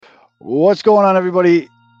What's going on, everybody?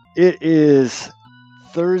 It is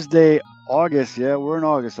Thursday, August. Yeah, we're in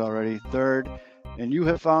August already, 3rd. And you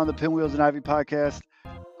have found the Pinwheels and Ivy podcast.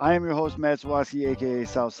 I am your host, Matt Zawaski, a.k.a.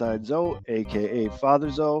 Southside Zoe, a.k.a. Father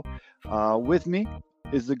Zoe. With me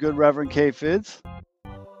is the good Reverend K. Fids.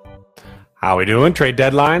 How we doing? Trade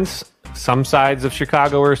deadlines. Some sides of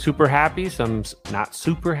Chicago are super happy, some not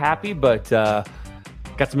super happy, but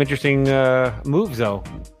got some interesting moves, though.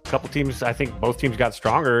 A couple teams, I think both teams got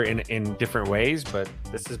stronger in different ways, but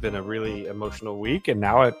this has been a really emotional week, and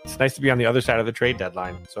now it's nice to be on the other side of the trade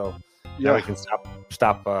deadline. So now we can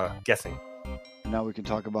stop guessing. Now we can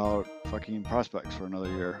talk about fucking prospects for another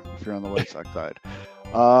year if you're on the White Sox side.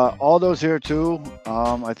 Aldo's here too.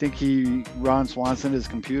 I think Ron Swanson, his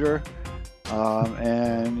computer,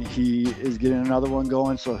 and he is getting another one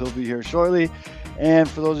going, so he'll be here shortly. And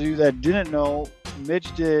for those of you that didn't know,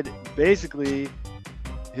 Mitch did basically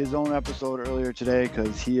his own episode earlier today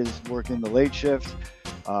because he is working the late shift.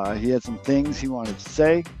 He had some things he wanted to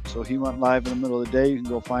say, so he went live in the middle of the day. You can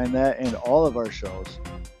go find that and all of our shows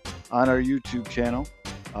on our YouTube channel.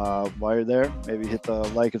 While you're there, maybe hit the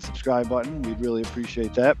like and subscribe button. We'd really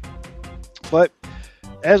appreciate that. But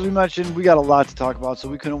as we mentioned, we got a lot to talk about, so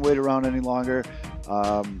we couldn't wait around any longer.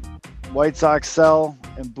 White Sox sell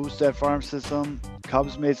and boost that farm system.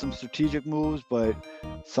 Cubs made some strategic moves, but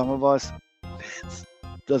some of us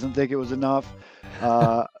doesn't think it was enough.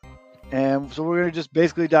 And so we're going to just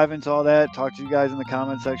basically dive into all that, talk to you guys in the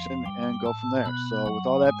comment section, and go from there. So with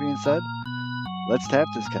all that being said, let's tap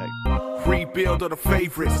this keg. Rebuild of the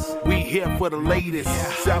favorites, we here for the latest.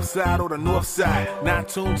 South side or the north side, not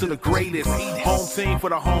tuned to the greatest. Home team for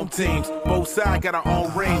the home teams, both sides got our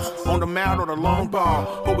own rings. On the mound or the long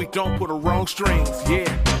ball, but we don't put the wrong strings, yeah.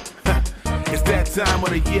 It's that time of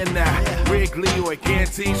the year now. Wrigley or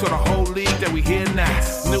guarantees for the whole league that we hear now.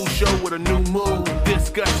 New show with a new move,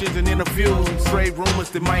 discussions and interviews. Trade rumors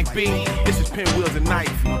that might be. This is Pinwheels and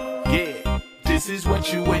Ivy, yeah. This is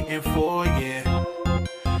what you waiting for, yeah.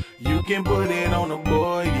 You can put it on the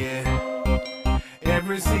board, yeah.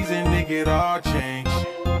 Every season, nigga, it all change.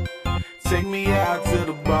 Take me out to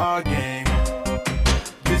the ball game.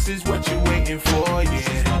 This is what you waiting for,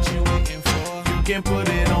 yeah. You can put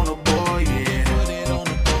it on the board, yeah.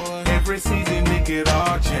 Every season, nigga, it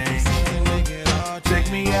all change.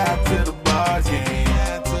 Take me out to the ball game.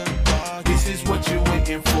 This is what you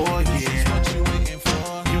waiting for,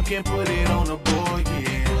 yeah. You can put it on the board,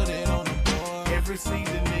 yeah. Every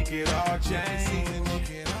season, nigga, it all change.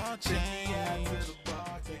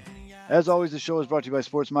 As always, the show is brought to you by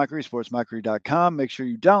Sports Mockery, sportsmockery.com. Make sure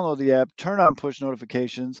you download the app, turn on push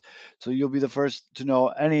notifications, so you'll be the first to know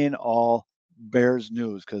any and all Bears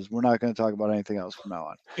news, because we're not going to talk about anything else from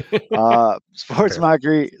now on. Sports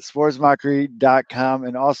Mockery, sportsmockery.com,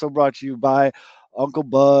 and also brought to you by Uncle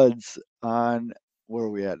Bud's on, where are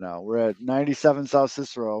we at now? We're at 97 South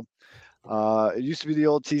Cicero. It used to be the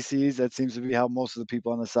old TCs. That seems to be how most of the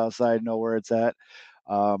people on the south side know where it's at.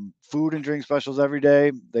 Food and drink specials every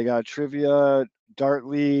day. They got trivia, dart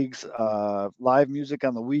leagues, live music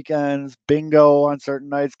on the weekends, bingo on certain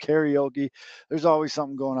nights, karaoke. There's always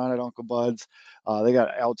something going on at Uncle Bud's. They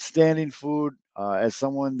got outstanding food. As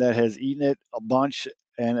someone that has eaten it a bunch,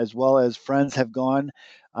 and as well as friends have gone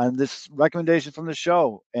on this recommendation from the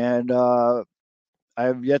show, and I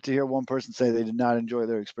have yet to hear one person say they did not enjoy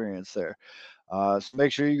their experience there. So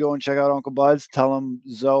make sure you go and check out Uncle Bud's. Tell them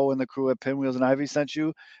Zoe and the crew at Pinwheels and Ivy sent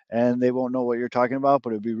you, and they won't know what you're talking about,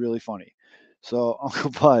 but it'd be really funny. So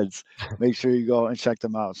Uncle Bud's, make sure you go and check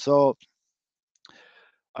them out. So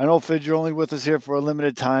I know, Fid, you're only with us here for a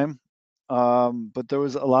limited time, but there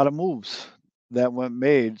was a lot of moves that went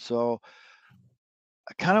made. So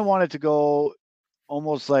I kind of wanted to go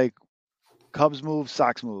almost like Cubs move,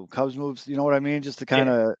 Sox move, Cubs moves, you know what I mean? Just to kind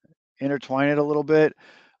of intertwine it a little bit.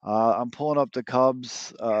 I'm pulling up the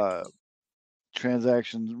Cubs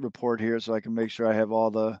transaction report here so I can make sure I have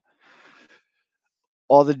all the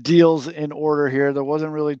deals in order here. There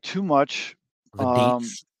wasn't really too much.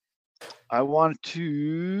 I want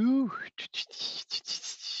to.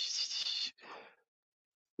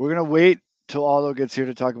 We're gonna wait till Aldo gets here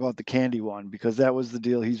to talk about the candy one, because that was the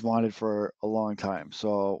deal he's wanted for a long time.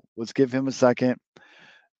 So let's give him a second.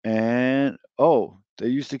 And they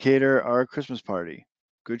used to cater our Christmas party.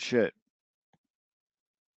 Good shit.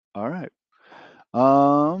 All right.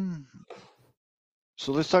 So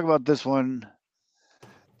let's talk about this one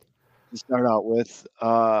to start out with.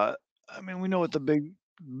 I mean, we know what the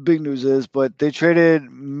big news is, but they traded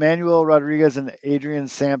Manuel Rodriguez and Adrian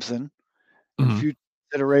Sampson in future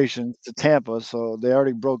iterations to Tampa. So they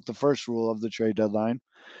already broke the first rule of the trade deadline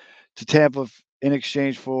to Tampa in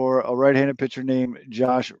exchange for a right-handed pitcher named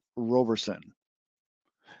Josh Roberson.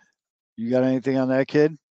 You got anything on that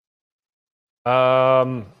kid?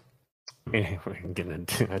 We're getting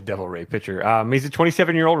a Devil Ray pitcher. He's a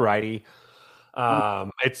 27-year-old righty.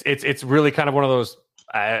 It's really kind of one of those.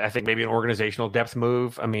 I think maybe an organizational depth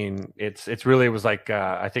move. I mean, it was like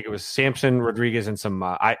I think it was Samson Rodriguez and some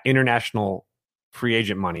international free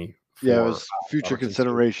agent money. It was future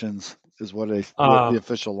considerations is what the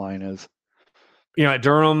official line is. At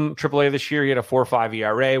Durham AAA this year, he had a 4.5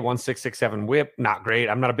 ERA, 1.667 WHIP. Not great.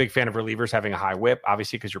 I'm not a big fan of relievers having a high WHIP,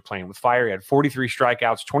 obviously, because you're playing with fire. He had 43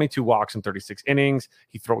 strikeouts, 22 walks in 36 innings.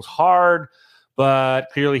 He throws hard, but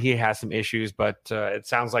clearly he has some issues. But it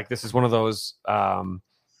sounds like this is one of those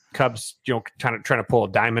Cubs, trying to pull a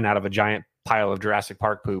diamond out of a giant pile of Jurassic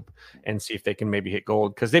Park poop and see if they can maybe hit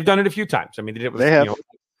gold, because they've done it a few times. I mean, they did it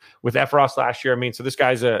with Efros last year. I mean, so this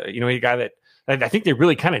guy's a guy that I think they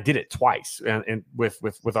really kind of did it twice and with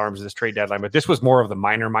Arms this trade deadline. But this was more of the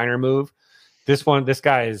minor move. This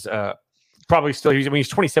guy is probably still. He's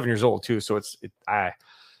 27 years old too. So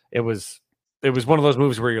it was one of those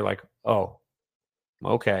moves where you're like, oh,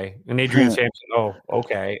 okay. And Adrian Sampson, oh,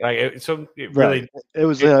 okay. It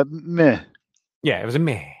was a meh. Yeah, it was a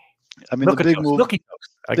meh. I mean, the big move.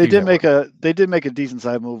 They did make a decent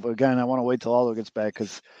side move. Again, I want to wait till Aldo gets back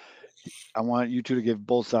because I want you two to give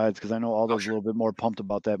both sides, because I know Aldo's a little bit more pumped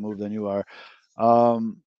about that move than you are.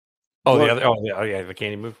 The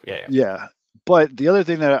candy move. Yeah. But the other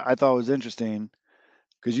thing that I thought was interesting,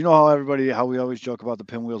 because you know how we always joke about the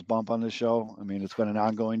pinwheels bump on this show. I mean, it's been an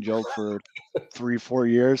ongoing joke for 3-4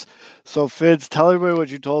 years. So Fids, tell everybody what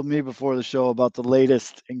you told me before the show about the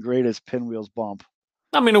latest and greatest pinwheels bump.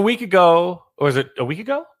 I mean, a week ago, or was it a week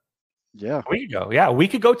ago? Yeah, a week ago. Yeah, a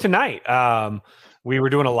week ago tonight. We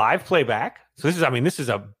were doing a live playback. So this is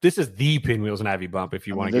the Pinwheels and Ivy bump. If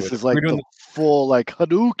you want to, this is like the full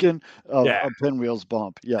Hadouken of a Pinwheels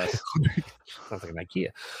bump. Yes, sounds like an IKEA.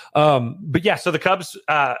 But yeah, so the Cubs,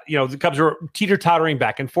 the Cubs were teeter-tottering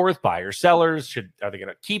back and forth. Buyers, sellers. Are they going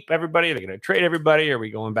to keep everybody? Are they going to trade everybody? Are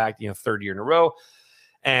we going back, third year in a row?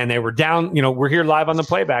 And they were down, we're here live on the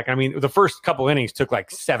playback. I mean, the first couple innings took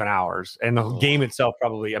like 7 hours, and the game itself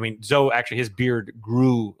probably, Zoe actually, his beard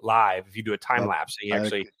grew live. If you do a time lapse, he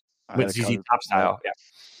actually went ZZ Top style. Yeah.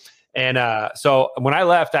 And so when I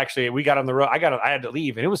left, actually, we got on the road. I had to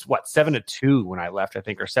leave, and it was 7-2 when I left, I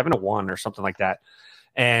think, or 7-1 or something like that.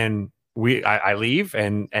 And I leave,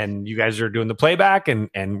 and you guys are doing the playback,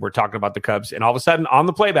 and we're talking about the Cubs, and all of a sudden on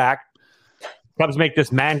the playback, Cubs make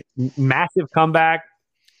this massive comeback.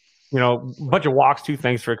 A bunch of walks too.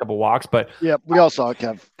 Thanks for a couple walks, but yeah, we all saw it,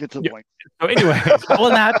 Kev. Get to the point. So anyway,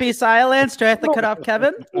 will not be silenced. Do I have to cut off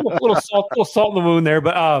Kevin? A little salt in the wound there,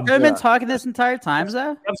 but I've been talking this entire time,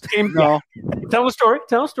 though. Cubs came. No. Tell a story.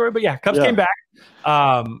 But yeah, Cubs came back.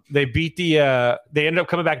 They beat they ended up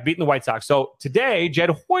coming back beating the White Sox. So today, Jed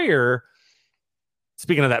Hoyer.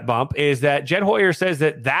 Speaking of that bump, is that Jed Hoyer says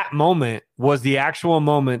that moment was the actual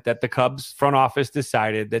moment that the Cubs front office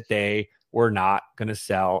decided that they were not going to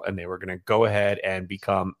sell, and they were going to go ahead and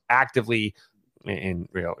become actively, in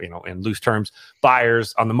loose terms,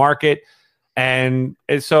 buyers on the market. And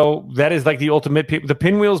so that is like the ultimate. The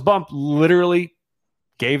pinwheels bump literally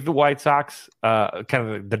gave the White Sox kind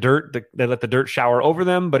of the dirt. They let the dirt shower over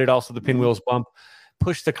them, but it also, the pinwheels bump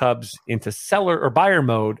pushed the Cubs into seller or buyer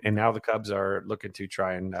mode, and now the Cubs are looking to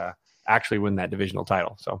try and actually win that divisional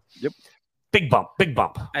title. So, yep. Big bump.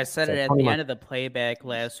 I said it at the end of the playback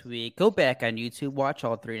last week. Go back on YouTube, watch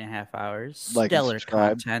all 3.5 hours. Stellar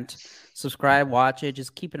content. Subscribe, watch it.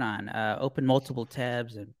 Just keep it on. Open multiple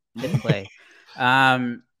tabs and hit play.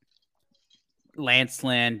 Lance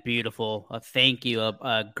Lynn, beautiful. Thank you.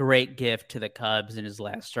 A great gift to the Cubs in his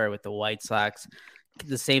last start with the White Sox.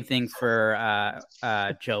 The same thing for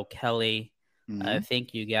Joe Kelly.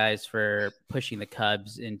 Thank you guys for pushing the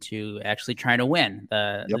Cubs into actually trying to win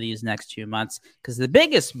these next 2 months. Because the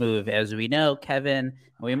biggest move, as we know, Kevin, and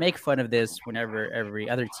we make fun of this whenever every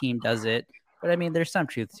other team does it, but I mean, there's some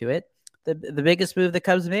truth to it. The biggest move the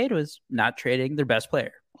Cubs made was not trading their best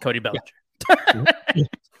player, Cody Bellinger. Yeah.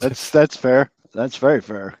 That's fair. That's very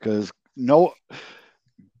fair, because I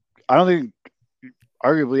don't think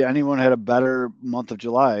arguably anyone had a better month of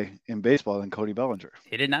July in baseball than Cody Bellinger.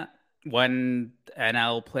 He did not. One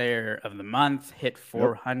NL player of the month, hit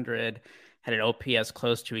 400, had an OPS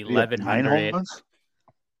close to 1,100.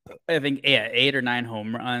 I think 8 or 9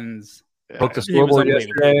 home runs. Broke the scoreboard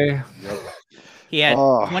yesterday. He had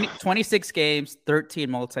 26 games, 13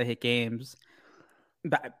 multi-hit games,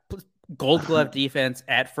 Gold Glove defense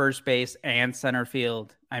at first base and center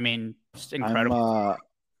field. I mean, just incredible.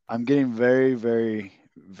 I'm getting very, very,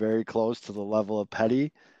 very close to the level of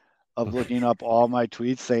petty of looking up all my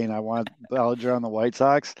tweets saying I want Bellinger on the White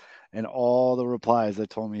Sox, and all the replies that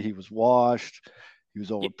told me he was washed, he was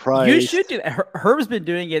overpriced. You should do that. Herb's been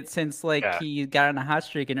doing it since he got on a hot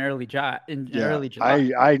streak in early July.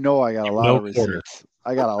 I know I got a lot of receipts.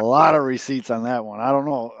 I got a lot of receipts on that one. I don't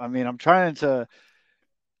know. I mean, I'm trying to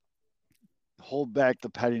hold back the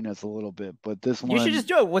pettiness a little bit, but this one you should just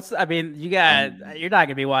do it. You're not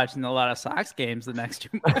gonna be watching a lot of Sox games the next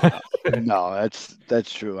 2 months. No,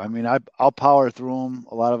 that's true. I mean, I'll power through them.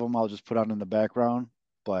 A lot of them I'll just put on in the background,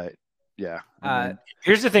 but yeah.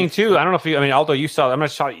 Here's the thing too. I don't know if Aldo, you saw. I'm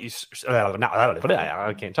not sure you.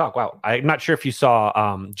 I can't talk. Wow, I'm not sure if you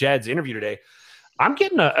saw Jed's interview today. I'm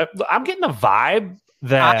getting a vibe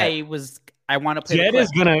that I want to play. Jed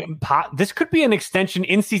is gonna pop. This could be an extension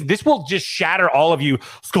in season. This will just shatter all of you.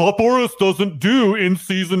 Scott Boras doesn't do in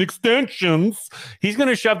season extensions. He's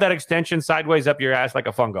gonna shove that extension sideways up your ass like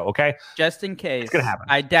a fungo. Okay, just in case. It's gonna happen.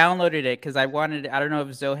 I downloaded it because I wanted. I don't know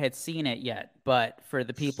if Zoe had seen it yet, but for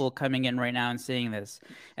the people coming in right now and seeing this,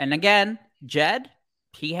 and again, Jed,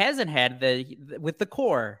 he hasn't had with the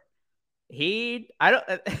core. He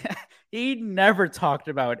never talked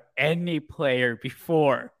about any player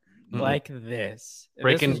before. Like this.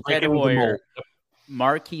 Breaking Warrior,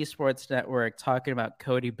 Marquee Sports Network talking about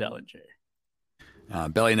Cody Bellinger.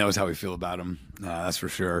 Belly knows how we feel about him. That's for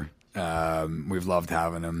sure. We've loved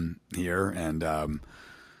having him here, and I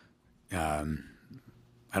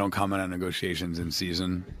don't comment on negotiations in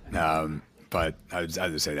season, but I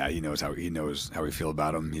just say that he knows how we feel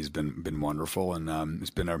about him. He's been wonderful, and I think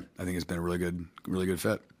it's been a really good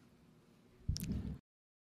fit.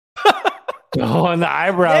 Oh, and the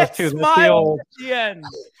eyebrows too. Smile at the end.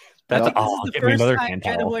 That's this is the first time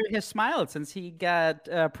Jed Hoyer has smiled since he got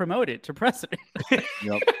promoted to president.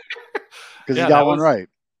 Yep. Because he got one right.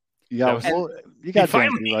 You got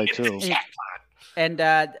Janky right too. And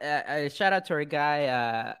shout out to our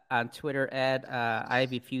guy on Twitter at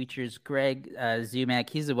Ivy Futures, Greg Zumac.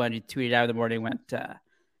 He's the one who tweeted out in the morning, went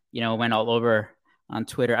all over on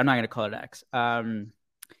Twitter. I'm not going to call it X.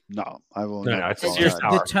 No, I won't. No, it's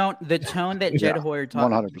the tone that Jed Hoyer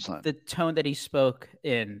talked, 100%. The tone that he spoke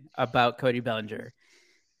in about Cody Bellinger,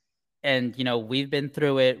 and we've been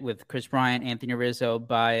through it with Chris Bryant, Anthony Rizzo,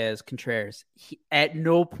 Baez, Contreras. At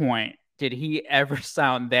no point did he ever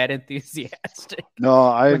sound that enthusiastic.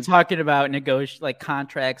 No, we're talking about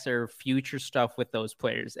contracts or future stuff with those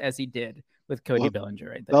players, as he did with Cody Bellinger.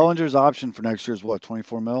 Right there. Bellinger's option for next year is what,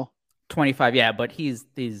 24 mil? 25, yeah, but he's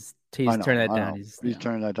turning that down. He's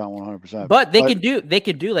turning that down 100%. But they could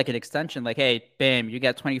do like an extension, like, hey, bam, you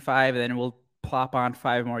got 25, and then we'll plop on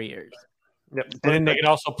 5 more years. Yep. And then they can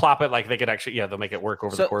also plop it like they could actually, they'll make it work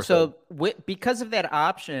over the course. So because of that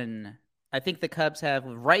option, I think the Cubs have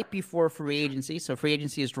right before free agency. So free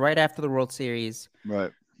agency is right after the World Series,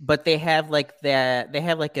 right? But they have like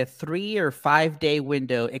a 3 or 5 day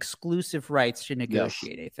window, exclusive rights to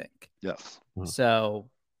negotiate. Yes. I think. Yes. So.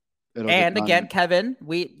 And again, Kevin,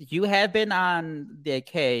 you have been on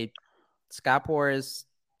the Scott Boras,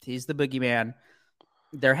 he's the boogeyman.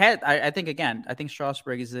 I think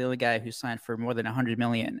Strasburg is the only guy who signed for more than $100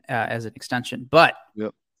 million as an extension, but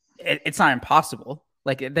it's not impossible.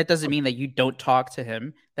 Like, that doesn't mean that you don't talk to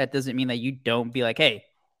him. That doesn't mean that you don't be like, hey,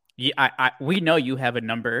 we know you have a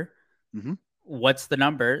number. Mm-hmm. What's the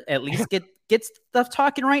number? At least get stuff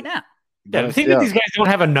talking right now. Yeah, the thing that these guys don't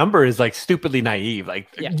have a number is like stupidly naive.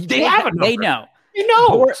 Like they have a number. They know.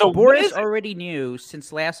 So Boras already knew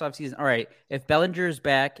since last offseason. All right, if Bellinger is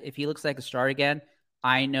back, if he looks like a star again,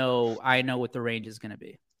 I know what the range is going to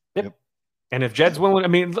be. Yep. And if Jed's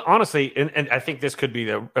willing, honestly, and I think this could be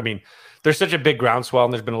there's such a big groundswell,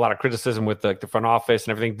 and there's been a lot of criticism with the front office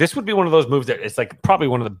and everything. This would be one of those moves that it's like probably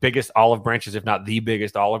one of the biggest olive branches, if not the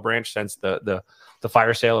biggest olive branch since the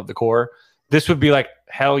fire sale of the core. This would be like,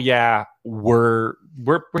 hell yeah, we're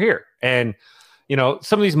here. And,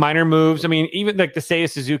 some of these minor moves, even like the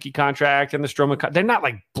Seiya Suzuki contract and the Stroman, they're not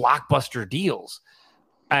like blockbuster deals.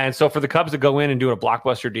 And so for the Cubs to go in and do a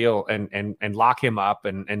blockbuster deal and lock him up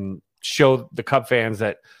and show the Cub fans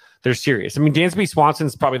that they're serious. Dansby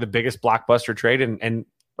Swanson's probably the biggest blockbuster trade. And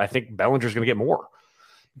I think Bellinger's going to get more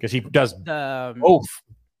because he does both.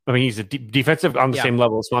 He's a defensive on the same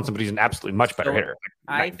level as Swanson, but he's an absolutely much better hitter.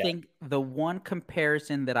 I think the one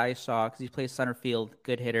comparison that I saw, because he plays center field,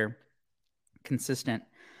 good hitter, consistent.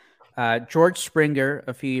 George Springer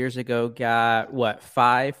a few years ago got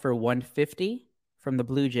 5 for $150 from the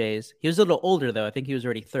Blue Jays. He was a little older though. I think he was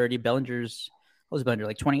already 30. What was Bellinger,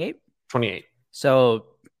 like 28? 28. So,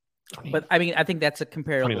 28. But I think that's a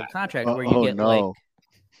comparable contract where you get like.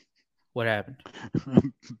 What happened?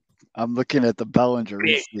 I'm looking at the Bellinger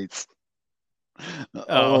receipts.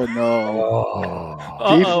 Oh no!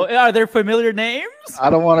 Are there familiar names? I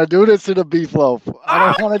don't want to do this to the beef loaf.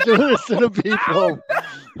 I don't want to do this to the beef loaf.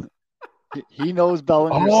 He knows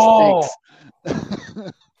Bellinger stinks.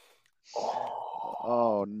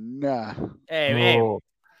 Oh nah. Hey,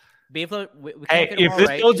 beef loaf. We can't Hey, get them if all this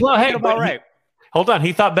right. bodes well, hey, get them all right. Hold on.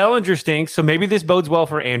 He thought Bellinger stinks, so maybe this bodes well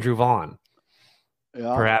for Andrew Vaughn.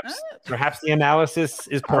 Yeah. Perhaps the analysis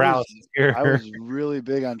is paralysis here. I was really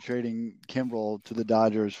big on trading Kimbrel to the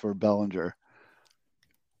Dodgers for Bellinger.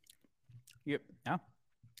 Yeah.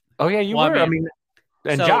 Oh yeah, you were. I mean,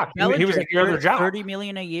 and so Jock, he was like your other Jock. $30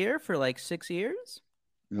 million a year for like 6 years.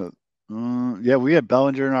 Yeah, we had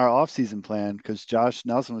Bellinger in our offseason plan because Josh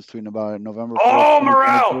Nelson was tweeting about it November 4th. Oh,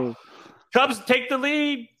 Morale! Cubs take the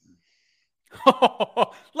lead.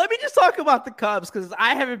 Let me just talk about the Cubs because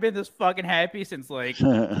I haven't been this fucking happy since like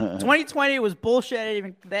 2020 was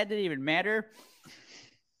bullshit. That didn't even matter.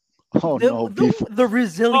 Oh the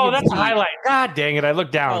resilience. Oh, that's a highlight. God dang it! I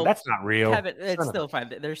looked down. That's not real. It's still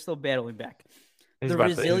fine. They're still battling back. The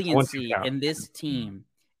resiliency in this team.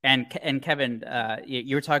 And Kevin,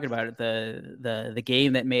 you were talking about it, the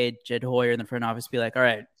game that made Jed Hoyer in the front office be like, all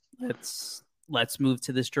right, let's move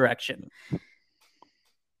to this direction.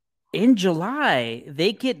 In July,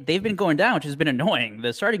 they've been going down, which has been annoying.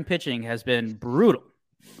 The starting pitching has been brutal.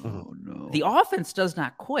 Oh no! The offense does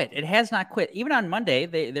not quit. It has not quit. Even on Monday,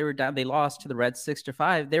 they were down. They lost to the Reds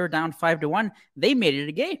 6-5. They were down 5-1. They made it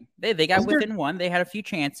a game. They got within one. They had a few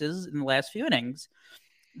chances in the last few innings.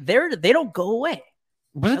 They don't go away.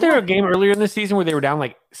 Wasn't there a game earlier in the season where they were down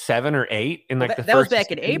like 7 or 8 in like that was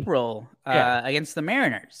back in April against the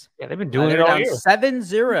Mariners? Yeah, they've been doing it all year.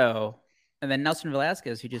 7-0. And then Nelson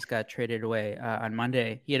Velasquez, who just got traded away on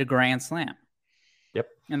Monday, he had a grand slam. Yep.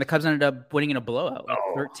 And the Cubs ended up winning in a blowout, like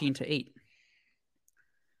 13-8.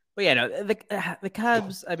 But yeah, no, the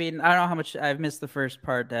Cubs. I mean, I don't know how much I've missed the first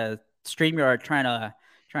part. StreamYard trying to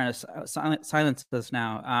silence us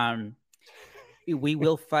now. We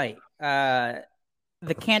will fight. I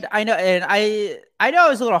know, and I know I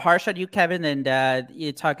was a little harsh on you, Kevin, and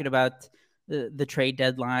you talking about the trade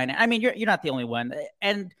deadline. I mean, you're not the only one,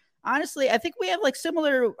 and honestly, I think we have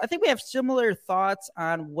similar thoughts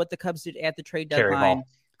on what the Cubs did at the trade deadline.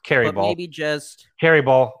 Carry ball. Maybe just carry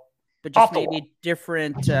ball. But just maybe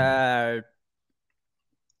different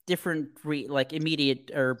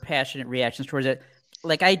immediate or passionate reactions towards it.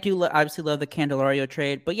 Like I do obviously love the Candelario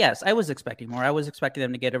trade, but yes, I was expecting more. I was expecting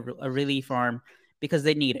them to get a relief arm because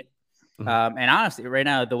they need it. Mm-hmm. And honestly, right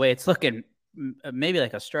now, the way it's looking, maybe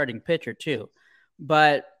like a starting pitcher too.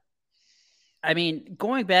 But I mean,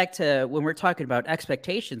 going back to when we're talking about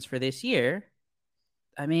expectations for this year,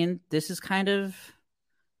 I mean, this is kind of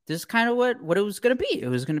what it was going to be. It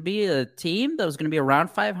was going to be a team that was going to be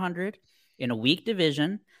around 500 in a weak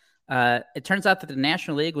division. It turns out that the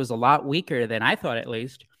National League was a lot weaker than I thought, at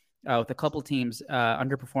least, with a couple teams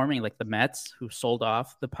underperforming, like the Mets, who sold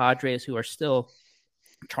off, the Padres, who are still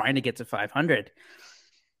trying to get to 500.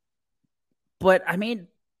 But I mean,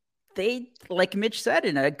 they, like Mitch said,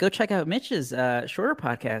 and go check out Mitch's shorter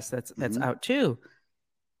podcast that's out too.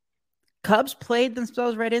 Cubs played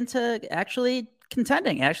themselves right into actually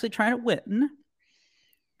contending, actually trying to win,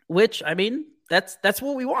 which, I mean, that's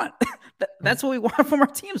what we want. That's what we want from our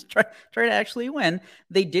teams. Try to actually win.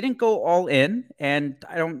 They didn't go all in, and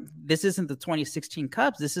this isn't the 2016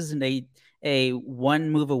 Cubs. This isn't a one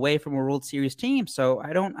move away from a World Series team. So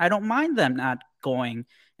I don't mind them not going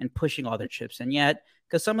and pushing all their chips in yet,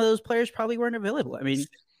 because some of those players probably weren't available. I mean,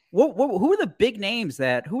 who were the big names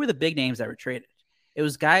that were traded? It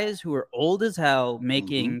was guys who were old as hell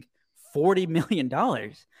making $40 million.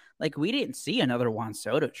 Like, we didn't see another Juan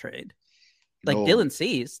Soto trade. Like, no. Dylan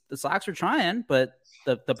Cease, the Sox were trying, but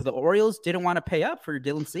the Orioles didn't want to pay up for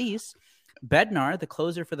Dylan Cease. Bednar, the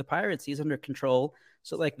closer for the Pirates, he's under control.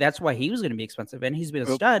 So, like, that's why he was going to be expensive. And he's been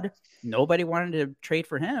a stud. Nobody wanted to trade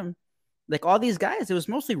for him. Like, all these guys, it was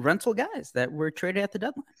mostly rental guys that were traded at the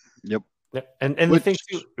deadline. Yep. And the thing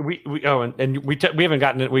too, we haven't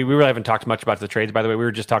gotten it. We really haven't talked much about the trades. By the way, we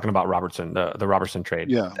were just talking about Robertson, the Robertson trade.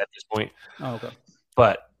 Yeah. At this point. Oh, okay.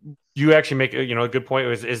 But you actually make a good point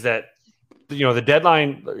is that the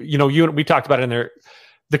deadline. We talked about it in there.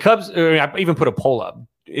 The Cubs. I even put a poll up.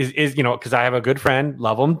 Is because I have a good friend,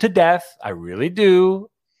 love him to death. I really do.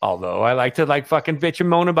 Although I like to fucking bitch and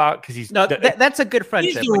moan about because he's that's a good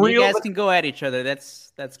friendship. When you guys can go at each other,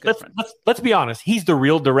 that's good. Let's be honest. He's the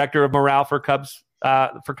real director of morale for Cubs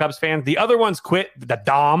fans. The other ones quit. The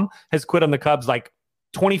Dom has quit on the Cubs like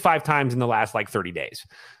 25 times in the last 30 days.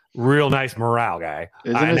 Real nice morale guy.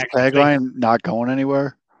 Isn't his tagline not going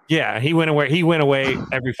anywhere? Yeah, he went away. He went away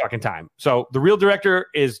every fucking time. So the real director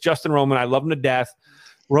is Justin Roman. I love him to death.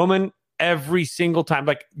 Roman, every single time,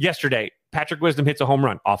 like yesterday, Patrick Wisdom hits a home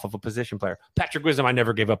run off of a position player. Patrick Wisdom, I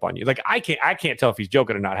never gave up on you. Like I can't tell if he's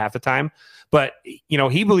joking or not half the time, but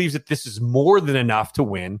he believes that this is more than enough to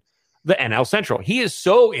win the NL Central. He is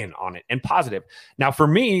so in on it and positive. Now, for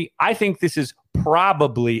me, I think this is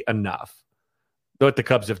probably enough what the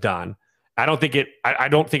Cubs have done. I don't think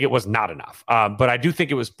it was not enough, but I do think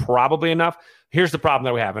it was probably enough. Here's the problem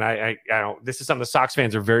that we have, and I don't. This is something the Sox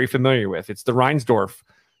fans are very familiar with. It's the Reinsdorf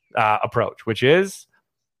approach, which is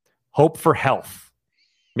hope for health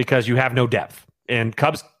because you have no depth. And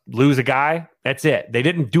Cubs lose a guy, that's it. They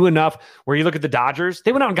didn't do enough. Where you look at the Dodgers,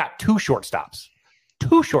 they went out and got two shortstops,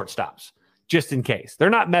 just in case. They're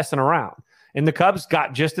not messing around. And the Cubs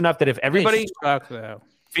got just enough that if everybody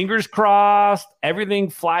fingers crossed, everything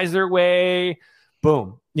flies their way,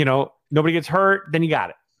 boom, nobody gets hurt, then you got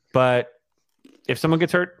it. But if someone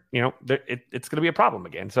gets hurt, it's going to be a problem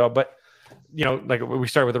again. So, but, like we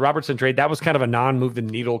started with the Robertson trade, that was kind of a non-move the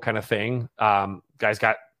needle kind of thing. Guys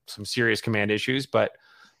got some serious command issues, but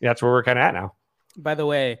that's where we're kind of at now. By the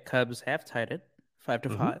way, Cubs have tied it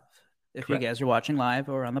 5-5. If Correct. you guys are watching live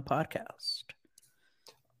or on the podcast.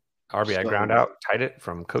 RBI ground out, tied it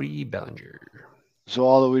from Cody Bellinger. So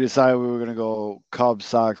although we decided we were going to go Cubs,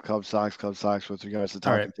 Sox with regards to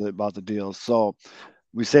talking about the deals. So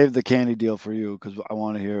we saved the candy deal for you because I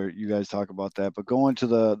want to hear you guys talk about that. But going to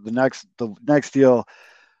the next deal,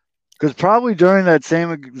 because probably during that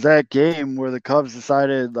same exact game where the Cubs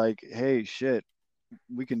decided like, hey, shit,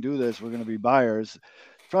 we can do this. We're going to be buyers.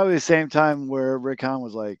 Probably the same time where Rick Hahn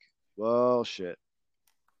was like, well, shit.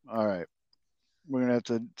 All right. We're going to have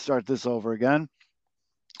to start this over again.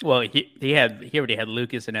 Well, he already had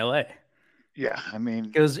Lucas in LA. Yeah, I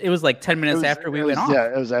mean, it was like 10 minutes after we went off. Yeah,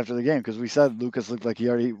 it was after the game because we said Lucas looked like he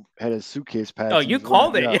already had his suitcase packed. Oh, you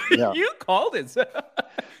called it. Yeah. You called it.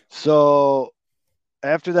 So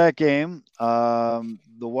after that game, the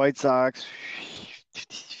White Sox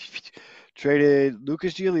traded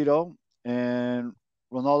Lucas Giolito and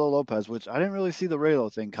Ronaldo Lopez, which I didn't really see the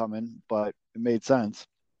Raylo thing coming, but it made sense.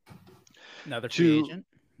 Another free agent.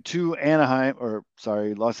 To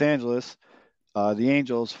Los Angeles, the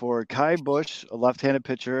Angels for Kai Busch, a left-handed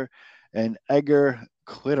pitcher, and Edgar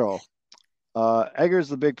Quiro. Edgar's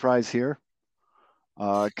the big prize here.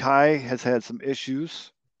 Kai has had some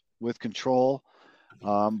issues with control,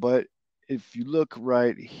 but if you look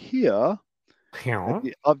right here, at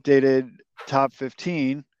the updated top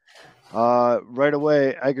 15, right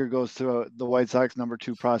away, Edgar goes to the White Sox number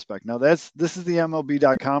 2 prospect. Now this is the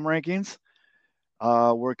MLB.com rankings.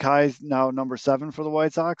 Where Kai's now number 7 for the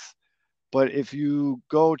White Sox. But if you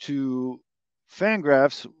go to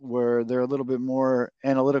Fangraphs, where they're a little bit more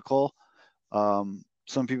analytical,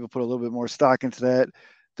 some people put a little bit more stock into that.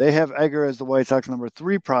 They have Edgar as the White Sox number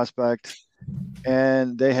 3 prospect,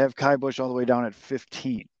 and they have Kai Busch all the way down at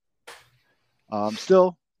 15.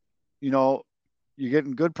 Still, you're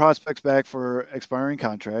getting good prospects back for expiring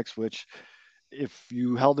contracts, which if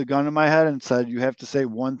you held a gun in my head and said you have to say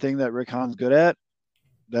one thing that Rick Hahn's good at,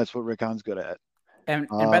 that's what Rick Hahn's good at. And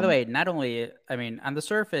by the way, not only, I mean, on the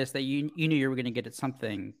surface that you knew you were going to get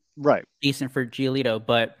something right decent for Giolito,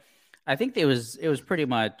 but I think it was pretty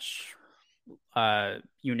much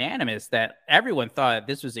unanimous that everyone thought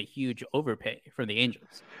this was a huge overpay for the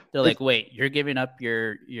Angels. They're like, wait, you're giving up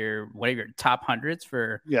your one of your top hundreds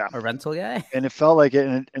for a rental guy? And it felt like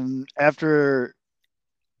it. And after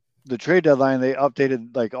the trade deadline, they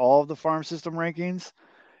updated like all of the farm system rankings.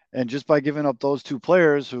 And just by giving up those 2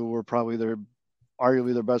 players who were probably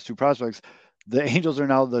arguably their best 2 prospects, the Angels are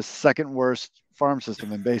now the second worst farm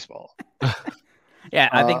system in baseball. Yeah,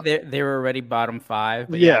 I think they were already bottom 5,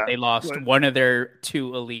 but they lost one of their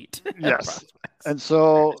 2 elite. Yes. And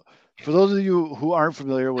so for those of you who aren't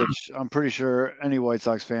familiar, which I'm pretty sure any White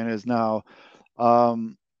Sox fan is now,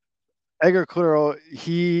 Edgar Quiro,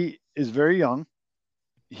 he is very young.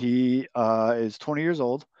 He is 20 years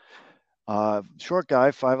old. Short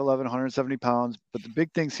guy, 5'11", 170 pounds. But the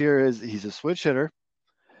big things here is he's a switch hitter.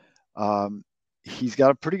 He's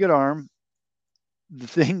got a pretty good arm. The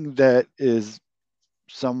thing that is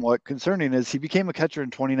somewhat concerning is he became a catcher in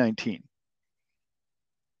 2019.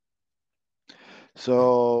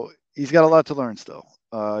 So he's got a lot to learn still.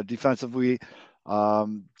 Defensively,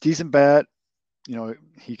 decent bat.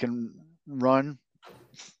 He can run,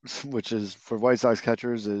 which is for White Sox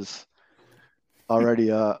catchers is already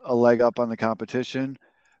a leg up on the competition,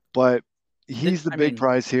 but he's the big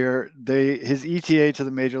prize here. His ETA to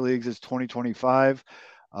the major leagues is 2025.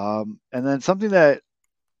 And then something that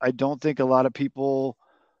I don't think a lot of people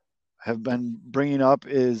have been bringing up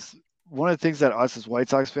is one of the things that us as White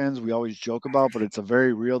Sox fans we always joke about, but it's a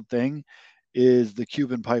very real thing, is the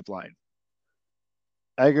Cuban pipeline.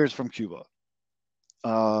 Eggers from Cuba.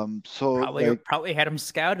 So Probably had him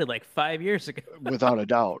scouted like 5 years ago. without a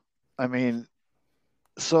doubt. I mean,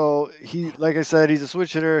 so he, like I said, he's a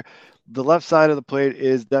switch hitter. The left side of the plate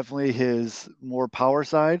is definitely his more power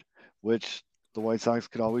side, which the White Sox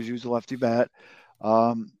could always use a lefty bat.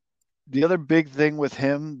 The other big thing with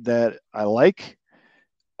him that I like,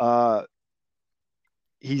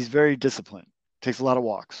 he's very disciplined. Takes a lot of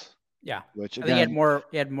walks. Yeah, Which I again, think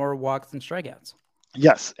he had more walks than strikeouts.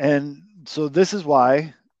 yes, and so this is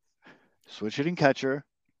why switch hitting catcher,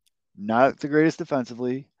 not the greatest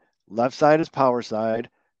defensively. Left side is power side,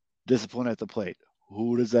 discipline at the plate.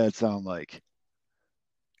 Who does that sound like?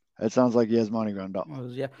 That sounds like Yasmani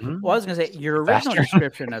Grandal. Yeah. Well, I was going to say your original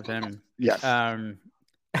description of him. Yes.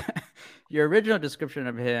 Your original description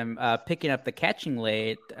of him picking up the catching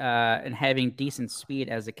late and having decent speed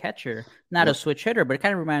as a catcher, not a switch hitter, but it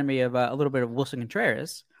kind of reminded me of a little bit of Wilson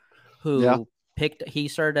Contreras, who he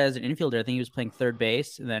started as an infielder. I think he was playing third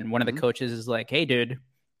base. And then one of the coaches is like, hey, dude,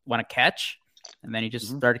 want to catch? And then he just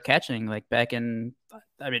started catching like back in,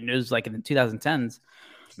 it was like in the 2010s.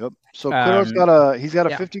 Yep. So Cuero's he's got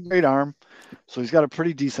a 50 grade arm. So he's got a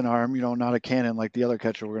pretty decent arm, not a cannon like the other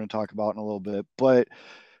catcher we're going to talk about in a little bit. But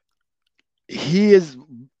he is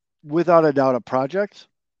without a doubt a project.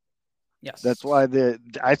 Yes. That's why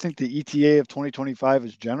I think the ETA of 2025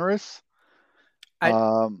 is generous.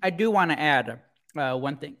 I do want to add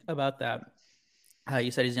one thing about that.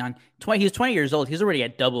 You said he's young. He's 20 years old. He's already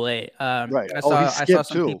at AA. Right. I saw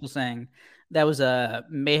some people saying that was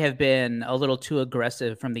may have been a little too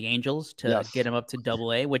aggressive from the Angels to get him up to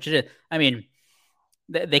AA, which it is. I mean,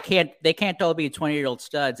 they can't all be 20-year-old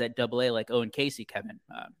studs at AA like Owen Casey, Kevin.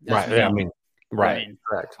 Right. Yeah,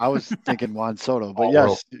 correct. I was thinking Juan Soto, but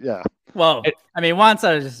yes, yeah. Well, Juan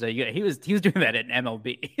Soto is just he was doing that at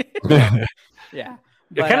MLB. Yeah,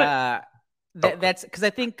 but that's because I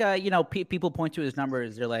think people point to his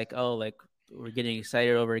numbers. They're like, oh, like we're getting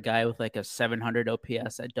excited over a guy with like a 700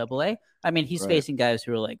 OPS at AA. I mean, he's facing guys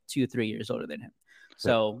who are like 2-3 years older than him.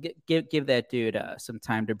 So give that dude some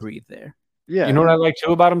time to breathe there. Yeah, you know what I like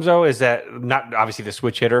too about him though is that not obviously the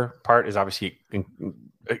switch hitter part is obviously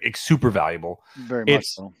super valuable. Very much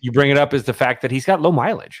so. You bring it up is the fact that he's got low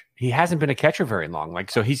mileage. He hasn't been a catcher very long,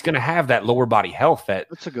 so he's going to have that lower body health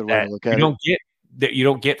that's a good way to look at it. You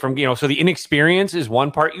don't get from so the inexperience is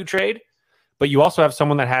one part you trade, but you also have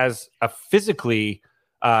someone that has a physically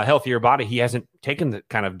healthier body. He hasn't taken the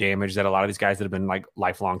kind of damage that a lot of these guys that have been like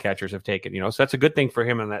lifelong catchers have taken. So that's a good thing for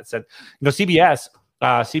him in that sense. CBS,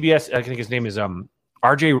 I think his name is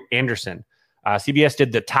RJ Anderson. CBS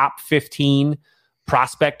did the top 15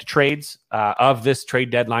 prospect trades of this trade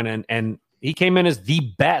deadline, and he came in as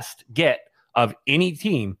the best get of any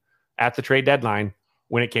team at the trade deadline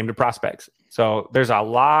when it came to prospects. So there's a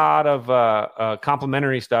lot of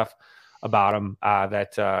complimentary stuff about him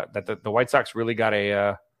that the White Sox really got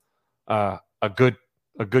a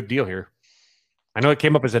good deal here. I know it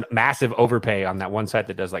came up as a massive overpay on that one site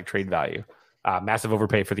that does like trade value. Massive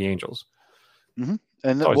overpay for the Angels. Mm-hmm.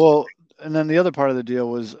 And then the other part of the deal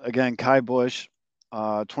was again Kai Busch,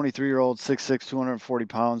 23-year-old, 6'6", 240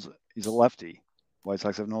 pounds. He's a lefty. White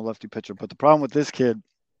Sox have no lefty pitcher, but the problem with this kid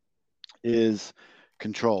is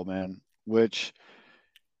control, man. Which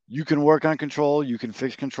you can work on control, you can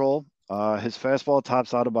fix control. His fastball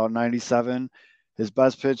tops out about 97. His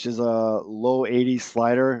best pitch is a low 80s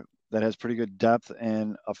slider that has pretty good depth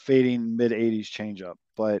and a fading mid 80s changeup.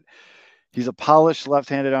 But he's a polished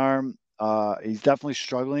left-handed arm. He's definitely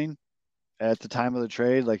struggling at the time of the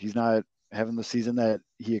trade. Like he's not having the season that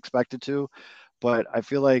he expected to, but I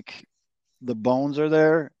feel like the bones are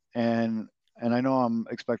there. And I know I'm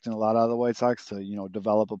expecting a lot out of the White Sox to,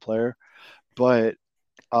 develop a player, but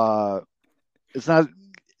it's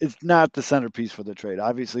not the centerpiece for the trade.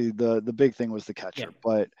 Obviously the big thing was the catcher,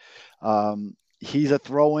 but he's a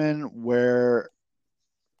throw-in where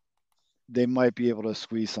they might be able to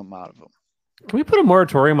squeeze something out of him. Can we put a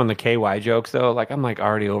moratorium on the KY jokes though? Like I'm like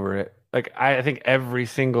already over it. Like I think every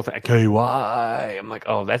single thing KY. I'm like,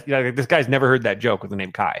 oh, that's this guy's never heard that joke with the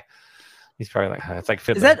name Kai. He's probably like, it's like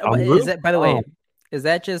is that by the way? Is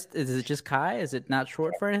it just Kai? Is it not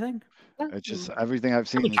short for anything? It's just everything I've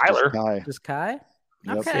seen. Kyler. Just Kai.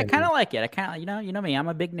 Yep. Okay, I kind of like it. I kind of, you know me, I'm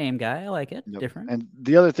a big name guy. I like it. Yep. Different. And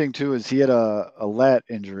the other thing too is he had a lat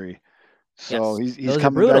injury, so he's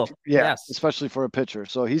coming back. Especially for a pitcher.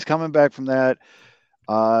 So he's coming back from that.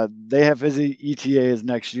 They have his ETA is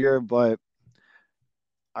next year, but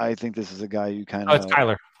I think this is a guy you kind of. Oh,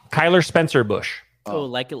 it's Kyler Spencer Bush. Oh,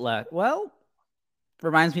 like it left. Well,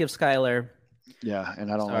 reminds me of Skylar. Yeah,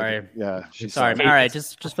 and I don't Sorry. like it. Yeah, she's Sorry. All right,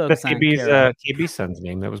 just focus That's on KB's Kara. KB's son's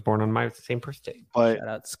name that was born on my same birthday. But Shout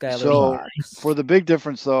out Skylar so Fox. for the big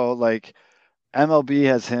difference though, like MLB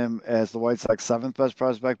has him as the White Sox seventh best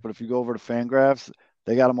prospect, but if you go over to Fangraphs,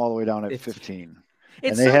 they got him all the way down at 15.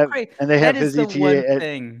 It's and they so have crazy. and they That have is his the one ETA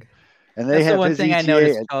thing. and they That's the have one his thing I ETA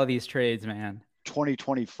noticed at with all these trades, man.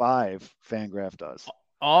 2025. Fangraph does.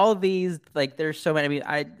 All these, like, there's so many. I mean,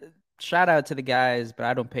 I shout out to the guys, but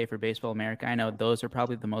I don't pay for Baseball America. I know those are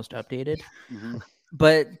probably the most updated. Mm-hmm.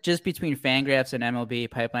 But just between Fangraphs and MLB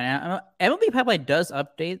Pipeline, MLB Pipeline does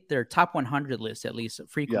update their top 100 list at least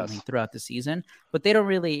frequently throughout the season. But they don't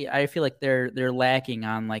really. I feel like they're lacking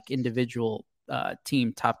on like individual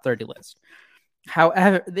team top 30 list.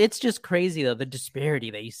 However, it's just crazy though the disparity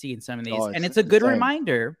that you see in some of these, and it's a good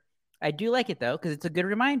reminder. I do like it though because it's a good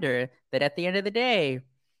reminder that at the end of the day,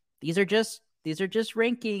 these are just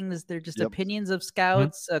rankings. They're just opinions of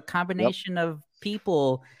scouts, a combination of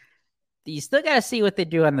people. You still got to see what they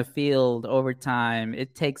do on the field over time.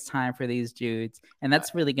 It takes time for these dudes. And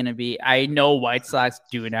that's really going to be, I know White Sox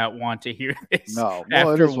do not want to hear this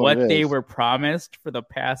after what they were promised for the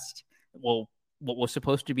past, well, what was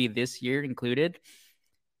supposed to be this year included.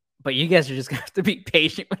 But you guys are just going to have to be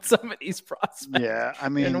patient with some of these prospects. Yeah, I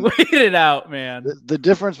mean, and wait it out, man. The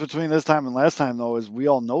difference between this time and last time, though, is we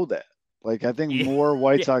all know that. Like, I think more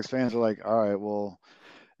White Sox fans are like, all right, well,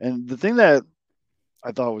 and the thing that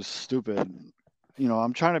I thought was stupid, you know,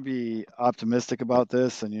 I'm trying to be optimistic about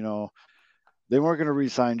this, and, you know, they weren't going to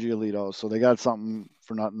re-sign Giolito, so they got something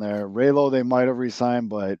for nothing there. Raylo, they might have re-signed,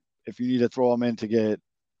 but if you need to throw them in to get,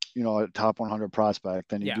 you know, a top 100 prospect,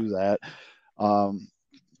 then you do that.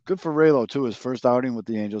 Good for Raylo, too. His first outing with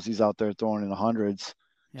the Angels, he's out there throwing in the hundreds,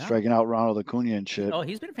 striking out Ronald Acuna and shit. Oh,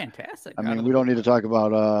 he's been fantastic. I mean, we don't need to talk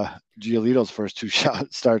about Giolito's first two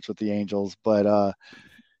starts with the Angels, but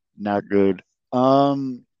not good.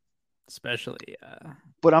 Especially.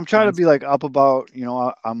 But I'm trying to be like up about, you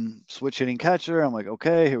know, I'm switch hitting catcher. I'm like,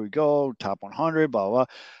 okay, here we go, top 100, blah blah.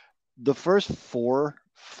 The first 4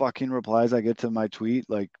 fucking replies I get to my tweet,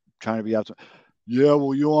 like trying to be up to. Yeah, well,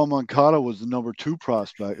 Yoan Moncada was the number 2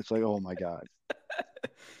 prospect. It's like, oh my god.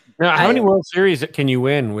 Now, how many World Series can you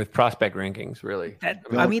win with prospect rankings? Really? That's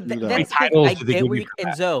I get where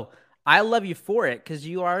and Zoe, I love you for it because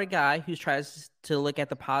you are a guy who tries to look at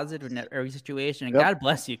the positive in every situation. And God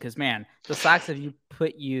bless you, because man, the Sox have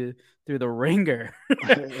put you through the ringer.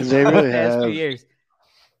 They really have. Few years.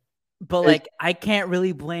 But like, I can't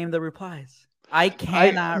really blame the replies. I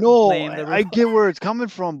cannot blame the replies. I get where it's coming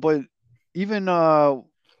from, but even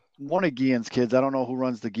one of Guillen's kids, I don't know who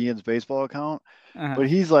runs the Guillen's baseball account, but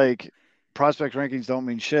he's like, prospect rankings don't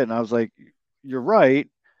mean shit. And I was like, you're right.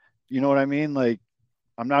 You know what I mean? Like,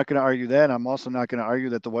 I'm not going to argue that. I'm also not going to argue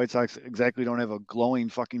that the White Sox exactly don't have a glowing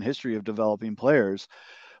fucking history of developing players.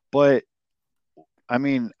 But, I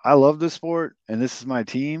mean, I love this sport, and this is my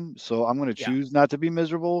team, so I'm going to choose not to be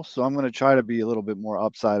miserable. So I'm going to try to be a little bit more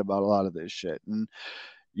upside about a lot of this shit. And,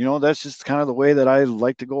 you know, that's just kind of the way that I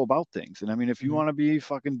like to go about things. And, I mean, if you want to be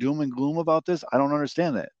fucking doom and gloom about this, I don't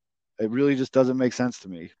understand that. It really just doesn't make sense to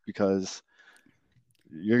me because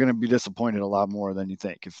you're going to be disappointed a lot more than you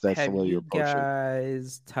think if that's the way you approach it.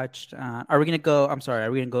 Guys touched on. Are we going to go? I'm sorry.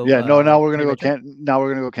 Are we going to go? Yeah, no. Now we're going to go. Now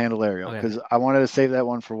we're going to go Candelario because I wanted to save that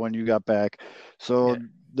one for when you got back. So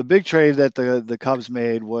the big trade that the Cubs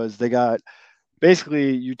made was they got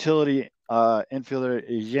basically utility infielder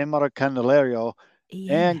Yemar Candelario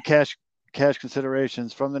and cash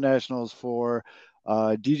considerations from the Nationals for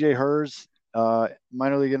DJ Hers,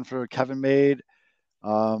 minor league infielder Kevin Made.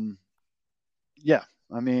 Yeah.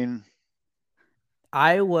 I mean,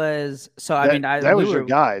 that was your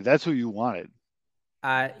guy. That's who you wanted.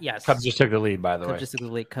 Yes. Cubs just took the lead, by the way. Just took the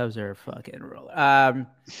lead. Cubs are fucking rolling. I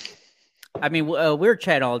mean, we were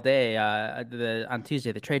chatting all day on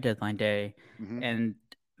Tuesday, the trade deadline day, and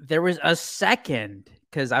there was a second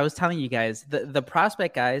because I was telling you guys the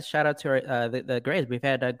prospect guys. Shout out to the Grays. We've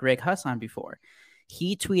had Greg Huss on before.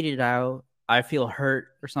 He tweeted out, "I feel hurt"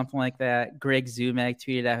 or something like that. Greg Zumek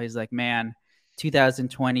tweeted out, he's like, "Man,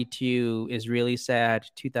 2022 is really sad.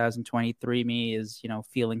 2023 me is, you know,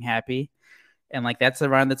 feeling happy." And like, that's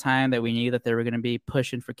around the time that we knew that they were going to be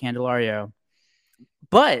pushing for Candelario.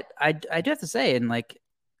 But I do have to say, and like,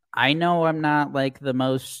 I know I'm not like the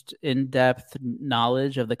most in-depth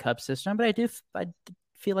knowledge of the Cubs system, but I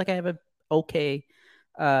feel like I have a okay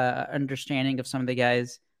understanding of some of the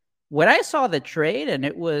guys. When I saw the trade and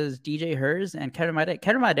it was DJ Hers and Kevin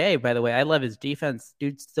Made, by the way, I love his defense.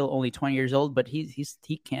 Dude's still only 20 years old, but he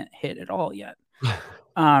can't hit at all yet.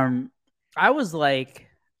 I was like,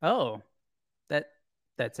 oh,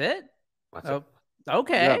 That's it. That's Oh, it.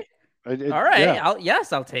 okay. Yeah. All right. Yeah.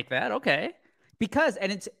 I'll take that. Okay. Because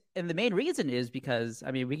and the main reason is because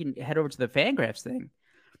I mean we can head over to the Fangraphs thing.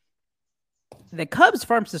 The Cubs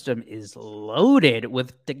farm system is loaded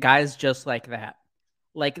with the guys just like that.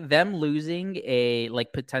 Like them losing a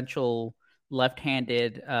like potential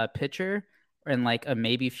left-handed pitcher and like a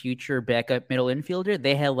maybe future backup middle infielder,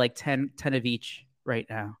 they have like 10 of each right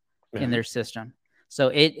now in their system. So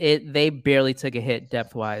they barely took a hit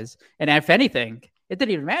depth-wise. And if anything, it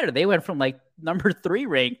didn't even matter. They went from like number 3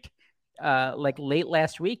 ranked like late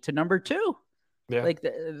last week to number 2. Yeah. Like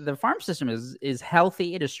the farm system is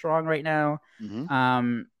healthy. It is strong right now.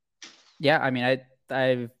 Mm-hmm. Yeah, I mean,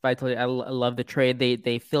 I love the trade.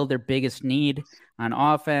 They filled their biggest need on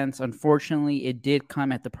offense. Unfortunately, it did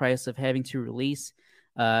come at the price of having to release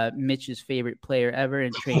Mitch's favorite player ever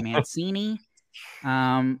in Trey Mancini.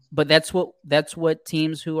 But that's what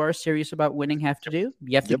teams who are serious about winning have to do.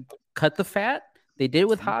 You have to cut the fat. They did it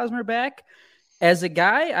with Hosmer back. As a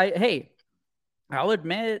guy, I'll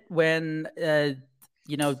admit when the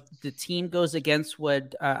team goes against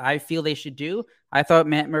what I feel they should do. I thought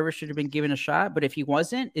Matt Mervis should have been given a shot, but if he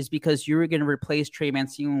wasn't, it's because you were going to replace Trey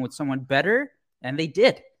Mancini with someone better, and they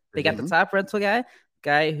did. They got the top rental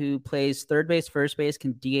guy who plays third base, first base,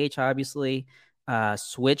 can DH obviously,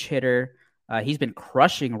 switch hitter. He's been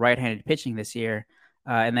crushing right-handed pitching this year,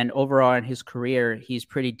 and then overall in his career, he's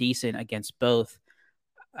pretty decent against both.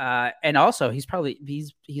 And also he's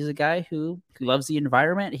a guy who loves the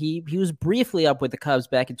environment. He was briefly up with the Cubs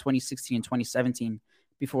back in 2016 and 2017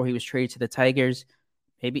 before he was traded to the Tigers.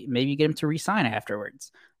 Maybe you get him to re-sign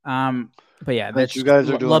afterwards. But yeah, that's you guys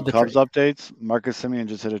are doing Cubs updates. Marcus Semien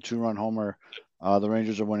just hit a 2-run homer. The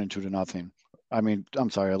Rangers are winning 2-0. I mean, I'm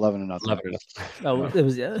sorry, 11-0. 11-0. Oh, it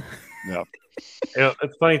was yeah.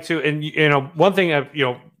 It's funny too, and one thing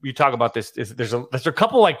you talk about this is there's a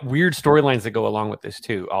couple like weird storylines that go along with this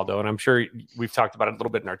too, Aldo, and I'm sure we've talked about it a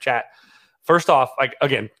little bit in our chat. First off, like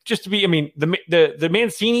again, just to be, I mean, the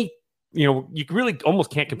Mancini, you really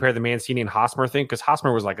almost can't compare the Mancini and Hosmer thing because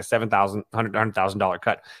Hosmer was like a $100,000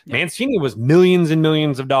 cut. Yeah. Mancini was millions and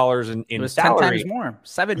millions of dollars in salary. 10 times more,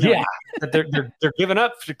 $7 million. Yeah, that they're giving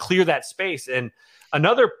up to clear that space. And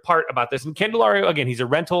another part about this, and Candelario, again, he's a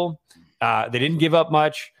rental. They didn't give up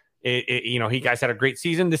much. He guys had a great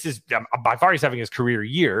season. This is by far he's having his career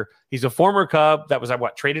year. He's a former Cub that was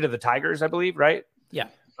traded to the Tigers, I believe, right? Yeah.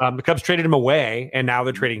 The Cubs traded him away, and now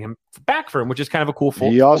they're trading him back for him, which is kind of a cool.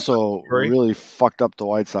 He also really fucked up the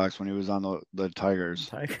White Sox when he was on the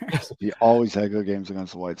Tigers. He always had good games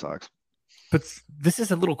against the White Sox. But this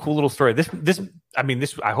is a cool little story. This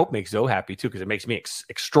I hope makes Zoe happy too, because it makes me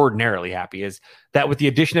extraordinarily happy. Is that with the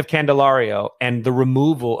addition of Candelario and the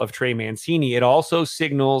removal of Trey Mancini, it also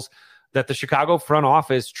signals that the Chicago front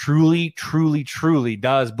office truly, truly, truly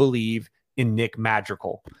does believe in Nick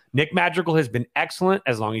Madrigal. Nick Madrigal has been excellent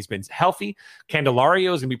as long as he's been healthy.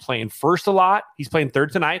 Candelario is going to be playing first a lot. He's playing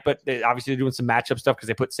third tonight, but obviously they're doing some matchup stuff because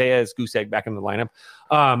they put Seiya as goose egg back in the lineup.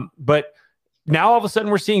 But now all of a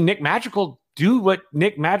sudden we're seeing Nick Madrigal do what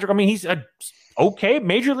Nick Madrigal. I mean, he's a okay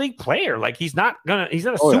major league player. Like he's not a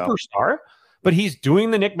superstar, but he's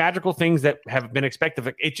doing the Nick Madrigal things that have been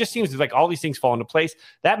expected. It just seems like all these things fall into place.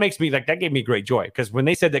 That makes me that gave me great joy because when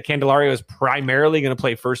they said that Candelario is primarily going to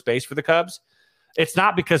play first base for the Cubs, it's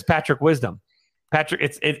not because Patrick Wisdom.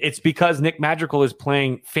 It's because Nick Madrigal is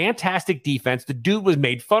playing fantastic defense. The dude was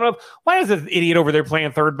made fun of. Why is this idiot over there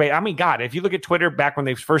playing third base? I mean, God, if you look at Twitter back when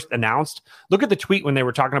they first announced, look at the tweet when they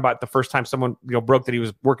were talking about the first time someone broke that he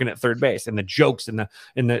was working at third base and the jokes and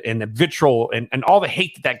the vitriol and all the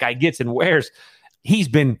hate that guy gets and wears. He's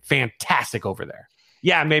been fantastic over there.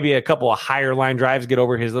 Yeah, maybe a couple of higher line drives get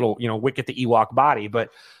over his little wicket the Ewok body, but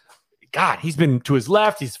God, he's been to his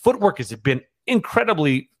left. His footwork has been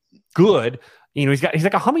incredibly good. He's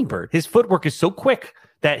like a hummingbird. His footwork is so quick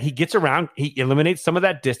that he gets around. He eliminates some of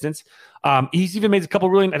that distance. He's even made a couple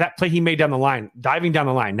that play he made down the line, diving down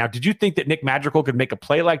the line. Now, did you think that Nick Madrigal could make a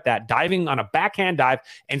play like that, diving on a backhand dive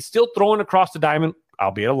and still throwing across the diamond,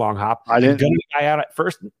 albeit a long hop? I didn't. Gunning the guy out at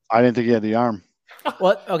first. I didn't think he had the arm.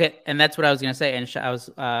 Well, okay, and that's what I was gonna say. And I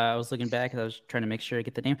was looking back because I was trying to make sure I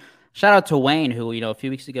get the name. Shout out to Wayne, who a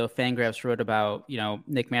few weeks ago, Fangraphs wrote about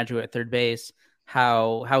Nick Madrigal at third base.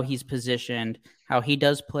 How he's positioned, how he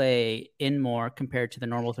does play in more compared to the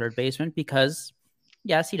normal third baseman because,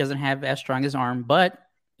 yes, he doesn't have as strong as arm, but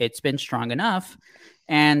it's been strong enough.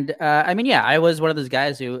 And, I was one of those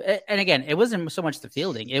guys who, and again, it wasn't so much the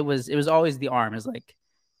fielding. It was always the arm. Is like,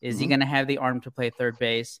 is he going to have the arm to play third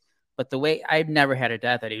base? But the way I've never had a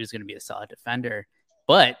doubt that he was going to be a solid defender.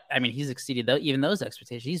 But, I mean, he's exceeded even those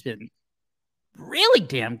expectations. He's been really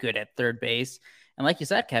damn good at third base. And like you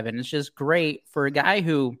said, Kevin, it's just great for a guy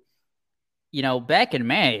who, back in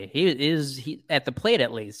May, he at the plate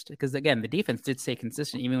at least, because again, the defense did stay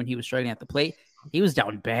consistent even when he was struggling at the plate. He was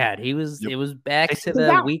down bad. It was back to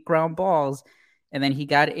the weak ground balls, and then he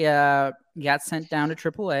got sent down to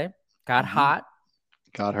AAA, got hot,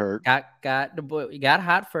 got hurt, got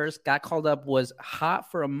hot first, got called up, was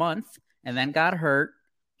hot for a month, and then got hurt.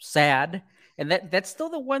 Sad. And that's still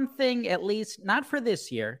the one thing, at least not for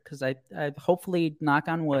this year, because I hopefully, knock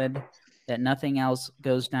on wood, that nothing else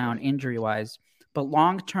goes down injury-wise. But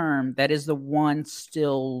long-term, that is the one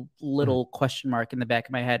still little question mark in the back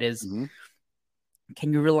of my head is,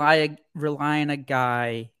 can you rely on a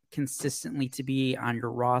guy consistently to be on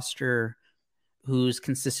your roster who's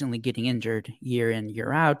consistently getting injured year in,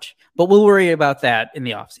 year out? But we'll worry about that in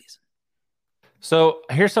the offseason. So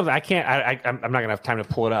here's something I'm not going to have time to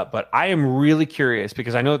pull it up, but I am really curious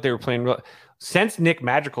because I know that they were playing since Nick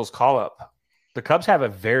Magical's call up. The Cubs have a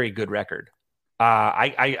very good record.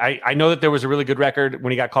 I know that there was a really good record when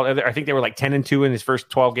he got called. I think they were like 10-2 in his first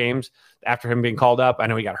 12 games after him being called up. I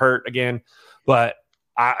know he got hurt again, but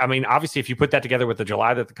I mean, obviously, if you put that together with the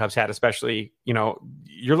July that the Cubs had, especially,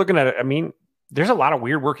 you're looking at it. I mean, there's a lot of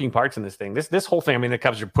weird working parts in this thing. This whole thing. I mean, the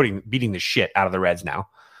Cubs are beating the shit out of the Reds now.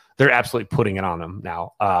 They're absolutely putting it on them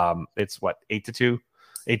now. It's what 8-2,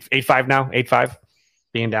 8-5 now, 8-5,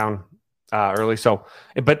 being down early. So,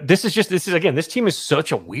 but this is again, this team is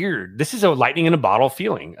such a weird. This is a lightning in a bottle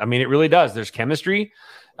feeling. I mean, it really does. There's chemistry,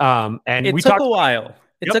 and it took a while.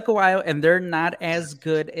 It took a while, and they're not as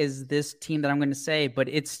good as this team that I'm going to say, but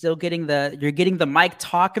it's still you're getting the Mike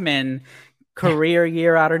Tauchman career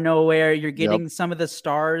year out of nowhere. You're getting some of the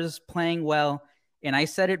stars playing well. And I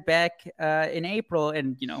said it back in April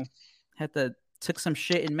and, took some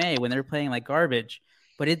shit in May when they were playing like garbage.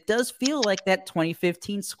 But it does feel like that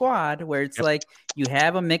 2015 squad where it's like you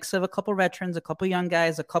have a mix of a couple veterans, a couple young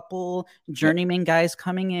guys, a couple journeyman guys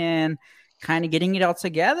coming in, kind of getting it all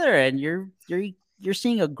together. And you're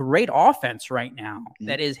seeing a great offense right now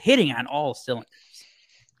that is hitting on all cylinders.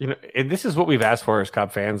 And this is what we've asked for as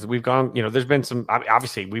Cub fans. We've gone, there's been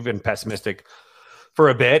obviously we've been pessimistic for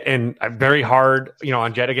a bit and very hard,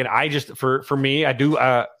 on Jed again. I just, for me, are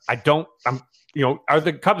the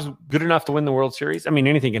Cubs good enough to win the World Series? I mean,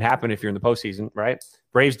 anything can happen if you're in the postseason, right?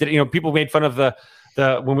 Braves did, people made fun of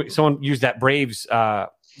someone used that Braves, the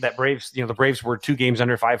Braves were 2 games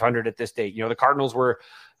under 500 at this date. The Cardinals were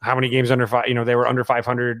how many games under 5, they were under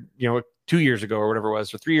 500, 2 years ago or whatever it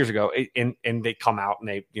was, or 3 years ago. And they come out and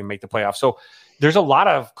they make the playoffs. So there's a lot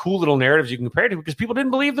of cool little narratives you can compare to because people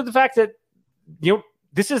didn't believe that the fact that,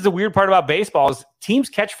 this is the weird part about baseball is teams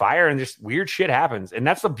catch fire and just weird shit happens. And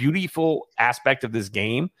that's the beautiful aspect of this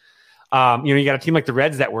game. You got a team like the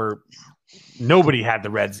Reds nobody had the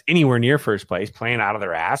Reds anywhere near first place playing out of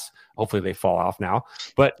their ass. Hopefully they fall off now,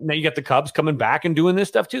 but now you got the Cubs coming back and doing this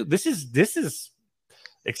stuff too. This is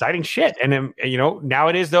exciting shit. And then, now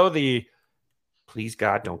it is though, please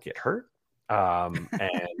God, don't get hurt.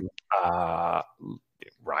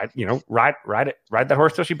 Ride that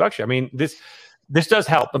horse till she bucks you. I mean, this does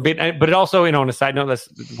help a bit, but it also, on a side note,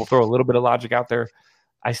 we'll throw a little bit of logic out there.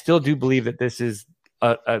 I still do believe that this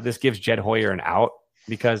gives Jed Hoyer an out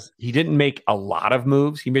because he didn't make a lot of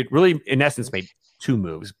moves. He made 2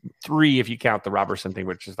 moves, 3 if you count the Robertson thing,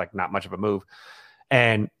 which is like not much of a move.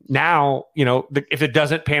 And now, if it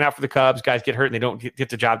doesn't pan out for the Cubs, guys get hurt and they don't get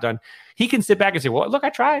the job done, he can sit back and say, well, look, I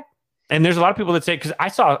tried. And there's a lot of people that say, because I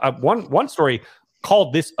saw one story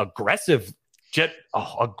called this aggressively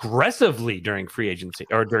during free agency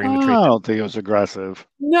or during the trade. I don't think it was aggressive.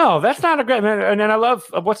 No, that's not aggressive. And then I love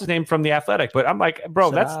what's his name from The Athletic, but I'm like,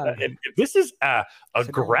 bro, if this is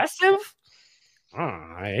aggressive.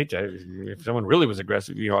 I hate to, if someone really was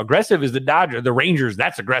aggressive. Aggressive is the Rangers.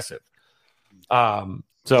 That's aggressive. So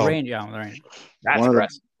the Rangers. That's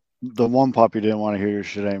aggressive. The one puppy didn't want to hear your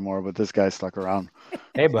shit anymore, but this guy stuck around.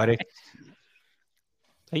 Hey, buddy.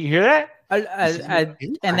 Hey, you hear that?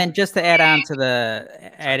 And then just to add on to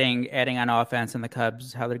the adding on offense and the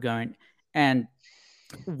Cubs, how they're going and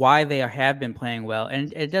why they have been playing well.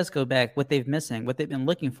 And it does go back what they've missing, what they've been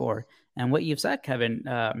looking for, and what you've said, Kevin,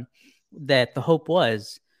 that the hope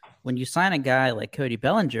was when you sign a guy like Cody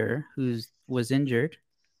Bellinger, who was injured,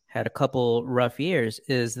 had a couple rough years,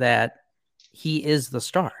 is that he is the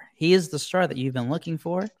star. He is the star that you've been looking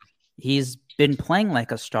for. He's been playing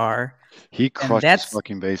like a star. He crushes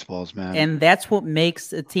fucking baseballs, man. And that's what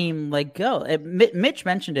makes a team go. Mitch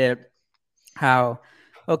mentioned it, how,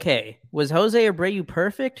 okay, was Jose Abreu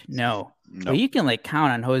perfect? No. But you can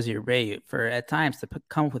count on Jose Abreu for at times to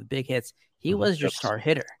come up with big hits. He was your star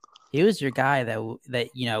hitter. He was your guy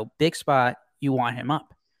that big spot, you want him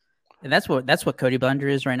up. And that's what Cody Bellinger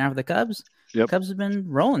is right now for the Cubs. Yep. Cubs have been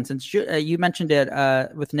rolling since June. You mentioned it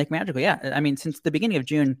with Nick Magical. Yeah, I mean, since the beginning of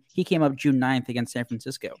June, he came up June 9th against San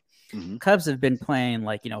Francisco. Mm-hmm. Cubs have been playing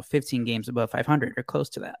 15 games above 500 or close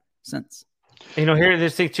to that since. Here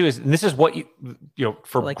this thing too is, and this is what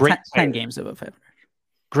for like great 10 games above 500.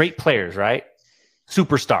 Great players, right?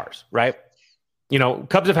 Superstars, right?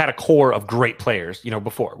 Cubs have had a core of great players,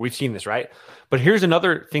 before. We've seen this, right? But here's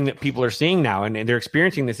another thing that people are seeing now, and they're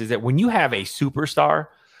experiencing this, is that when you have a superstar,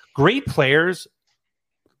 great players,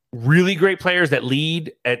 really great players that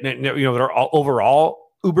lead, that are all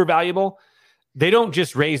overall uber valuable, they don't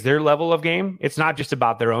just raise their level of game. It's not just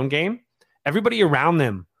about their own game. Everybody around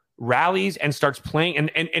them rallies and starts playing,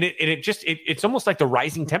 and it's almost like the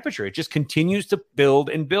rising temperature. It just continues to build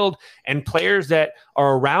and build, and players that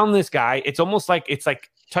are around this guy, it's almost like it's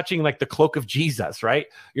like touching like the cloak of Jesus, right?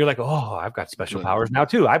 You're like, oh, I've got special powers now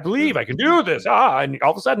too. I believe I can do this. And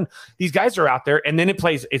all of a sudden these guys are out there, and then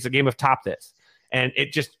it's a game of top this. And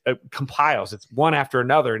it just compiles. It's one after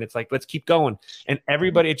another. And it's like, let's keep going. And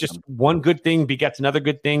everybody, it's just one good thing begets another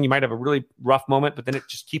good thing. You might have a really rough moment, but then it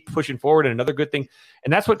just keeps pushing forward and another good thing.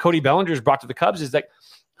 And that's what Cody Bellinger's brought to the Cubs, is like,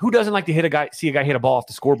 who doesn't like to see a guy hit a ball off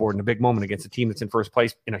the scoreboard in a big moment against a team that's in first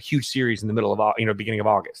place in a huge series in the middle of, beginning of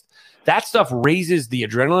August? That stuff raises the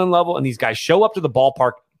adrenaline level, and these guys show up to the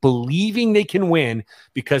ballpark believing they can win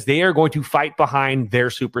because they are going to fight behind their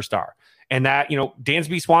superstar. And that,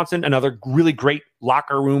 Dansby Swanson, another really great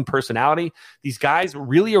locker room personality. These guys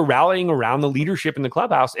really are rallying around the leadership in the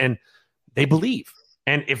clubhouse, and they believe.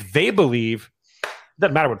 And if they believe, it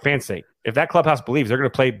doesn't matter what fans say. If that clubhouse believes, they're going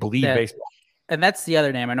to play baseball. And that's the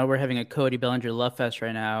other name. I know we're having a Cody Bellinger love fest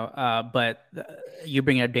right now, but you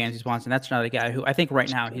bring up Dansby Swanson. That's another guy who I think right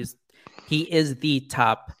now he is the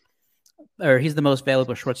top, or he's the most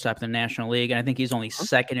valuable shortstop in the National League. And I think he's only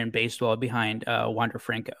second in baseball behind Wander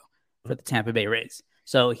Franco for the Tampa Bay Rays.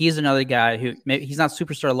 So he's another guy who he's not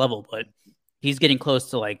superstar level, but he's getting close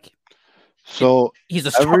to So he's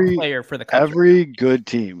a star player for the Cubs. Every good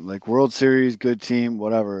team, like World Series, good team,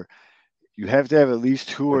 whatever, you have to have at least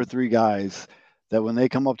 2 or 3 guys that when they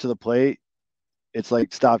come up to the plate, it's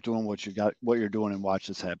like, stop doing what you're doing and watch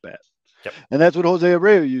this at bat. Yep. And that's what Jose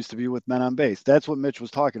Abreu used to be with men on base. That's what Mitch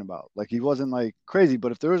was talking about. Like, he wasn't like crazy,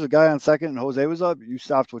 but if there was a guy on second and Jose was up, you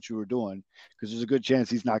stopped what you were doing because there's a good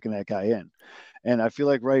chance he's knocking that guy in. And I feel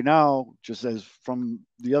like right now, just as from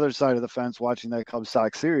the other side of the fence watching that Cubs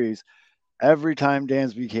Sox series, every time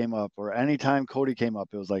Dansby came up or any time Cody came up,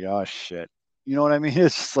 it was like, oh shit. You know what I mean?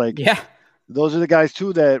 It's just like, those are the guys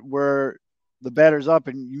too that were the batter's up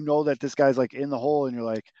and that this guy's like in the hole and you're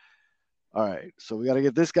like, all right, so we got to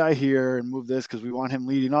get this guy here and move this because we want him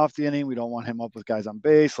leading off the inning. We don't want him up with guys on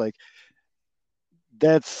base. Like,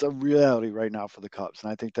 that's a reality right now for the Cubs.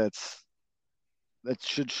 And I think that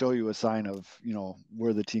should show you a sign of,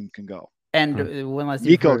 where the team can go. And one last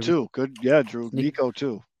thing. Nico too. Good. Yeah, Drew. Nico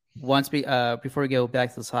too. Before we go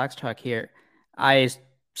back to the Sox talk here, I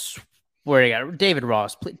swear to God, David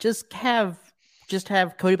Ross, please just have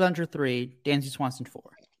Cody Bellinger 3, Dansby Swanson 4.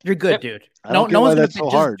 You're good, dude. No one's going to just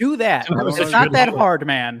hard. Do that. It's not that hard,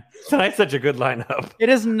 man. Tonight's such a good lineup. It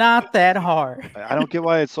is not that hard. I don't get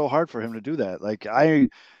why it's so hard for him to do that. Like, I'm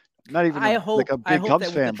not even a big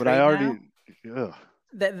Cubs fan, but I already.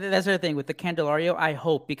 That's the other thing with the Candelario. I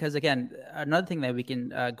hope, because again, another thing that we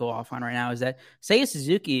can go off on right now is that Seiya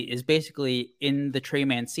Suzuki is basically in the Trey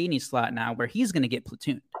Mancini slot now, where he's going to get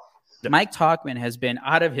platooned. Mike Tauchman has been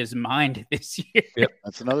out of his mind this year. Yep.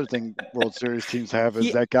 That's another thing World Series teams have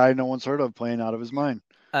is that guy no one's heard of playing out of his mind.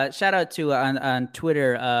 Shout out to on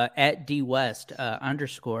Twitter at DWest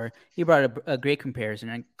 _. He brought a great comparison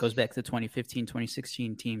and goes back to the 2015,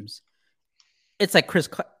 2016 teams. It's like Chris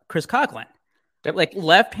Coughlin. Yep. Like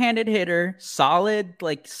left-handed hitter, solid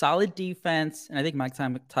defense. And I think Mike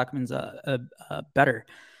Tauchman's better.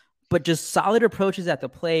 But just solid approaches at the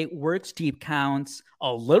plate, works deep counts,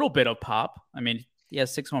 a little bit of pop. I mean, he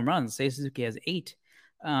has 6 home runs. Seiya Suzuki has 8.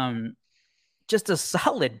 Just a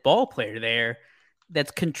solid ball player there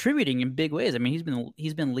that's contributing in big ways. I mean,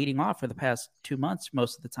 he's been leading off for the past 2 months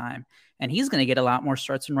most of the time, and he's going to get a lot more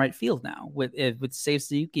starts in right field now. With Seiya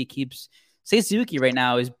Suzuki Seiya Suzuki right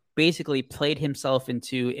now is basically played himself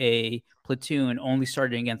into a platoon, only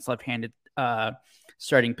starting against left-handed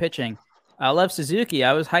starting pitching. I love Suzuki.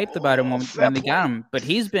 I was hyped about him when they got him, but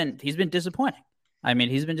he's been disappointing. I mean,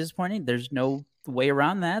 he's been disappointing. There's no way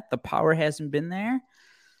around that. The power hasn't been there.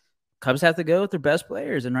 Cubs have to go with their best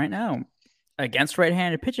players, and right now, against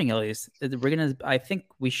right-handed pitching, at least, I think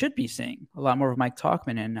we should be seeing a lot more of Mike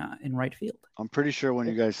Tauchman in right field. I'm pretty sure when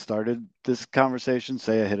you guys started this conversation,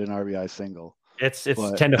 Seiya hit an RBI single. It's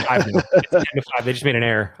But- 10-5 now. It's 10-5. They just made an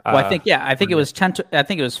error. Well, I think it was 10. I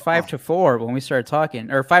think it was 5-4 when we started talking,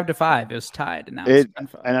 or 5-5. It was tied, and now it's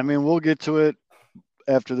 10-5. And I mean, we'll get to it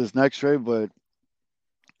after this next trade, but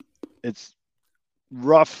it's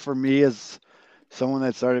rough for me as someone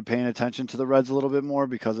that started paying attention to the Reds a little bit more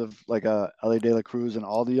because of like Ellie De La Cruz and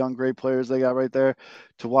all the young great players they got right there,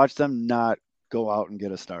 to watch them not go out and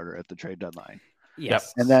get a starter at the trade deadline.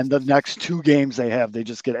 Yes. And then the next 2 games they have, they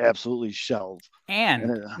just get absolutely shelled.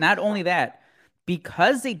 And not only that,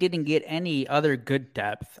 because they didn't get any other good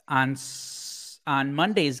depth on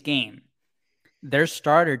Monday's game, their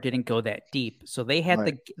starter didn't go that deep, so they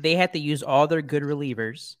had to use all their good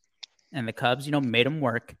relievers, and the Cubs, made them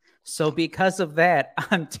work. So because of that,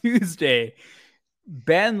 on Tuesday,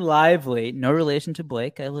 Ben Lively, no relation to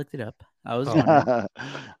Blake, I looked it up. I was wondering.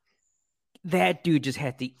 That dude just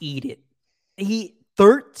had to eat it. He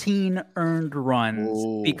 13 earned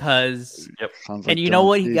runs because, and you know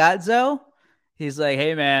what he got, Zoe? He's like,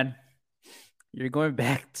 hey man, you're going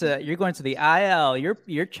to the IL. Your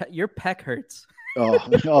pec hurts.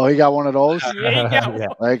 Oh, he got one of those. Yeah.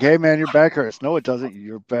 Like, hey man, your back hurts. No, it doesn't.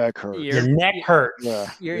 Your back hurts. Your neck hurts.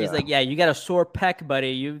 He's like, yeah, you got a sore pec,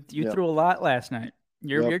 buddy. You threw a lot last night.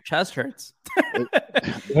 Your chest hurts. Hey,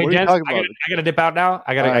 gents, I gotta dip out now.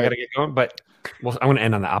 I gotta get going, but I'm gonna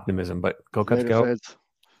end on the optimism. But go Cubs, go! Feds.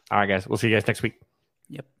 All right, guys. We'll see you guys next week.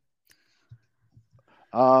 Yep.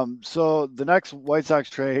 So the next White Sox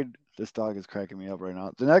trade, this dog is cracking me up right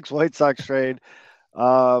now. The next White Sox trade,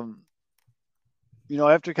 after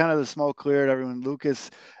kind of the smoke cleared,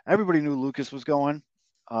 everybody knew Lucas was going.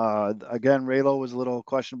 Again, Raylo was a little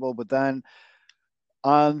questionable, but then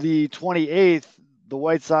on the 28th, the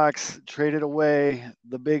White Sox traded away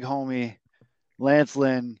the big homie, Lance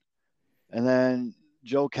Lynn, and then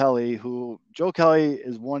Joe Kelly is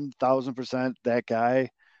 1,000% that guy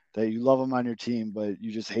that you love him on your team, but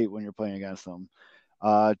you just hate when you're playing against him,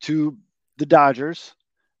 to the Dodgers.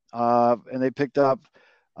 And they picked up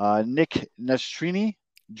Nick Nestrini,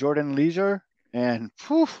 Jordan Leisure, and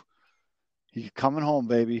he's coming home,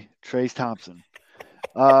 baby, Trace Thompson.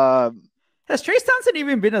 Has Trace Thompson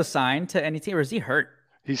even been assigned to any team, or is he hurt?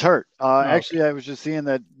 He's hurt. Actually, I was just seeing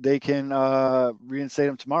that they can reinstate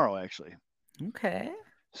him tomorrow, actually. Okay.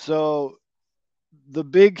 So the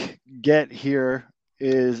big get here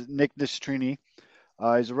is Nick Nestrini.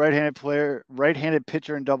 He's a right-handed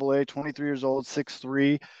pitcher in AA, 23 years old,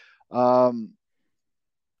 6'3".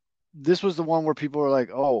 This was the one where people were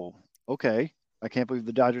like, oh, okay. I can't believe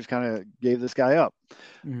the Dodgers kind of gave this guy up.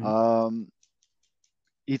 Mm-hmm.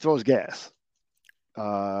 He throws gas.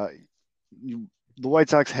 The White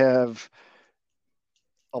Sox have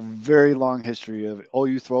a very long history of,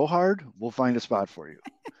 you throw hard, we'll find a spot for you.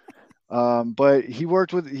 But he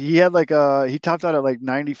topped out at like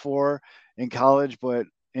 94 in college, but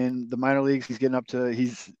in the minor leagues,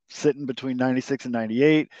 he's sitting between 96 and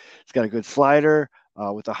 98. He's got a good slider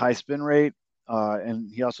with a high spin rate. And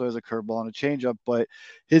he also has a curveball and a changeup, but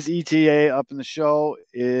his ETA up in the show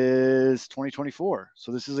is 2024.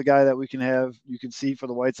 So this is a guy that you can see for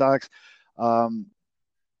the White Sox.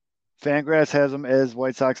 Fangraphs has him as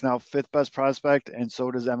White Sox now 5th best prospect, and so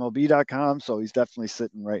does MLB.com. So he's definitely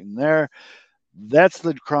sitting right in there. That's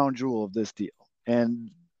the crown jewel of this deal. And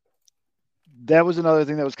that was another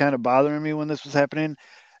thing that was kind of bothering me when this was happening.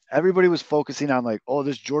 Everybody was focusing on like,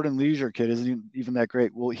 this Jordan Leisure kid isn't even that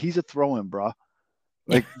great. Well, he's a throw-in, bro.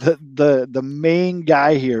 Like the main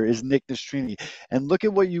guy here is Nick Nestrini. And look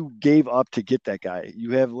at what you gave up to get that guy.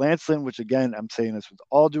 You have Lance Lynn, which again, I'm saying this with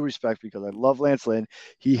all due respect because I love Lance Lynn.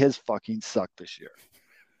 He has fucking sucked this year.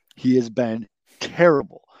 He has been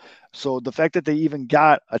terrible. So the fact that they even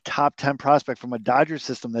got a top 10 prospect from a Dodgers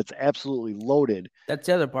system that's absolutely loaded. That's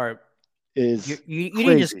the other part. Is you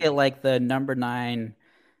didn't just get like the number 9,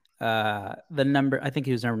 I think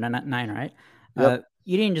he was number 9, right? Yep.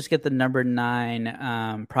 You didn't just get the number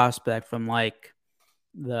 9 prospect from like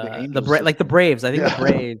the Braves. I think the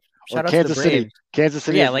Braves. Shout out to the Braves. Kansas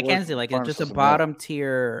City. Yeah, like Kansas City, like it's just a bottom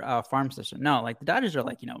tier farm system. No, like the Dodgers are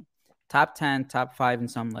like, top 10, top 5 in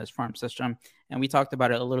some list farm system. And we talked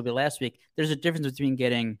about it a little bit last week. There's a difference between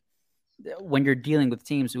getting when you're dealing with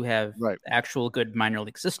teams who have actual good minor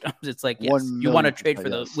league systems. It's like, yes, you want to trade for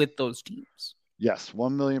those with those teams. Yes,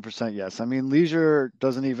 1,000,000% yes. I mean, Leisure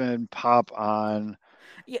doesn't even pop on.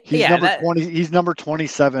 He's number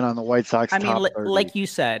 27 on the White Sox. I mean, like you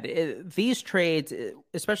said, these trades,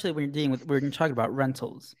 especially when we're talking about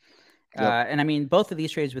rentals, and I mean both of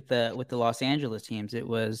these trades with the Los Angeles teams, it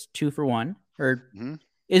was 2 for 1, or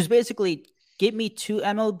is basically give me 2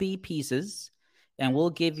 MLB pieces, and we'll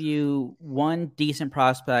give you 1 decent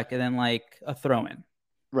prospect, and then like a throw-in.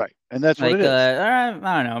 Right, and that's what it Like, is.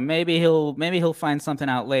 I don't know. Maybe he'll find something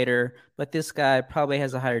out later. But this guy probably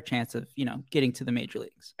has a higher chance of getting to the major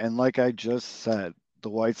leagues. And like I just said, the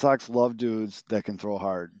White Sox love dudes that can throw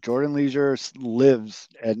hard. Jordan Leisure lives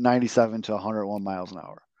at 97 to 101 miles an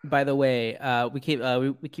hour. By the way, we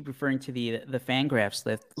keep referring to the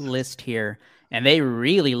Fangraphs list here, and they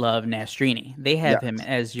really love Nastrini. They have Yeah. him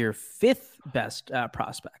as your fifth best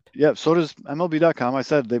prospect. Yep. So does MLB.com. I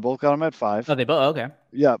said they both got him at 5. Oh, they both okay.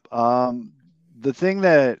 Yep. The thing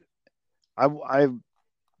that I've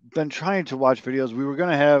been trying to watch videos. We were going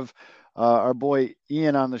to have our boy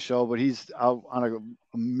Ian on the show, but he's out on an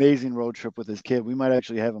amazing road trip with his kid. We might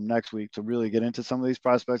actually have him next week to really get into some of these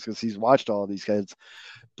prospects because he's watched all of these kids.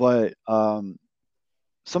 But some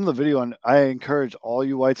of the video, and I encourage all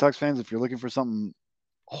you White Sox fans, if you're looking for something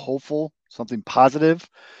hopeful, something positive,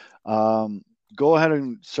 go ahead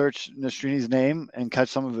and search Nastrini's name and catch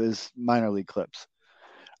some of his minor league clips.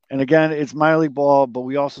 And again, it's minor league ball, but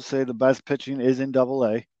we also say the best pitching is in Double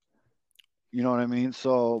A. You know what I mean?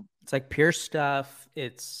 So it's like pure stuff.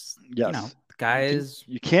 It's yes, guys.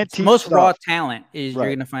 You can't teach most stuff. raw talent is Right.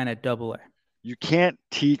 you're gonna find at Double A. You can't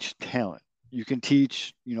teach talent. You can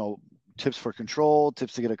teach, tips for control,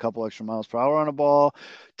 tips to get a couple extra miles per hour on a ball,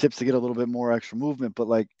 tips to get a little bit more extra movement. But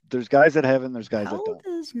like, there's guys that have it, and there's guys How that don't.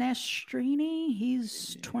 old is Nastrini?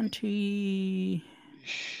 He's 20.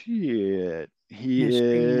 Shit, he Nastrini,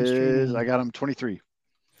 is. Nastrini. I got him 23.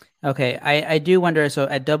 Okay, I do wonder. So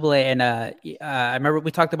at Double A, and I remember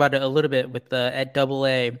we talked about it a little bit with the at Double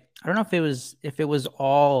A. I don't know if it was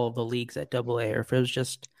all the leagues at Double A or if it was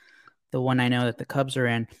just the one I know that the Cubs are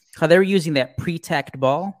in. How they were using that pre-tacked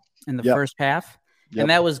ball in the first half,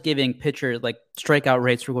 and that was giving pitchers like strikeout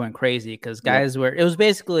rates were going crazy because guys were. It was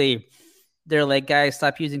basically they're like, guys,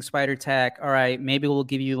 stop using spider tack. All right, maybe we'll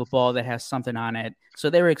give you a ball that has something on it.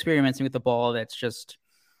 So they were experimenting with the ball that's just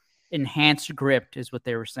enhanced grip is what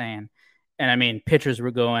they were saying. And I mean, pitchers were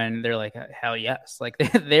going, they're like, hell yes. Like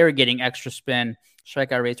they were getting extra spin,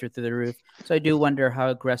 strikeout rates were through the roof. So I do wonder how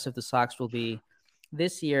aggressive the Sox will be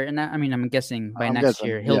this year. And I mean, I'm guessing next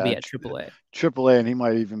year he'll be at AAA. AAA, and he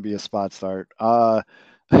might even be a spot start.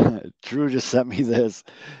 Drew just sent me this.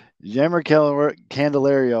 Yammer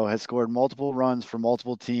Candelario has scored multiple runs for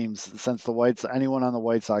multiple teams since anyone on the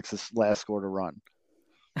White Sox has last scored a run.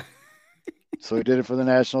 So he did it for the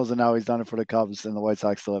Nationals, and now he's done it for the Cubs, and the White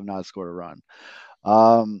Sox still have not scored a run.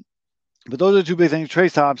 But those are the two big things.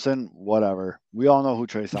 Trace Thompson, whatever. We all know who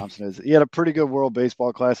Trace Thompson is. He had a pretty good World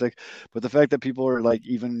Baseball Classic, but the fact that people are like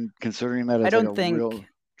even considering that as real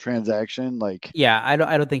transaction, like I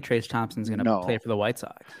don't think Trace Thompson's going to play for the White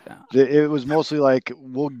Sox. No. It was mostly like,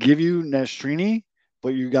 we'll give you Nastrini, but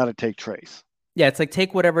you got to take Trace. Yeah, it's like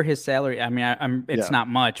take whatever his salary. I mean, it's not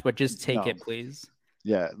much, but just take it, please.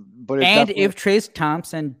 Yeah, but if Trace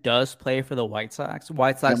Thompson does play for the White Sox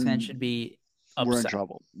fans should be upset. We're in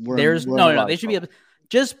trouble. They should be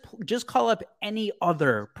just call up any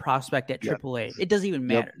other prospect at AAA. It doesn't even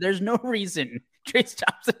matter. There's no reason Trace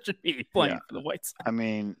Thompson should be playing for the White Sox. I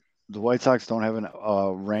mean, the White Sox don't have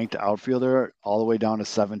a ranked outfielder all the way down to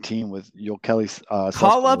 17 with Kelly.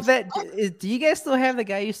 Call up that. Do you guys still have the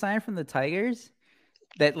guy you signed from the Tigers?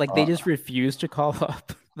 That they just refuse to call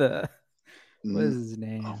up the. What is his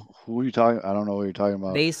name? Who are you talking? I don't know what you're talking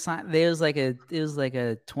about. They signed. It was like a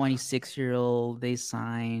 26-year-old. They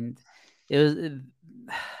signed. It was.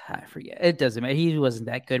 I forget. It doesn't matter. He wasn't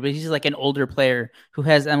that good, but he's like an older player who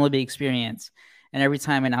has MLB experience. And every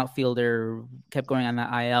time an outfielder kept going on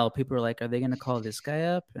the IL, people were like, "Are they going to call this guy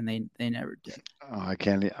up?" And they never did. Oh, I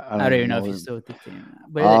can't. I don't even know if he's still with the team,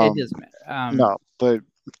 but it doesn't matter. No, but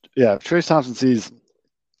yeah, if Trace Thompson sees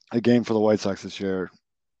a game for the White Sox this year,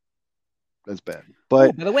 that's bad.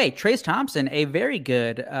 But by the way, Trace Thompson, a very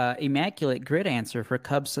good immaculate grid answer for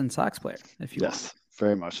Cubs and Sox player. If you want.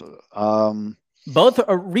 Very much so. Both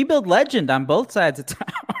a rebuild legend on both sides of town.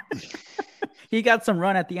 He got some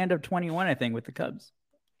run at the end of 21, I think, with the Cubs.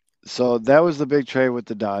 So that was the big trade with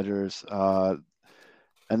the Dodgers. And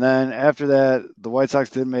then after that, the White Sox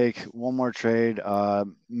did make one more trade.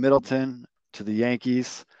 Middleton to the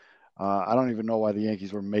Yankees. I don't even know why the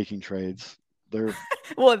Yankees were making trades.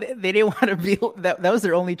 Well, they didn't want to be that. That was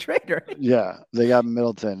their only trade, right? Yeah, they got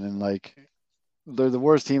Middleton, and they're the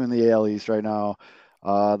worst team in the AL East right now.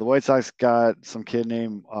 The White Sox got some kid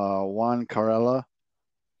named Juan Carrella,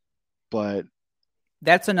 but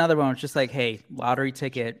that's another one. It's just like, hey, lottery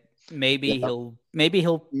ticket. Maybe he'll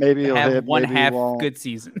have hit, one half good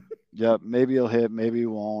season. Yep, maybe he'll hit, maybe he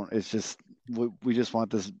won't. It's just we just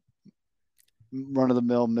want this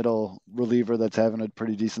run-of-the-mill middle reliever that's having a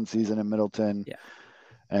pretty decent season in Middleton. Yeah.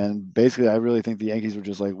 And basically, I really think the Yankees were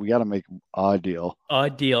just like, we got to make a deal. A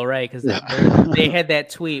deal, right? Because they had that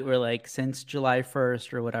tweet where, like, since July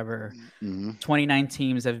 1st or whatever, 29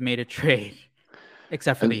 teams have made a trade,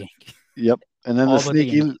 except for the Yankees. Yep. And then All but the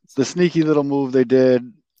Yankees. the sneaky little move they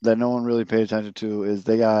did that no one really paid attention to is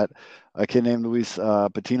they got a kid named Luis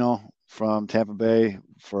Patino from Tampa Bay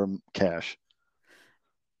for cash.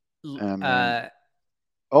 I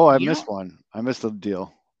missed one. I missed the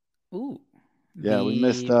deal. Ooh. Yeah, we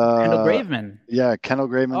missed Kendall Graveman. Yeah, Kendall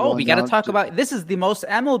Graveman. Oh, we got to talk about this. Is the most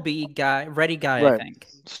MLB guy, ready guy, right. I think.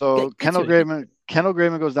 So Kendall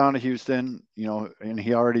Graveman goes down to Houston, and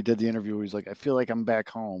he already did the interview where he's like, I feel like I'm back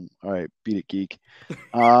home. All right, beat it, geek.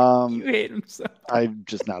 You hate him so. I'm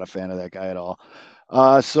just not a fan of that guy at all.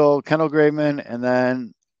 So Kendall Graveman, and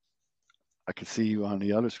then I could see you on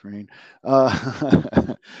the other screen.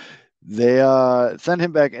 They send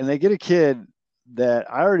him back, and they get a kid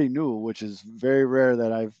that I already knew, which is very rare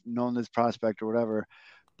that I've known this prospect or whatever.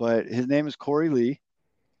 But his name is Corey Lee.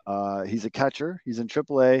 He's a catcher. He's in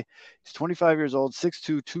AAA. He's 25 years old,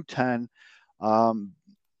 6'2", 210.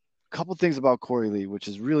 Couple things about Corey Lee, which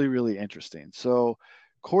is really, really interesting. So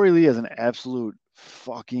Corey Lee is an absolute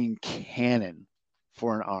fucking cannon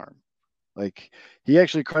for an arm. Like, he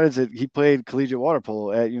actually credits it. He played collegiate water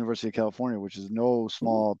polo at University of California, which is no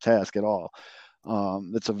small task at all.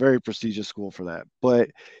 It's a very prestigious school for that. But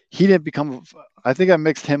he didn't become. I think I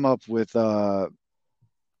mixed him up with the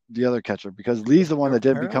other catcher because Lee's the one that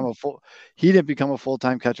didn't become a full. He didn't become a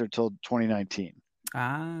full-time catcher until 2019.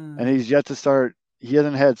 And he's yet to start. He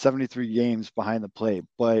hasn't had 73 games behind the plate.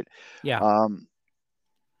 But some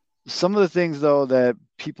of the things though that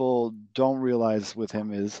people don't realize with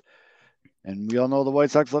him is. And we all know the White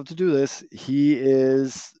Sox love to do this. He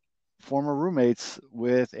is former roommates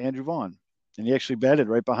with Andrew Vaughn, and he actually batted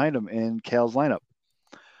right behind him in Cal's lineup.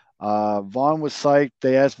 Vaughn was psyched.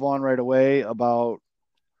 They asked Vaughn right away about,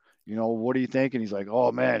 what do you think? And he's like,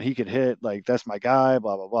 oh, man, he could hit. Like, that's my guy,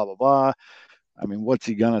 blah, blah, blah, blah, blah. I mean, what's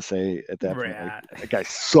he going to say at that point? Like, that guy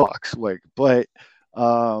sucks. Like, but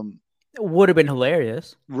it would have been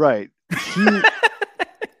hilarious. Right.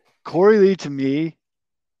 Corey Lee, to me,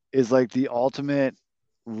 is like the ultimate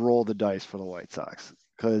roll the dice for the White Sox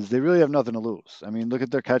because they really have nothing to lose. I mean, look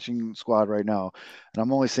at their catching squad right now. And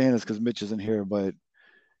I'm only saying this because Mitch isn't here, but,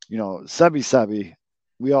 Sebi,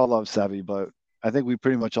 we all love Sebi, but I think we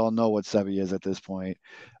pretty much all know what Sebi is at this point.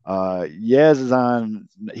 Yaz is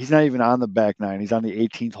he's not even on the back nine. He's on the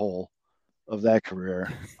 18th hole of that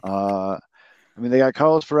career. I mean, they got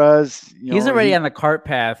Carlos Perez. He's already on the cart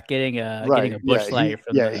path, getting a bush light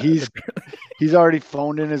from he's already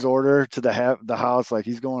phoned in his order to the house. Like,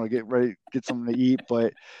 he's going to get something to eat.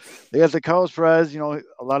 But they got the Carlos Perez. A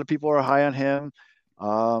lot of people are high on him.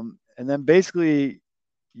 And then basically,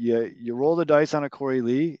 you roll the dice on a Corey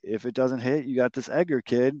Lee. If it doesn't hit, you got this Edgar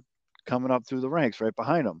kid coming up through the ranks right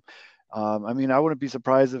behind him. I mean, I wouldn't be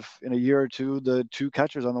surprised if in a year or two, the two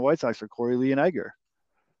catchers on the White Sox are Corey Lee and Edgar.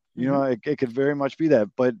 It could very much be that.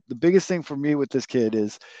 But the biggest thing for me with this kid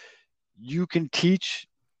is you can teach,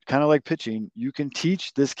 kind of like pitching, you can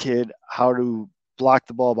teach this kid how to block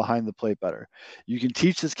the ball behind the plate better. You can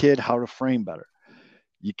teach this kid how to frame better.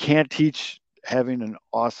 You can't teach having an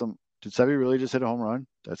awesome – did Sebi really just hit a home run?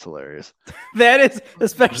 That's hilarious. That is,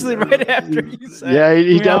 especially right after you said. Yeah,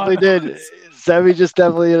 he definitely did. Sebi just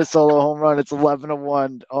definitely hit a solo home run. It's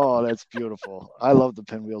 11-1. Oh, that's beautiful. I love the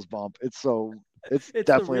pinwheels bump. It's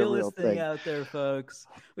definitely the a real thing thing out there, folks.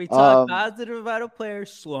 We talk positive about a player,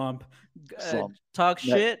 slump. Talk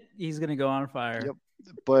shit, he's gonna go on fire. Yep.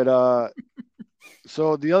 But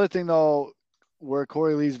so the other thing though, where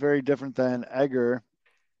Corey Lee's very different than Edgar,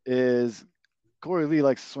 is Corey Lee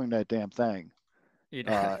likes to swing that damn thing.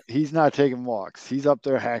 He's not taking walks. He's up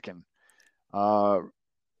there hacking.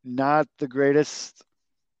 Not the greatest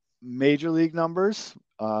major league numbers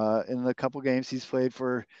in the couple games he's played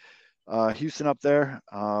for. Houston up there,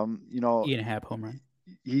 8.5 home run.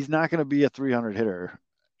 He's not going to be a 300 hitter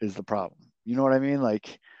is the problem. You know what I mean?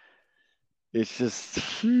 Like, it's just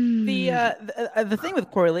the thing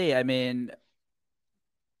with Corey Lee. I mean,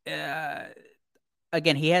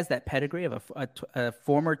 again, he has that pedigree of a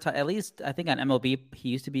former, at least I think on MLB, he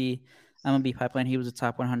used to be MLB Pipeline. He was a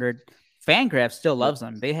top 100. Fangraphs still loves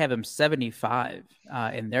him. They have him 75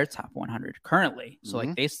 in their top 100 currently. So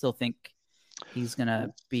like they still think he's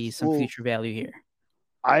gonna be some future value here.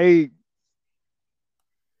 I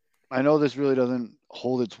know this really doesn't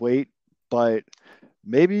hold its weight, but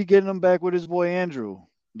maybe getting him back with his boy Andrew,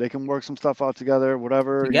 they can work some stuff out together,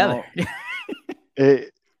 whatever. Together.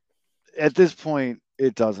 At this point,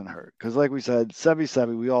 it doesn't hurt because, like we said,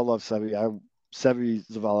 Sebi, we all love Sebi. Sebi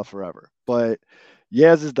Zavala forever. But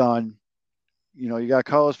Yaz is done. You got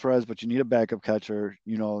Carlos Perez, but you need a backup catcher.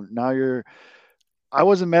 Now I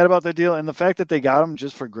wasn't mad about that deal, and the fact that they got him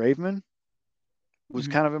just for Graveman was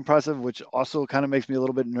Mhm. kind of impressive, which also kind of makes me a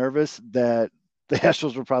little bit nervous that the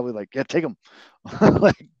Astros were probably like, yeah, take him.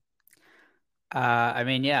 Like, I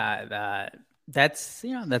mean, yeah, that's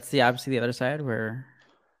that's the obviously the other side where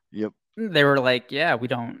yep. they were like, yeah, we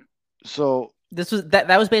don't. So, This was that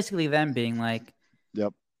was basically them being like,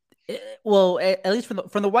 yep. well, at least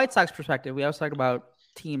from the White Sox perspective, we always talk about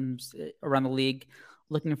teams around the league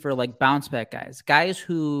looking for like bounce back guys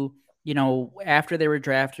who after they were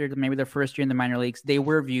drafted, maybe their first year in the minor leagues, they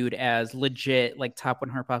were viewed as legit like top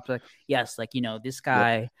 100 prospects. Yes, like Yep. this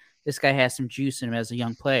guy has some juice in him as a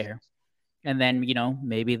young player. And then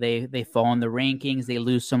maybe they fall in the rankings, they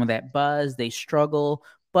lose some of that buzz, they struggle,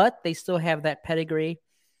 but they still have that pedigree.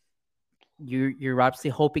 You're obviously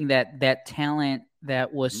hoping that that talent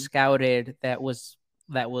that was Mhm. scouted, that was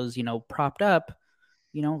propped up,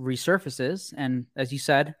 resurfaces. And as you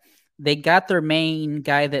said, they got their main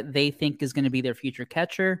guy that they think is going to be their future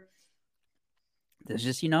catcher. There's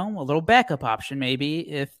just a little backup option maybe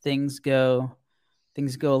if things go a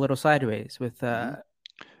little sideways Mhm.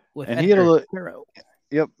 with And he had a Edgar little, Quero.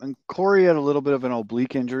 yep. And Corey had a little bit of an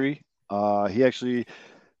oblique injury. He actually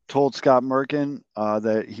told Scott Merkin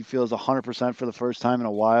that he feels 100% for the first time in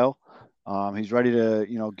a while. He's ready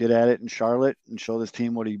to, get at it in Charlotte and show this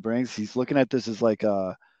team what he brings. He's looking at this as like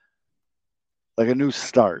a new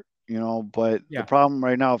start, But the Yeah. problem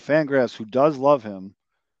right now, Fangraphs, who does love him,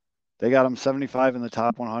 they got him 75 in the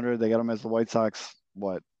top 100. They got him as the White Sox,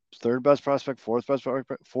 what, third best prospect, fourth best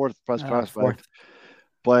prospect. Fourth.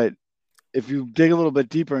 But if you dig a little bit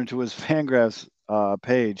deeper into his Fangraphs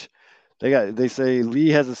page, they say Lee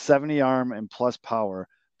has a 70 arm and plus power,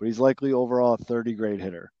 but he's likely overall a 30 grade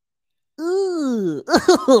hitter. Ooh.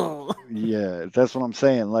 Yeah, that's what I'm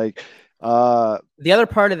saying. Like, The other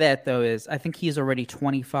part of that though is I think he's already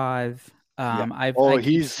 25. yeah. I Oh, keep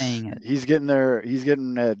he's saying it. he's getting there. He's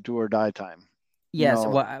getting that do or die time. You Yes, know,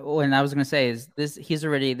 what I was gonna say is this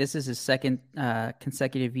is his second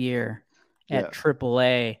consecutive year yeah. at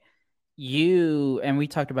AAA. And we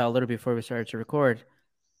talked about a little before we started to record.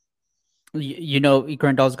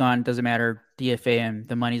 Grandal's gone, doesn't matter. DFA him.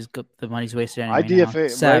 The money's wasted I anyway now. DFA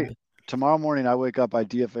right Seb, tomorrow morning. I wake up, I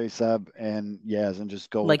DFA Seb and Yaz, and just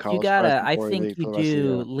go with like you Carlos Perez gotta. and I Corey think Lee you for the rest of the do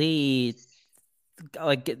year. Lee.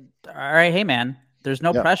 Like, all right, hey man, there's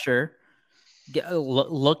no Yep. pressure.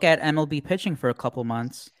 Look at MLB pitching for a couple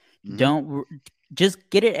months. Hmm. Don't just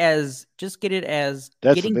get it as That's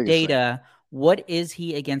the getting biggest thing. data. What is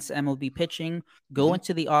he against MLB pitching? Go Hmm.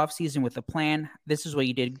 into the offseason with a plan. This is what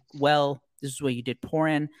you did well. This is what you did poor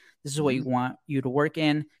in. This is what you Hmm. want you to work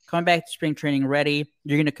in. Coming back to spring training ready,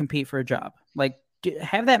 you're going to compete for a job. Like,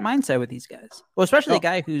 have that mindset with these guys. Well, especially a No,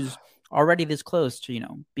 guy who's already this close to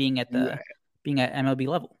you being at MLB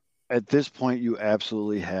level. at this point you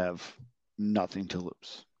absolutely have nothing to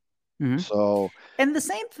lose. Mm-hmm. So And the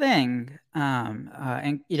same thing, and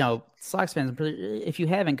Sox fans, if you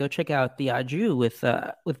haven't, go check out the Jew with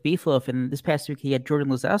Beefloaf. And this past week, he had Jordan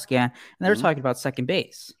Lazowski on, and they were mhm, talking about second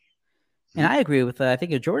base. And mhm, I agree with, I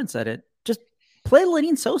think Jordan said it. Just play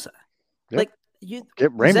Lenyn Sosa, yep. like you,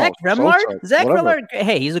 Get Zach Ramos, Remillard. Sosa, Zach whatever. Remillard,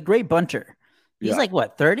 hey, he's a great bunter. He's Yeah. like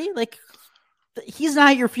what 30? Like he's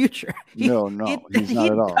not your future. No, he's not He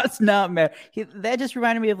at all. does not matter. That just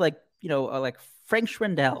reminded me of like Frank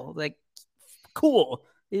Schwindel, like. Cool.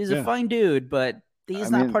 He's a Yeah. fine dude, but I he's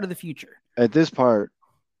not mean, part of the future. at this part,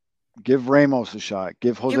 give Ramos a shot.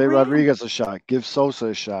 Give Jose Give Ram. Rodriguez a shot. Give Sosa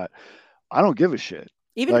a shot. I don't give a shit.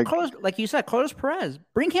 Even Like, Carlos, like you said, Carlos Perez,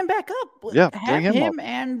 bring him back up. yeah, bring Have him up. him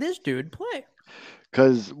and this dude play.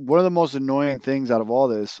 Because one of the most annoying things out of all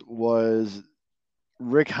this was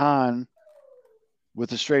Rick Hahn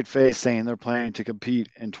with a straight face saying they're planning to compete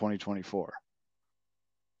in 2024.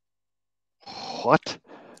 What?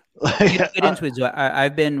 You Like, get into it, Zoe.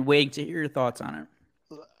 I've been waiting to hear your thoughts on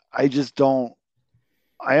it. I just don't.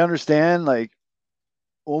 I understand. Like,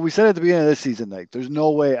 well, we said at the beginning of this season, like, there's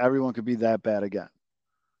no way everyone could be that bad again.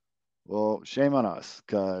 Well, shame on us,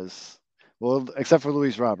 because, well, except for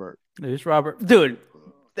Luis Robert. There's Robert. Dude,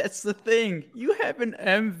 that's the thing. You have an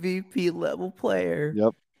MVP level player,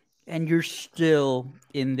 Yep. and you're still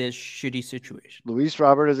in this shitty situation. Luis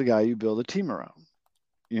Robert is a guy you build a team around,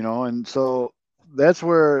 and so that's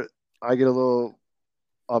where I get a little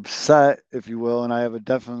upset, if you will, and I have a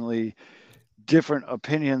definitely different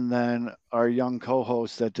opinion than our young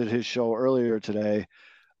co-host that did his show earlier today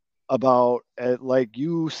about, like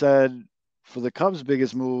you said, for the Cubs'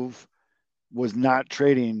 biggest move was not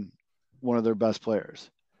trading one of their best players.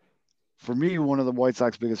 For me, one of the White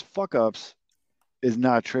Sox biggest fuck ups is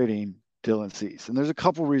not trading Dylan Cease. And there's a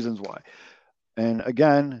couple reasons why. And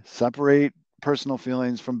again, separate personal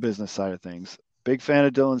feelings from business side of things. Big fan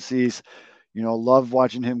of Dylan Cease. Love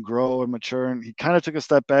watching him grow and mature. And he kind of took a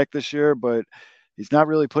step back this year, but he's not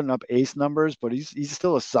really putting up ace numbers, but he's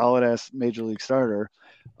still a solid ass major league starter.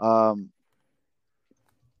 I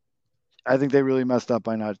think they really messed up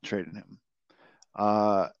by not trading him.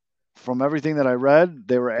 From everything that I read,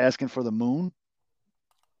 they were asking for the moon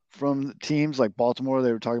from teams like Baltimore.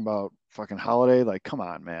 They were talking about fucking Holiday. Like, come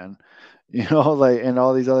on, man. And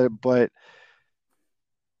all these other, but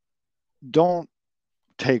don't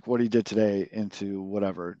take what he did today into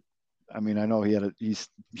whatever. I mean, I know he's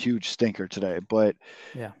huge stinker today, but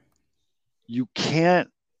yeah, you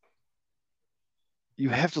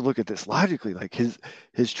have to look at this logically. Like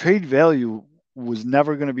his trade value was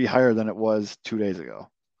never going to be higher than it was 2 days ago.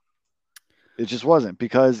 It just wasn't,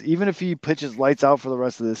 because even if he pitches lights out for the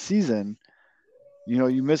rest of the season,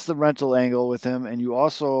 you miss the rental angle with him, and you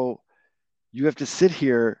have to sit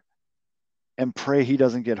here and pray he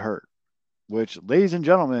doesn't get hurt. Which, ladies and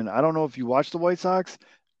gentlemen, I don't know if you watch the White Sox,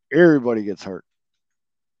 everybody gets hurt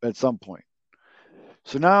at some point.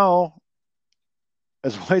 So now,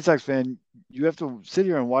 as a White Sox fan, you have to sit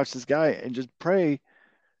here and watch this guy and just pray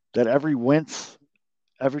that every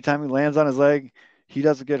time he lands on his leg, he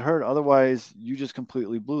doesn't get hurt. Otherwise, you just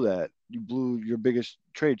completely blew that. You blew your biggest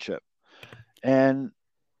trade chip. And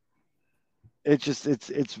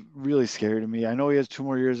it's really scary to me. I know he has 2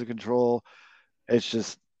 more years of control. I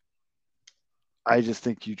just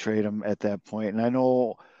think you trade him at that point. And I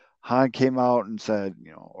know Han came out and said,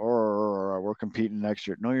 or we're competing next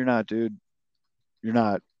year. No, you're not, dude. You're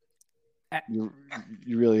not. You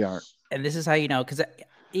really aren't. And this is how you know, because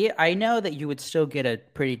I know that you would still get a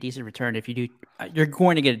pretty decent return if you do. You're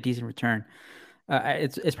going to get a decent return.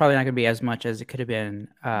 It's probably not going to be as much as it could have been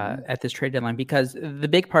at this trade deadline, because the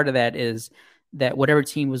big part of that is that whatever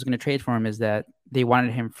team was going to trade for him is that they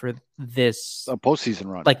wanted him for this a postseason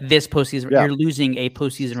run. Like this postseason, yeah. You're losing a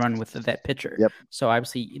postseason run with that pitcher. Yep. So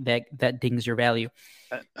obviously that dings your value.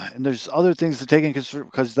 And there's other things to take in,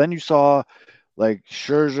 because then you saw like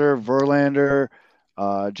Scherzer, Verlander,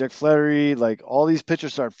 Jack Flaherty, like all these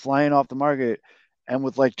pitchers start flying off the market. And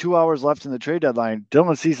with like 2 hours left in the trade deadline,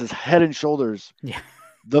 Dylan Cease is head and shoulders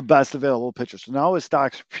the best available pitcher. So now his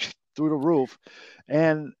stock's through the roof.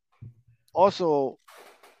 And also,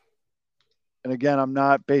 and again, I'm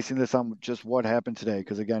not basing this on just what happened today,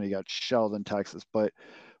 because again, he got shelled in Texas. But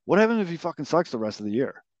what happens if he fucking sucks the rest of the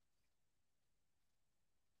year?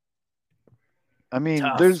 I mean,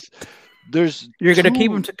 Tough. there's you're going to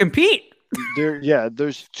keep him to compete.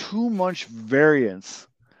 There's too much variance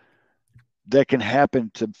that can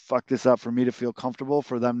happen to fuck this up for me to feel comfortable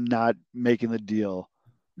for them not making the deal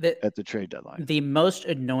at the trade deadline. The most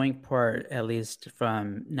annoying part, at least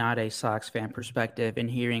from not a Sox fan perspective, in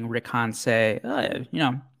hearing Rick Hahn say,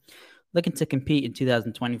 looking to compete in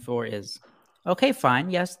 2024 is, okay, fine.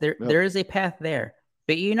 Yes, there is a path there.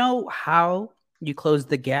 But you know how you close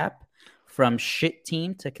the gap from shit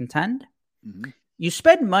team to contend? Mm-hmm. You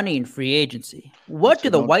spend money in free agency. What do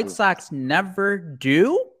the White Sox never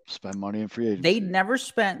do? Spend money in free agency. They never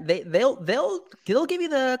spent. They'll give you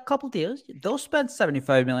the couple deals. They'll spend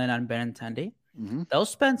 $75 million on Benintendi. Mm-hmm. They'll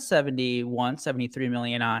spend $73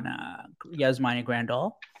 million on Yasmani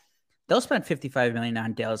Grandal. They'll spend $55 million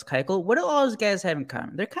on Dallas Keuchel. What do all those guys have in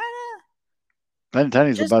common? They're kind of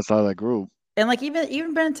Benintendi's the best out of that group. And like even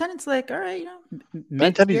Benintendi's like, all right,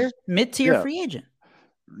 mid-tier free agent.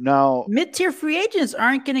 Now, mid-tier free agents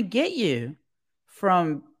aren't going to get you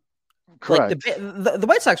from. Correct. Like the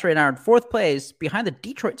White Sox right now are in 4th place behind the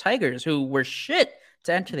Detroit Tigers, who were shit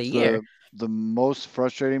to enter the year. The most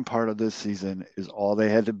frustrating part of this season is all they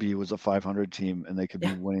had to be was a 500 team, and they could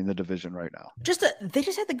be winning the division right now. They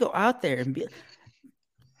just had to go out there and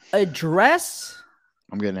address.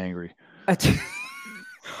 I'm getting angry.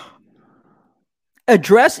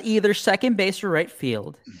 Address either second base or right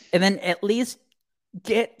field, and then at least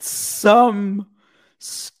get some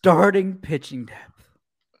starting pitching depth.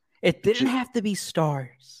 It didn't have to be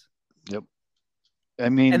stars. Yep. I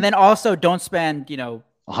mean, and then also don't spend,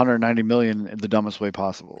 $190 million in the dumbest way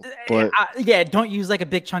possible. But don't use like a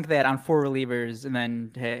big chunk of that on 4 relievers, and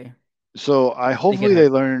then hey. So hopefully they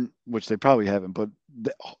learn, which they probably haven't, but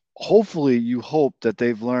hopefully you hope that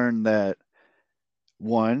they've learned that,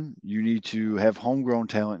 one, you need to have homegrown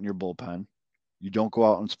talent in your bullpen. You don't go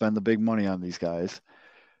out and spend the big money on these guys.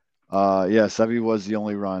 Sevy was the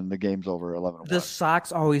only run. The game's over 11-1. The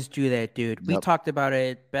Sox always do that, dude. We talked about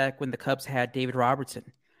it back when the Cubs had David Robertson.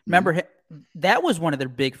 Remember that was one of their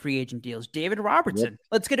big free agent deals. David Robertson. Yep.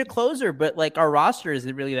 Let's get a closer, but like our roster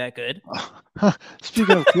isn't really that good.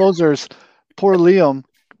 Speaking of closers, poor Liam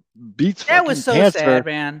beats that was so cancer, sad,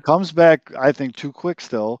 man. Comes back, I think, too quick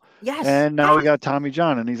still. Yes. And now we got Tommy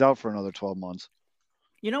John, and he's out for another 12 months.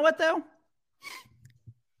 You know what, though?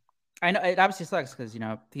 I know it obviously sucks because,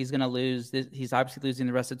 he's going to lose. He's obviously losing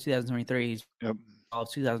the rest of 2023. He's all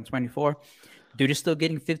of 2024. Dude is still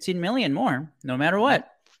getting $15 million more, no matter what.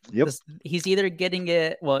 Yep. He's either getting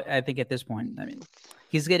it. Well, I think at this point,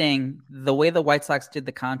 he's getting the way the White Sox did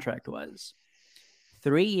the contract was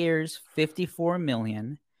 3 years, $54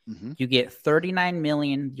 million. Mm-hmm. You get $39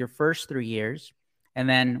 million your first 3 years, and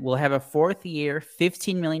then we'll have a fourth year,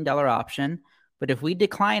 $15 million option. But if we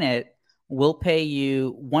decline it, we'll pay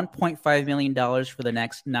you $1.5 million for the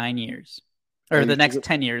next 9 years, or the next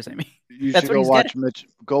 10 years. I mean, that's what he's watch Mitch.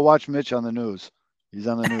 Go watch Mitch on the news. He's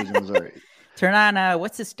on the news in Missouri. Turn on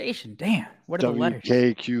what's the station? Damn, what are the letters?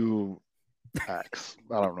 WKQX. I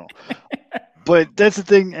don't know. But that's the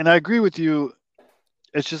thing, and I agree with you.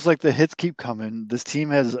 It's just like the hits keep coming. This team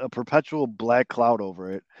has a perpetual black cloud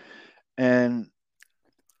over it. And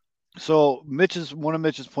so one of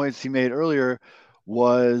Mitch's points he made earlier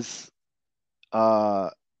was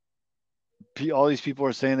all these people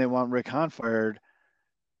are saying they want Rick Hahn fired,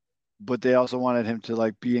 but they also wanted him to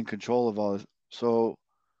like be in control of all this. So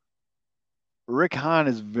Rick Hahn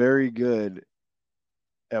is very good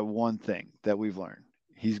at one thing that we've learned.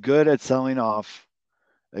 He's good at selling off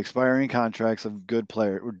expiring contracts of good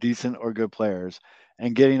players or decent or good players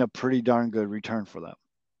and getting a pretty darn good return for them,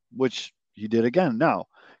 which he did again now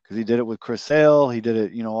because he did it with Chris Sale. He did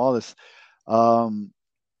it, all this. I'm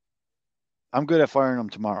good at firing him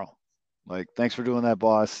tomorrow. Like, thanks for doing that,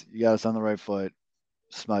 boss. You got us on the right foot.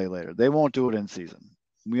 Smell you later. They won't do it in season.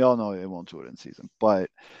 We all know they won't do it in season, but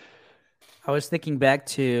I was thinking back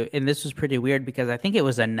to, and this was pretty weird because I think it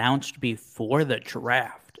was announced before the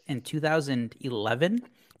draft in 2011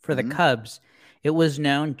 for the Cubs. It was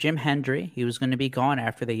known Jim Hendry, he was going to be gone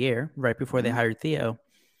after the year, right before they hired Theo.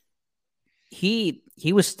 He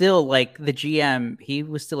was still like the GM. He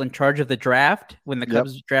was still in charge of the draft when the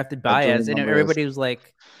Cubs drafted Baez, and everybody was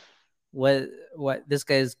like, "What? This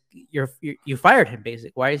guy's you fired him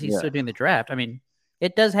basically. Why is he still doing the draft?" I mean,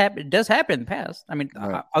 it does happen. It does happen in the past. I mean,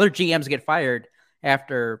 other GMs get fired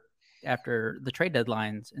after the trade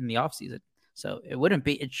deadlines in the offseason. So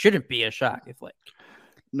it shouldn't be a shock if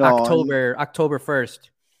October 1st,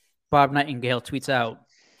 Bob Nightingale tweets out,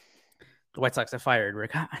 the White Sox have fired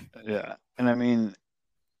Rick Hahn. Yeah. And I mean,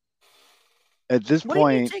 at this point,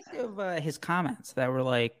 point, what did you take of his comments that were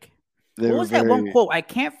like, what was that one quote? I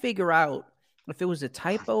can't figure out if it was a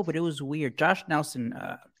typo, but it was weird. Josh Nelson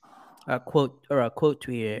quote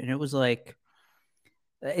tweeted, and it was like,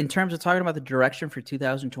 in terms of talking about the direction for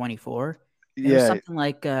 2024, it was something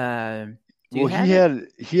like, he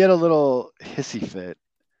had a little hissy fit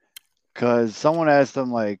because someone asked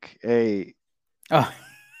him like, "Hey, I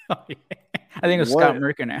think it was Scott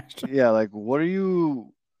Merkin asked. Yeah, like what do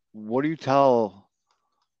you tell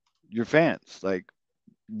your fans? Like,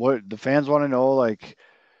 what the fans want to know, like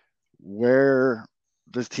where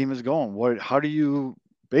this team is going. How do you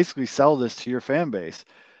basically sell this to your fan base?"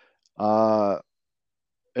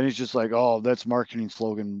 And he's just like, "Oh, that's marketing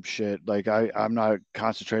slogan shit. Like, I'm not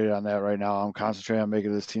concentrated on that right now. I'm concentrating on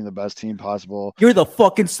making this team the best team possible." You're the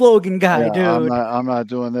fucking slogan guy, dude. I'm not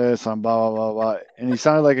doing this. I'm blah, blah, blah, blah. And he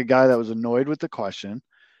sounded like a guy that was annoyed with the question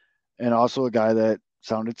and also a guy that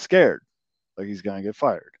sounded scared, like he's going to get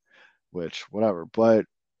fired, which, whatever. But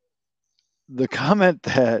the comment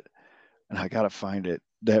that, and I got to find it,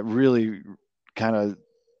 that really kind of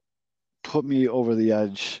put me over the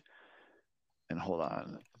edge. And hold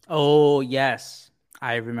on. Oh, yes.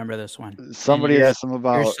 I remember this one. Somebody asked him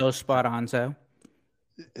about... You're so spot on, so.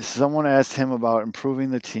 Someone asked him about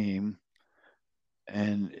improving the team,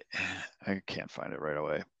 and I can't find it right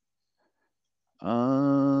away.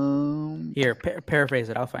 Here, paraphrase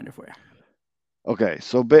it. I'll find it for you. Okay,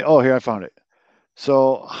 so... here, I found it.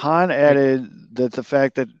 So Hahn added that the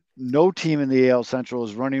fact that no team in the AL Central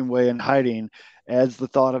is running away and hiding adds the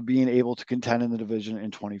thought of being able to contend in the division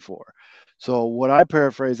in 24. So what I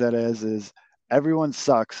paraphrase that as is everyone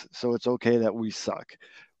sucks, so it's okay that we suck.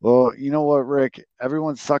 Well, you know what, Rick?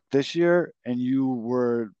 Everyone sucked this year, and you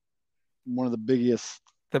were one of the biggest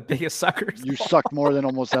suckers. You sucked more than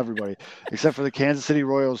almost everybody, except for the Kansas City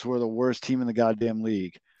Royals, who are the worst team in the goddamn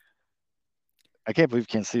league. I can't believe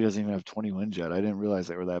Kansas City doesn't even have 20 wins yet. I didn't realize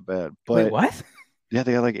they were that bad. But wait, what? Yeah,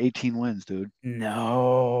 they got like 18 wins, dude.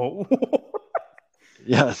 No.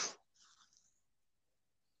 Yes.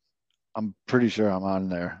 I'm pretty sure I'm on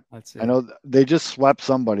there. Let's see. I know they just swept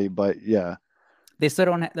somebody, but yeah. They still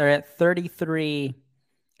don't. They're at 33-75.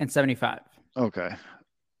 Okay,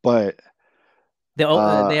 but They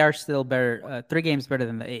are still better. 3 games better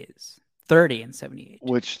than the A's. 30-78.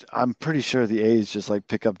 Which I'm pretty sure the A's just like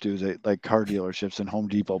pick up dudes at like car dealerships and Home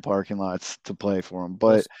Depot parking lots to play for them.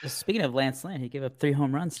 But speaking of Lance Lynn, he gave up 3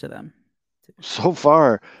 home runs to them. So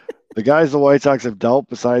far, the guys the White Sox have dealt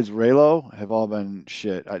besides Raylo have all been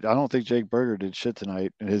shit. I don't think Jake Berger did shit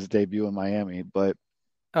tonight in his debut in Miami, but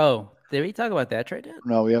did we talk about that trade yet?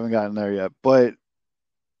 No, we haven't gotten there yet. But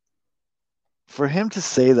for him to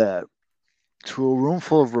say that to a room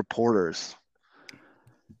full of reporters,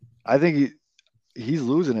 I think he's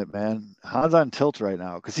losing it, man. Han's on tilt right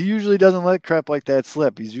now because he usually doesn't let crap like that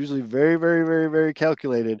slip. He's usually very, very, very, very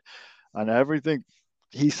calculated on everything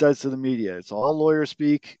he says to the media. It's all lawyer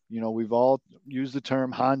speak. We've all used the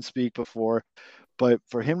term Han speak before. But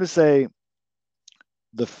for him to say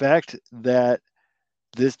the fact that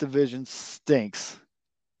this division stinks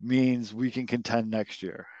means we can contend next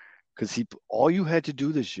year. Because all you had to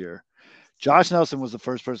do this year, Josh Nelson was the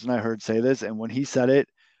first person I heard say this. And when he said it,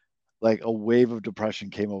 like a wave of depression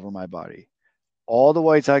came over my body. All the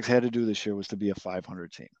White Sox had to do this year was to be a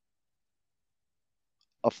 500 team.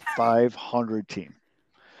 A 500 team.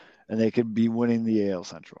 And they could be winning the AL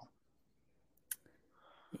Central.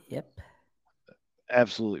 Yep.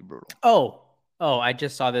 Absolutely brutal. Oh, I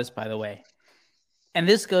just saw this, by the way. And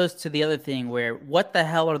this goes to the other thing where what the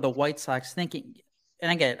hell are the White Sox thinking? And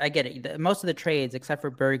I get it. Most of the trades, except for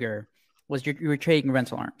Berger, was you were trading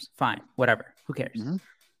rental arms. Fine, whatever. Who cares? Mm-hmm.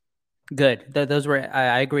 Good. Those were.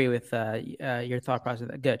 I agree with your thought process.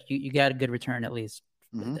 Good. You got a good return at least.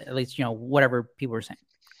 Mm-hmm. At least whatever people were saying.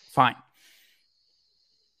 Fine.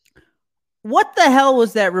 What the hell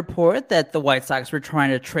was that report that the White Sox were trying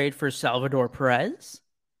to trade for Salvador Perez?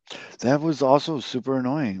 That was also super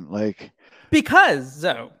annoying. Because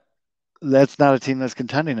that's not a team that's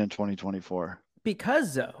contending in 2024.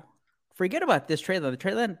 Because forget about this trade line. The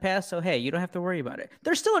trade line passed, so hey, you don't have to worry about it.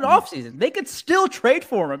 They're still in offseason. They could still trade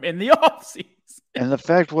for him in the offseason. And the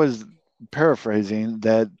fact was, paraphrasing,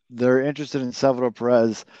 that they're interested in Salvador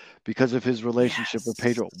Perez because of his relationship with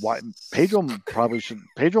Pedro. Why Pedro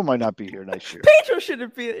might not be here next year. Pedro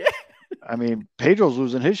shouldn't be there. I mean, Pedro's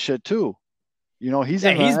losing his shit too. He's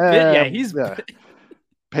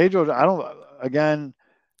Pedro.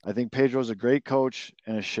 I think Pedro's a great coach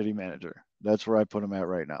and a shitty manager. That's where I put him at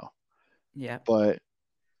right now. Yeah. But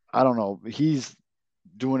I don't know. He's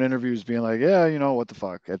doing interviews being like, yeah, what the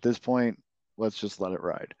fuck? At this point, let's just let it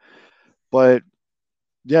ride. But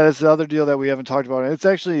yeah, that's the other deal that we haven't talked about. And it's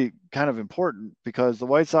actually kind of important because the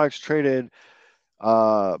White Sox traded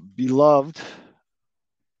beloved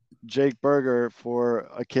Jake Berger for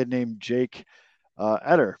a kid named Jake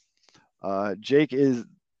Eder. Eder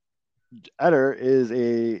is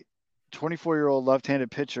a 24-year-old left-handed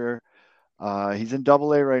pitcher. He's in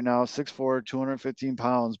Double-A right now, 6'4", 215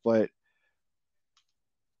 pounds. But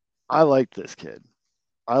I like this kid.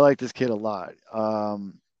 I like this kid a lot.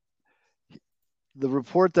 The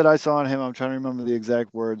report that I saw on him, I'm trying to remember the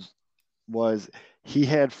exact words, was he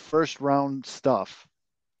had first-round stuff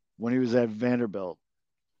when he was at Vanderbilt.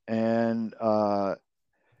 And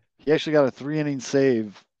he actually got a 3-inning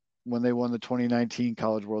save when they won the 2019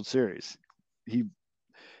 College World Series. He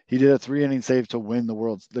did a 3-inning save to win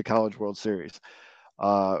the College World Series.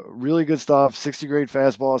 Really good stuff. 60 grade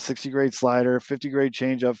fastball, 60 grade slider, 50 grade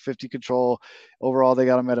changeup, 50 control. Overall, they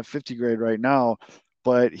got him at a 50 grade right now.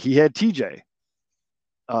 But he had TJ.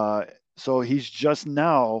 So he's just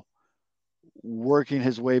now working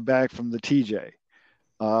his way back from the TJ.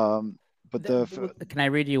 Can I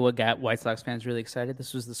read you what got White Sox fans really excited?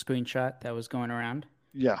 This was the screenshot that was going around.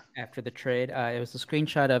 Yeah. After the trade, it was a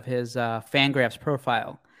screenshot of his Fangraphs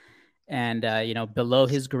profile, and below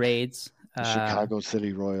his grades, Chicago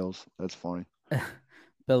City Royals. That's funny.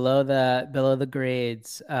 below the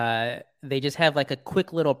grades, they just have like a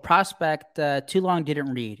quick little prospect. Too long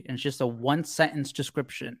didn't read, and it's just a 1-sentence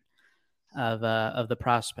description of the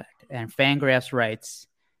prospect. And Fangraphs writes,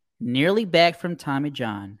 nearly back from Tommy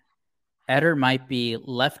John, Eder might be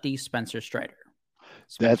lefty Spencer Strider.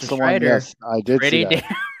 That's the one. Yes, I did see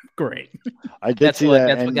that. Great. I did see that.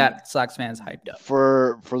 That's what got Sox fans hyped up.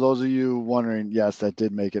 For those of you wondering, yes, that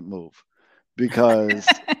did make it move, because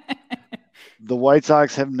the White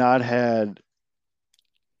Sox have not had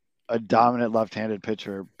a dominant left-handed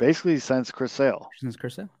pitcher basically since Chris Sale.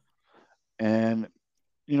 And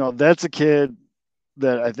that's a kid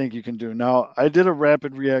that I think you can do. Now, I did a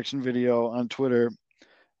rapid reaction video on Twitter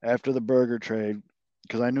after the Berger trade,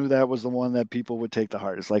 because I knew that was the one that people would take the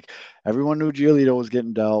hardest. Like everyone knew Giolito was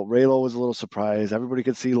getting dealt. Raylo was a little surprised. Everybody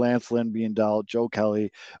could see Lance Lynn being dealt. Joe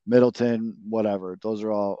Kelly, Middleton, whatever. Those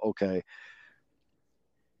are all okay.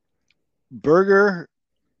 Berger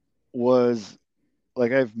was,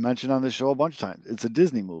 like I've mentioned on this show a bunch of times. It's a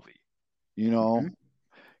Disney movie. You know, Mhm.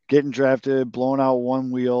 getting drafted, blowing out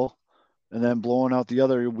one wheel, and then blowing out the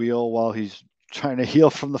other wheel while he's trying to heal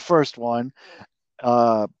from the first one.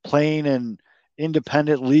 Playing in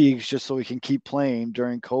independent leagues just so he can keep playing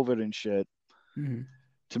during COVID and shit, Mhm.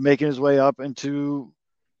 to making his way up into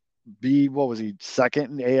be what was he,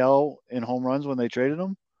 second in AL in home runs when they traded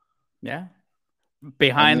him? Yeah. I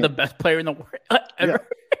Behind mean, the best player in the world yeah, ever.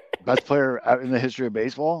 best player in the history of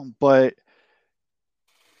baseball. But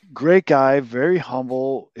great guy, very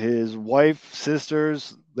humble. His wife,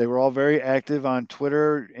 sisters, they were all very active on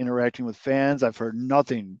Twitter, interacting with fans. I've heard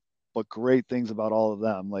nothing but great things about all of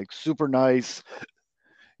them. Like super nice,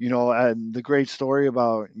 and the great story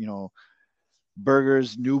about,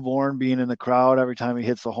 Berger's newborn being in the crowd every time he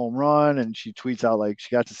hits the home run, and she tweets out like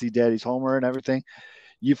she got to see daddy's homer and everything.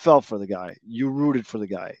 You felt for the guy. You rooted for the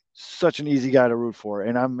guy. Such an easy guy to root for.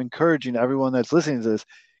 And I'm encouraging everyone that's listening to this,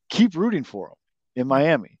 keep rooting for him in Yeah.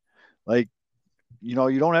 Miami. Like, you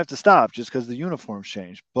don't have to stop just because the uniforms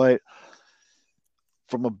change. But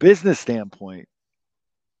from a business standpoint,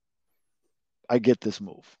 I get this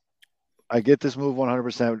move. I get this move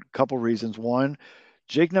 100%. A couple reasons. One,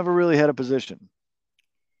 Jake never really had a position.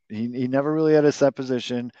 He never really had a set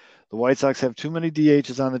position. The White Sox have too many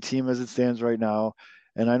DHs on the team as it stands right now.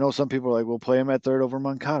 And I know some people are like, we'll play him at third over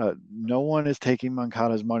Moncada. No one is taking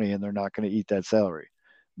Moncada's money, and they're not going to eat that salary.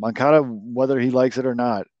 Moncada, whether he likes it or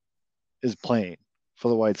not, is playing for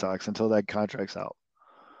the White Sox until that contract's out.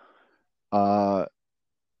 Uh,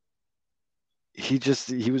 he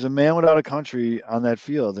was a man without a country on that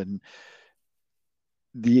field, and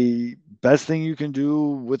the best thing you can do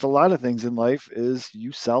with a lot of things in life is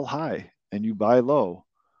you sell high and you buy low.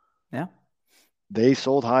 Yeah. They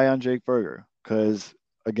sold high on Jake Berger because,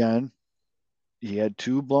 again, he had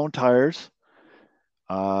two blown tires.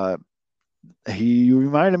 Uh, he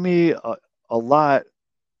reminded me a lot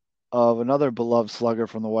of another beloved slugger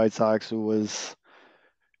from the White Sox who was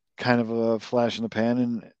kind of a flash in the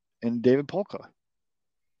pan, in David Polka.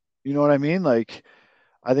 You know what I mean? Like,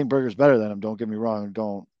 I think Berger's better than him. Don't get me wrong.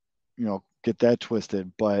 Don't, get that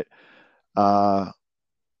twisted. But uh,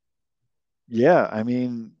 yeah, I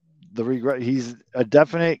mean, he's a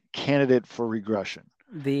definite candidate for regression.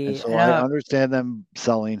 And The so I understand them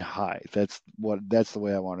selling high. That's the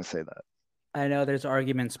way I want to say that. I know there's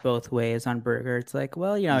arguments both ways on Berger. It's like,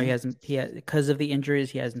 well, Mhm. because of the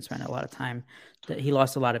injuries, he hasn't spent a lot of time. He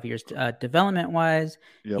lost a lot of years development wise.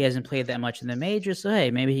 He Yep. hasn't played that much in the majors. So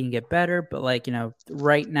hey, maybe he can get better. But like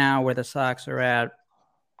right now where the Sox are at,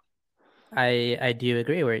 I do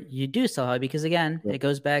agree where you do sell high because again, Yep. it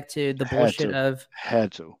goes back to the Had bullshit to. of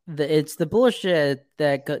Had to. it's the bullshit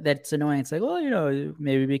that's annoying. It's like, well,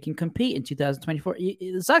 maybe we can compete in 2024.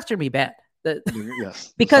 The Sox are gonna be bad. Yes.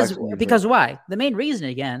 The Because Sox will be very because bad. why? The main reason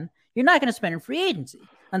again, you're not going to spend in free agency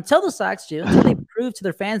until the Sox do, until they prove to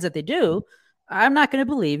their fans that they do. I'm not going to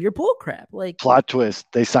believe your bull crap. Like Plot twist: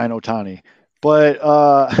 they sign Otani, but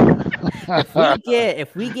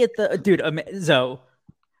if we get the dude, so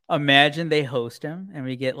imagine they host him and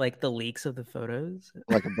we get like the leaks of the photos.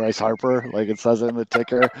 like a Bryce Harper, like it says in the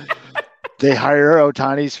ticker, they hire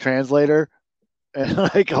Otani's translator and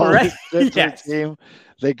like all Right? this shit to the Yes. team.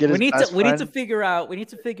 They get We his need to best we need to friend. figure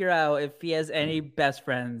out if he has any best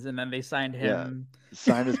friends, and then they signed Yeah, him.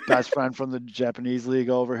 sign his best friend from the Japanese league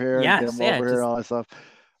over here, get Yes, him yeah, over here, just all that stuff.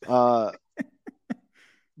 Uh,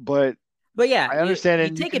 but but yeah, I understand, you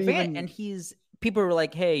and you take could advantage, even, and people were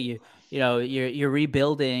like, "Hey, you're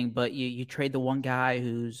rebuilding, but you trade the one guy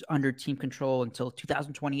who's under team control until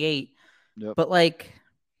 2028." yep, But like,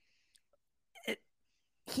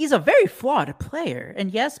 he's a very flawed player,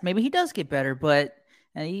 and yes, maybe he does get better, but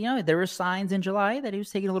there were signs in July that he was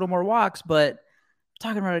taking a little more walks. But we're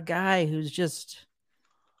talking about a guy who's just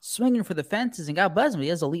swinging for the fences, and God bless him, he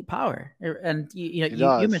has elite power. And he you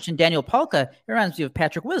does. mentioned Daniel Polka. It reminds me of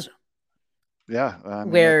Patrick Wisdom. Yeah, I mean that's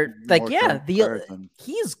Where like more yeah current the comparison.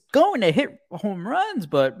 he's going to hit home runs,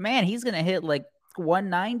 but man, he's going to hit like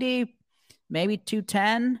 190, maybe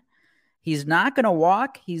 210. He's not going to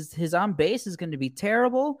walk. His on base is going to be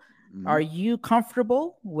terrible. Mhm. Are you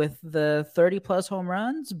comfortable with the 30 plus home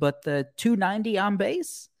runs but the 290 on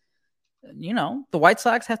base? The White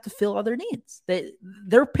Sox have to fill other needs.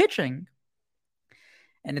 They're pitching,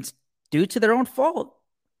 and it's due to their own fault.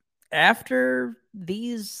 After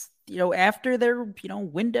these, after their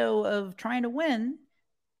window of trying to win,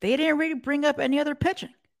 they didn't really bring up any other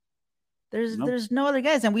pitching. There's no other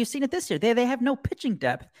guys, and we've seen it this year. They have no pitching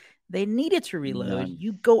depth. They needed to reload. None.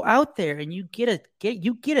 You go out there and you get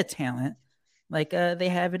a talent like they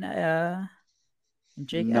have in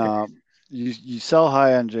Jake Eder. You sell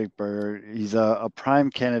high on Jake Berger. He's a prime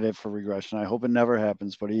candidate for regression. I hope it never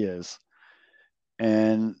happens, but he is.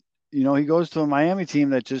 And he goes to a Miami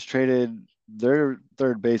team that just traded their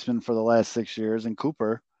third baseman for the last 6 years, and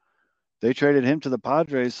Cooper. They traded him to the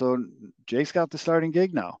Padres, so Jake's got the starting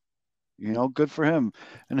gig now. Good for him.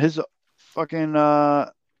 And his fucking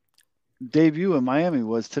debut in Miami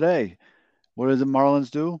was today. What does the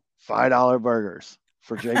Marlins do? $5 burgers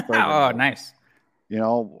for Jake Berger. Oh, nice.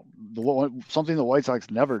 Something the White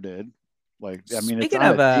Sox never did.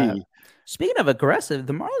 Speaking of aggressive,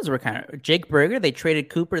 the Marlins were kind of Jake Berger. They traded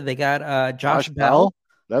Cooper. They got Josh Bell.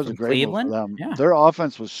 That was a great Cleveland. move for them. Yeah. Their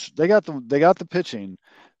offense was. They got the pitching.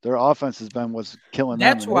 Their offense has been what's killing them.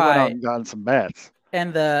 That's why. They went out and gotten some bats.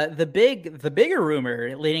 And the bigger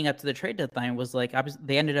rumor leading up to the trade deadline was like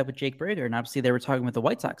they ended up with Jake Berger, and obviously they were talking with the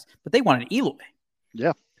White Sox, but they wanted Eloy.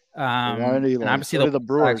 Yeah. They wanted Eloy. And obviously the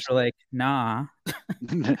Brewers were like, nah.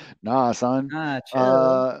 Nah, son.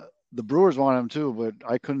 Chill. The Brewers want him too, but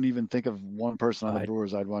I couldn't even think of one person on the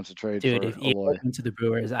Brewers I'd want to trade for. Dude, if Eloy went to the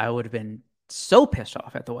Brewers, I would have been so pissed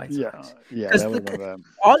off at the White Sox. Yeah, that would have been.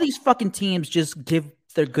 All these fucking teams just give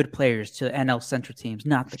their good players to NL Central teams,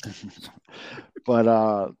 not the good ones. But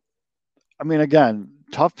again,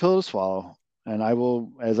 tough pill to swallow. And I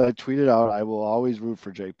will, as I tweeted out, I will always root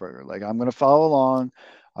for Jake Berger. Like, I'm going to follow along.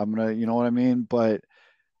 I'm going to, you know what I mean? But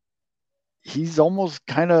he's almost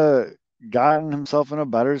kind of gotten himself in a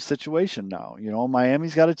better situation now.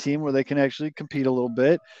 Miami's got a team where they can actually compete a little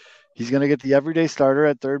bit. He's going to get the everyday starter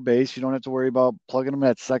at third base. You don't have to worry about plugging him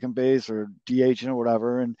at second base or DH or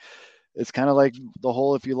whatever. And it's kind of like the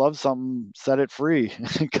whole, if you love something, set it free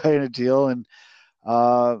kind of deal. And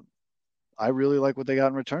I really like what they got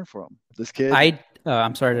in return for him. This kid.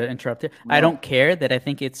 I'm sorry to interrupt here. No. I don't care that I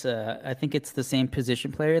think it's the same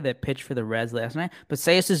position player that pitched for the Reds last night. But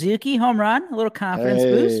Seiya Suzuki, home run, a little confidence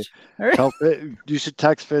boost. Right. You should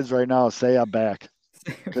text Fizz right now. Say I'm back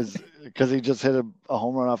because he just hit a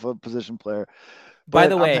home run off a position player. By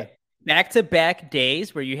the way, back-to-back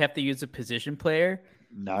days where you have to use a position player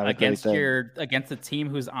against a team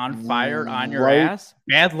who's on fire on your ass.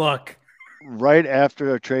 Bad luck. Right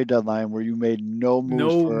after a trade deadline where you made no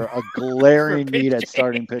moves for a glaring need at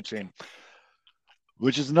starting pitching,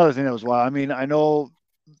 which is another thing that was wild. I mean, I know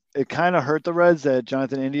it kind of hurt the Reds that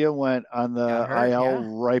Jonathan India went on the IL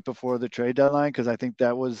right before the trade deadline, because I think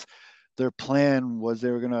that was their plan, was they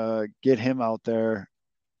were going to get him out there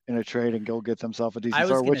in a trade and go get themselves a decent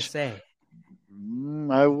start.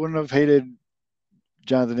 I wouldn't have hated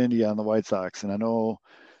Jonathan India on the White Sox, and I know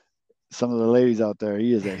some of the ladies out there,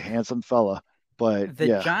 he is a handsome fella. But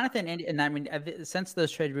Jonathan India, and I mean, since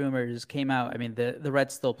those trade rumors came out, I mean, the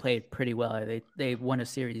Reds still played pretty well. They won a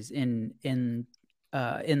series in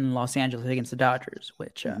Los Angeles against the Dodgers,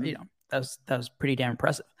 which that was pretty damn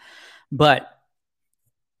impressive. But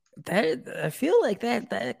that, I feel like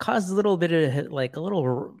that caused a little bit of like a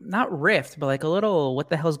little, not rift, but like a little, what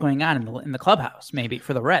the hell's going on in the clubhouse, maybe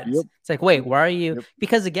for the Reds. Yep. It's like, wait, why are you? Yep.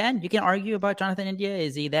 Because again, you can argue about Jonathan India.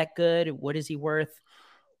 Is he that good? What is he worth?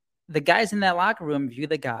 The guys in that locker room view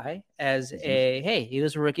the guy as hey, he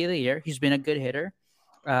was a rookie of the year. He's been a good hitter.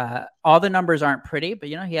 All the numbers aren't pretty, but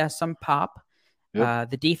he has some pop.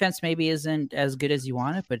 Yep. The defense maybe isn't as good as you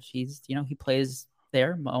want it, but he's, he plays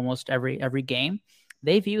there almost every game.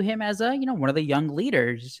 They view him as one of the young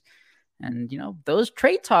leaders. And, those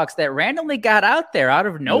trade talks that randomly got out there out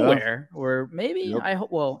of nowhere, or maybe I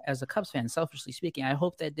hope, well, as a Cubs fan, selfishly speaking, I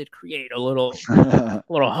hope that did create a little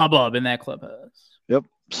hubbub in that clubhouse. Yep.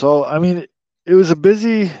 So, I mean, it was a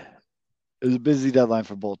busy deadline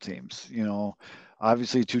for both teams.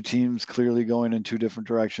 Obviously 2 teams clearly going in 2 different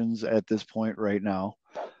directions at this point right now.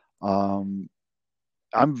 I'm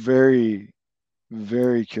very,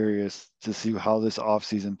 very curious to see how this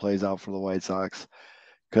offseason plays out for the White Sox,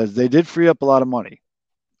 because they did free up a lot of money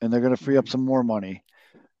and they're going to free up some more money.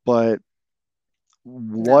 But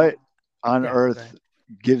what on earth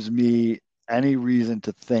gives me any reason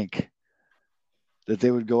to think that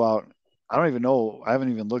they would go out? I don't even know. I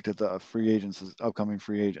haven't even looked at the upcoming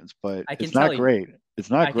free agents, but it's not great. It's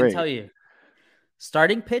not great. I can tell you.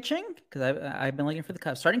 Starting pitching, because I've been looking for the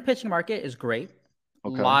Cubs. Starting pitching market is great.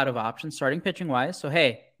 Okay. A lot of options starting pitching wise. So,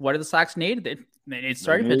 hey, what do the Sox need? They need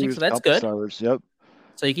starting pitching, so that's good. Starters, yep.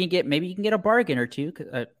 So you can get a bargain or two.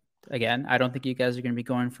 Again, I don't think you guys are going to be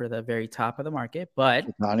going for the very top of the market, but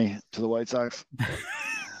Ohtani to the White Sox.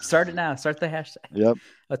 Start it now. Start the hashtag. Yep.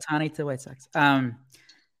 Ohtani to the White Sox.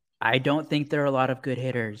 I don't think there are a lot of good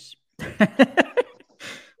hitters.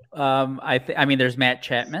 I mean, there's Matt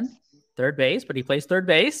Chapman, third base, but he plays third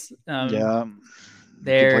base. Yeah. You can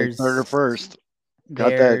play third or There's first. Got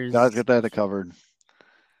there's that covered.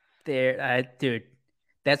 dude.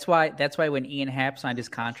 That's why when Ian Happ signed his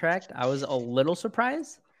contract, I was a little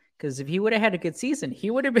surprised because if he would have had a good season,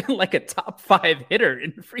 he would have been like a top 5 hitter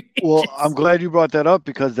in free agency. Well, I'm glad you brought that up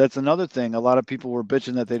because that's another thing. A lot of people were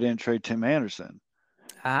bitching that they didn't trade Tim Anderson.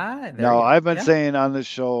 Now, I've been saying on this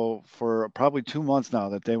show for probably 2 months now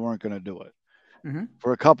that they weren't going to do it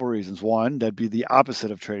for a couple reasons. One, that'd be the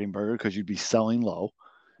opposite of trading Berger because you'd be selling low.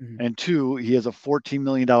 And two, he has a $14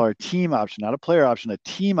 million team option, not a player option, a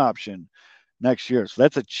team option next year. So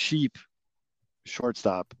that's a cheap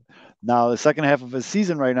shortstop. Now, the second half of his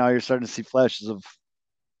season right now, you're starting to see flashes of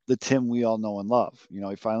the Tim we all know and love. You know,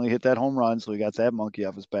 he finally hit that home run, so he got that monkey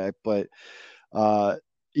off his back. But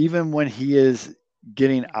even when he is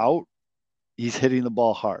getting out, he's hitting the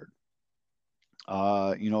ball hard.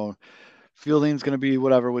 You know, fielding's going to be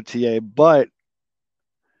whatever with TA, but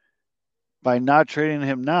by not trading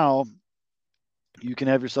him now, you can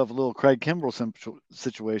have yourself a little Craig Kimbrell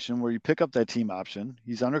situation where you pick up that team option.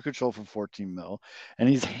 He's under control for 14 mil, and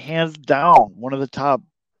he's hands down one of the top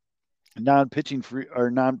non-pitching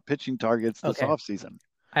targets this offseason.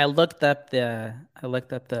 I looked up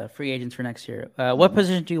the free agents for next year. What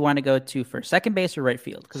position do you want to go to for second base or right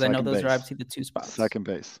field? Because I know those are obviously the 2 spots. Second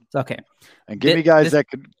base. Okay. And give me guys that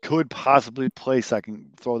could possibly play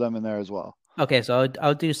second. Throw them in there as well. Okay, so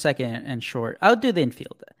I'll do second and short. I'll do the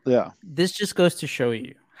infield. Yeah. This just goes to show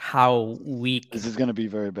you how weak. This is going to be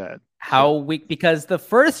very bad. How weak, because the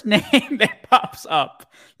first name that pops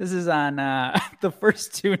up, this is on the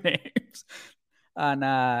first 2 names on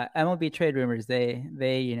MLB Trade Rumors. They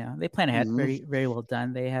plan ahead. Very, very well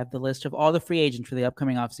done. They have the list of all the free agents for the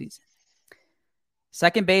upcoming offseason.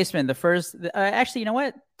 Second baseman, the first. Actually, you know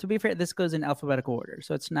what? To be fair, this goes in alphabetical order,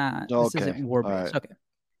 so it's not. Okay. This isn't war based. Right. Okay.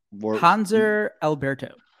 Hanser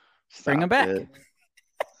Alberto. Bring him back.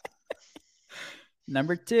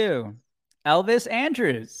 Number 2, Elvis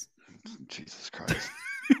Andrews. Jesus Christ.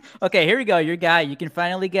 Okay, here we go. Your guy. You can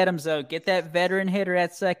finally get him. So get that veteran hitter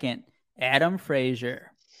at second, Adam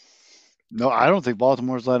Frazier. No, I don't think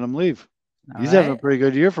Baltimore's letting him leave. He's having a pretty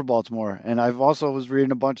good year for Baltimore. And I've also was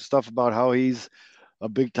reading a bunch of stuff about how he's a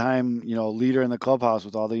big time, leader in the clubhouse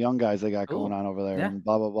with all the young guys they got going on over there and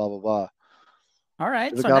blah, blah, blah, blah, blah. All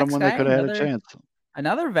right. So got him when they could have had a chance.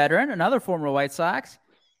 Another veteran, another former White Sox,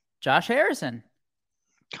 Josh Harrison.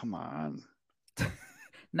 Come on.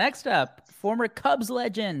 Next up, former Cubs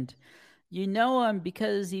legend. You know him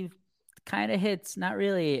because he kind of hits, not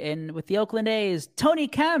really. And with the Oakland A's, Tony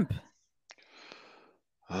Kemp.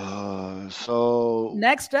 So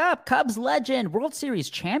next up, Cubs legend, World Series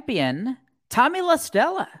champion, Tommy La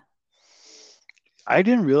Stella. I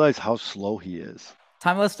didn't realize how slow he is.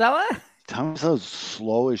 Tommy La Stella? Tommy La Stella's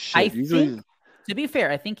slow as shit. Think, to be fair,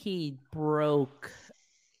 I think he broke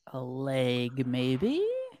a leg, maybe.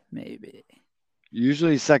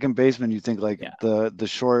 Usually second baseman, you think the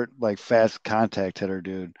short, fast contact hitter,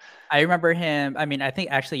 dude. I remember him. I mean, I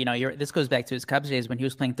think actually, this goes back to his Cubs days when he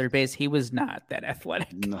was playing third base. He was not that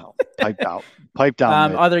athletic. No, pipe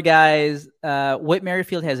down. Other guys, Whit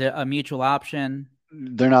Merrifield has a mutual option.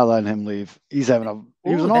 They're not letting him leave. He's having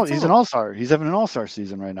he's an all-star. He's having an all-star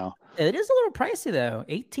season right now. It is a little pricey though,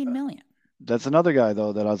 $18 million. That's another guy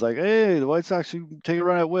though that I was like, hey, the White Sox should take a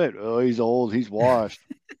run at Whit. Oh, he's old. He's washed.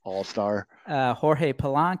 All-star. Jorge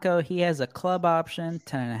Polanco, he has a club option,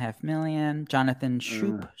 $10.5 million. Jonathan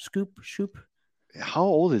Scoop. How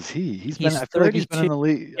old is he? I feel like he's been in the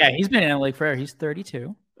league. Yeah, he's been in the league forever. He's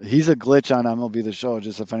 32. He's a glitch on MLB The Show,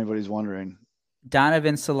 just if anybody's wondering.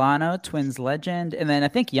 Donovan Solano, Twins legend, and then I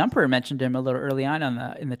think Yumper mentioned him a little early on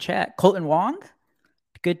in the chat. Colton Wong,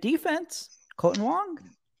 good defense. Colton Wong.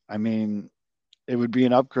 I mean, it would be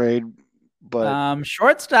an upgrade. But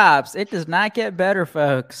shortstops, it does not get better,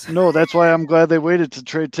 folks. No, that's why I'm glad they waited to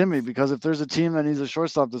trade Timmy, because if there's a team that needs a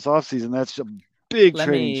shortstop this offseason, that's a big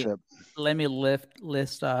trading chip. Let me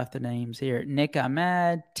list off the names here. Nick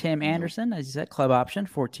Ahmed, Tim Anderson, as you said, club option,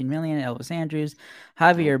 $14 million. Elvis Andrews,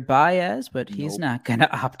 Javier Baez, but he's not going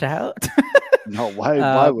to opt out. No,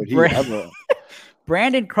 why would he ever?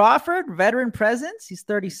 Brandon Crawford, veteran presence. He's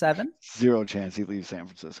 37. Zero chance he leaves San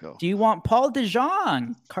Francisco. Do you want Paul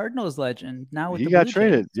DeJong, Cardinals legend? Now with he the got Blue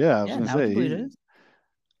traded. Jays. Yeah, I was going to say.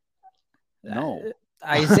 No.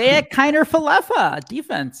 Isaiah Kiner Falefa,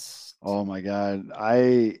 defense. Oh my God.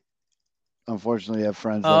 I unfortunately have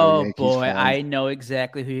friends that are Yankees boy, fans. I know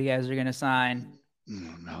exactly who you guys are going to sign.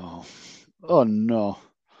 Oh no.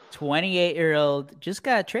 28-year-old just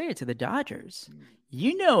got traded to the Dodgers.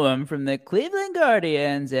 You know him from the Cleveland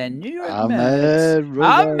Guardians and New York Mets. Ahmed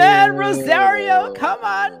Ahmed Rosario. Rosario, come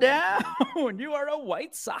on down. You are a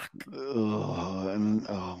White Sox.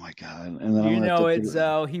 Oh my God! And then You I'm know gonna it, have to.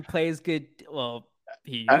 so he plays good. Well,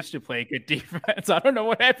 he used to play good defense. I don't know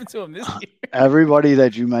what happened to him this year. Everybody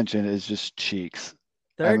that you mentioned is just cheeks.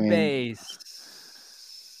 Third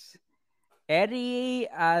base. Eddie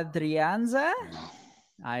Adrianza.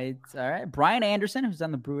 All right. Brian Anderson, who's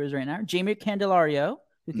on the Brewers right now. Jamie Candelario,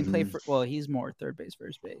 who can play for, well, he's more third base,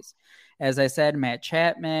 first base. As I said, Matt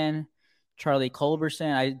Chapman, Charlie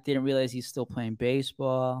Culberson. I didn't realize he's still playing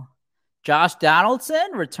baseball. Josh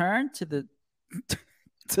Donaldson returned to the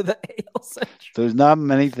AL Central. There's not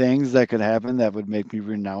many things that could happen that would make me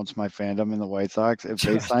renounce my fandom in the White Sox. If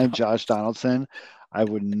they signed Josh Donaldson, I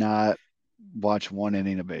would not watch one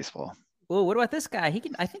inning of baseball. Well, what about this guy?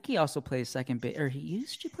 I think he also plays second base, or he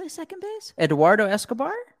used to play second base. Eduardo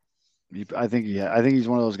Escobar. I think he's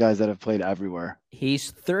one of those guys that have played everywhere.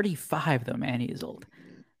 He's 35 though, man. He is old.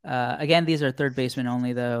 Again, these are third basemen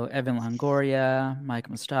only though. Evan Longoria, Mike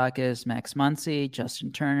Moustakas, Max Muncy,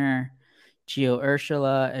 Justin Turner, Gio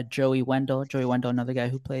Urshela, Joey Wendell. Joey Wendell, another guy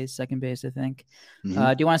who plays second base, I think. Do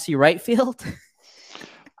you want to see right field?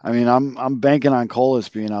 I mean, I'm banking on Colas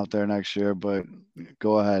being out there next year, but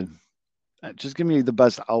go ahead. Just give me the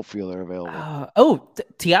best outfielder available.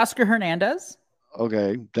 Teoscar Hernandez.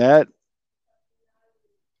 Okay, that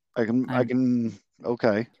I can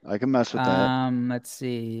mess with that. Let's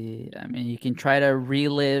see. I mean, you can try to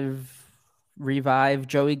revive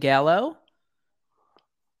Joey Gallo.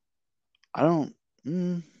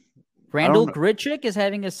 Randall Grichuk is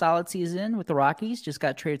having a solid season with the Rockies. Just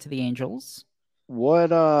got traded to the Angels. What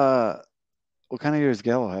kind of year is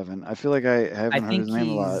Gallo having? I feel like I haven't heard his name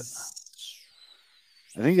a lot.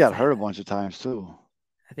 I think he got hurt a bunch of times too.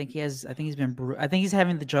 I think he's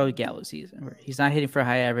having the Joey Gallo season where he's not hitting for a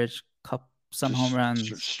high average, some home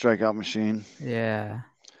runs, strikeout machine. Yeah.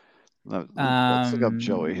 Let's look up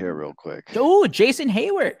Joey here real quick. Oh, Jason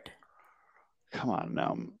Hayward. Come on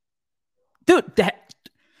now, dude.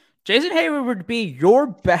 Jason Hayward would be your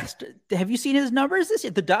best. Have you seen his numbers this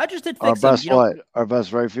year? The Dodgers did fix our best him. Our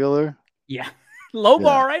best right fielder. Yeah, low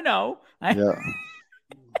bar. I know. Yeah.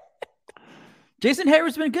 Jason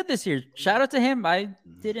Hayward's been good this year. Shout out to him. I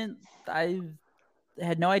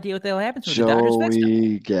had no idea what the hell happened to him. The Dodgers fixed him.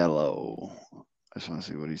 Joey Gallo. I just want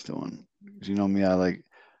to see what he's doing. Because you know me,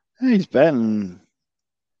 he's batting.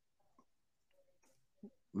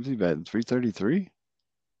 What's he batting? 333?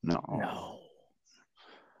 No.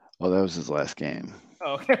 Oh, that was his last game.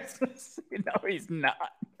 Oh, no, he's not.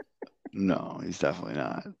 No, he's definitely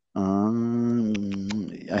not.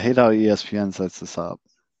 I hate how ESPN sets this up.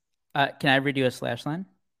 Can I read you a slash line?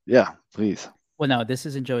 Yeah, please. Well, no, this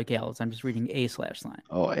isn't Joey Gallo's. I'm just reading a slash line.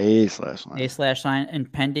 Oh, a slash line. A slash line and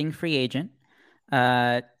pending free agent.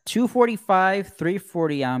 245,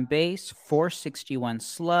 340 on base, 461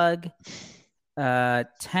 slug,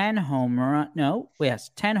 10 home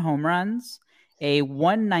runs, a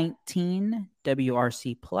 119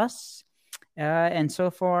 WRC plus, and so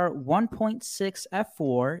far 1.6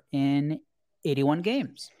 F4 in 81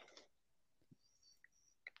 games.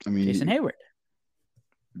 I mean, Jason Hayward.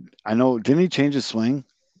 I know. Didn't he change his swing?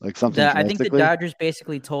 Like something. I think the Dodgers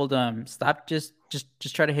basically told him, "Stop. Just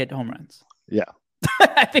try to hit home runs." Yeah.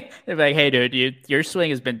 I think they're like, "Hey, dude, your swing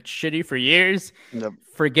has been shitty for years. Yep.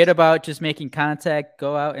 Forget about just making contact.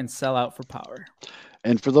 Go out and sell out for power."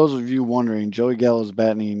 And for those of you wondering, Joey Gallo is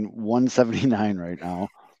batting 179 right now.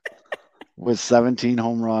 With 17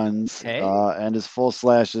 home runs, and his full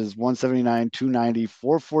slash is 179, 290,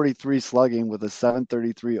 443 slugging with a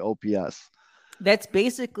 733 OPS. That's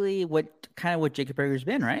basically what Jacob Berger's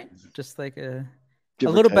been, right? Just like a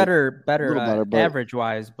little better average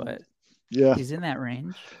wise, but yeah, he's in that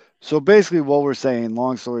range. So basically, what we're saying,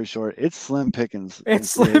 long story short, it's slim pickings. It's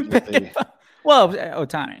slim pickings. Well,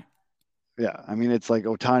 Ohtani. Yeah, I mean it's like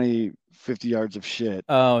Ohtani. 50 yards of shit.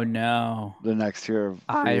 Oh no! The next tier of.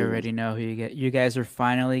 I already know who you get. You guys are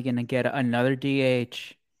finally gonna get another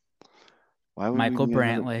DH. Why would Michael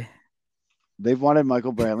Brantley? They've wanted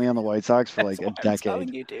Michael Brantley on the White Sox for like a decade. I'm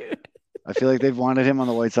telling you, dude. I feel like they've wanted him on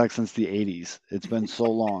the White Sox since the 80s. It's been so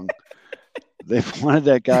long. They've wanted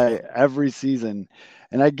that guy every season,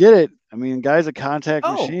 and I get it. I mean, guy's a contact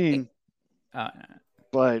machine.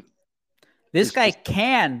 But this guy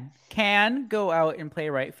can go out and play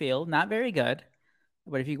right field. Not very good.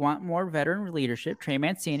 But if you want more veteran leadership, Trey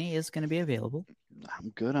Mancini is going to be available.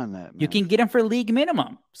 I'm good on that, man. You can get him for league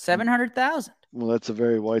minimum, $700,000. Well, that's a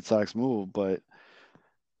very White Sox move, but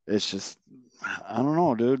it's just, I don't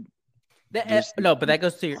know, dude. No, but that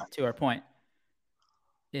goes to our point.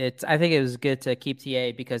 I think it was good to keep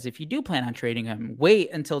TA because if you do plan on trading him,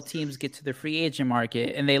 wait until teams get to the free agent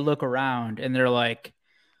market and they look around and they're like,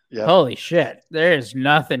 Yep. holy shit, there's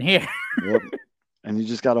nothing here. Yep. And you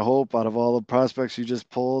just got to hope out of all the prospects you just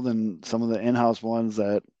pulled and some of the in-house ones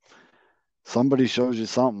that somebody shows you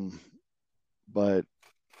something. But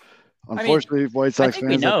unfortunately, White Sox I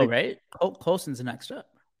think fans, we know, right? Colson's next up.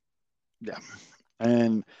 Yeah.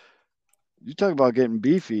 And you talk about getting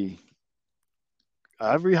beefy.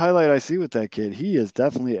 Every highlight I see with that kid, he has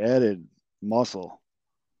definitely added muscle.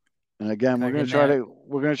 And again, we're gonna try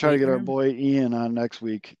to get our boy Ian on next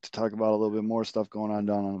week to talk about a little bit more stuff going on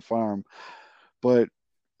down on the farm. But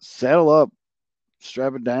saddle up,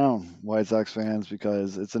 strap it down, White Sox fans,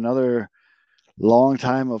 because it's another long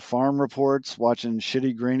time of farm reports, watching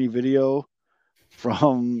shitty grainy video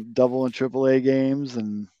from double and triple A games,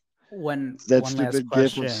 and that stupid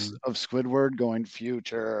gif of Squidward going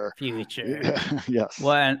future. Yes.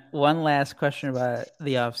 One last question about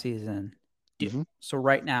the offseason. So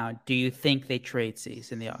right now, do you think they trade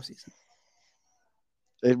Cease in the offseason?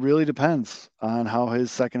 It really depends on how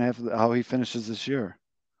his second half, how he finishes this year.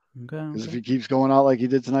 Okay. Because if he keeps going out like he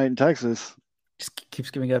did tonight in Texas, just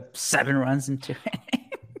keeps giving up 7 runs in 2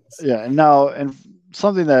 innings. Yeah, and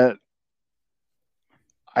something that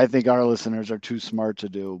I think our listeners are too smart to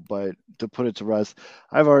do, but to put it to rest,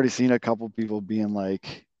 I've already seen a couple people being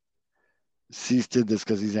like, Cease did this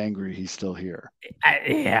because he's angry. He's still here.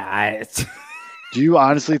 Do you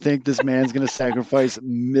honestly think this man's going to sacrifice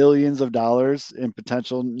millions of dollars in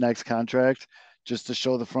potential next contract just to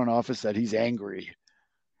show the front office that he's angry?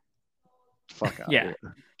 Fuck out here.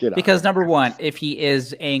 Get out. Because number one, if he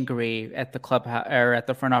is angry at the clubhouse or at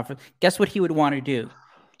the front office, guess what he would want to do?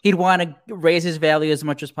 He'd want to raise his value as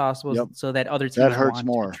much as possible so that other teams that hurts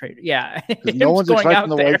more. Trade. Yeah, no one's expecting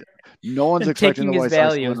the White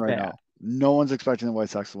Sox to win right now. No one's expecting the White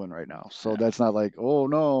Sox to win right now. So that's not like, oh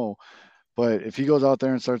no. But if he goes out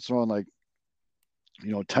there and starts throwing 10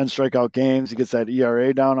 strikeout games, he gets that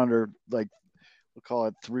ERA down under we'll call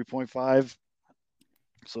it 3.5.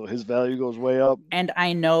 So his value goes way up. And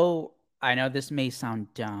I know this may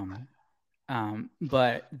sound dumb,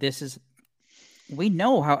 but we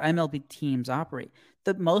know how MLB teams operate.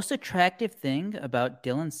 The most attractive thing about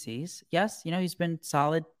Dylan Cease, yes, he's been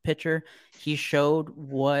solid pitcher. He showed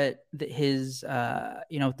what his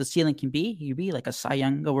the ceiling can be. He'd be like a Cy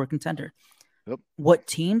Young Award contender. Yep. What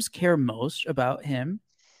teams care most about him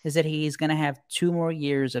is that he's going to have 2 more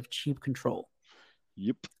years of cheap control.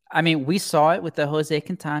 Yep. I mean, we saw it with the Jose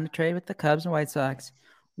Quintana trade with the Cubs and White Sox.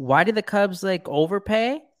 Why did the Cubs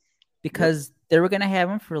overpay? Because they were going to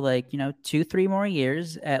have him for 2-3 more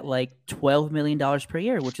years at $12 million per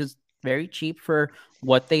year, which is very cheap for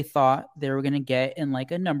what they thought they were going to get in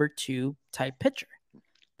a number 2 type pitcher.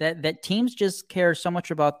 That teams just care so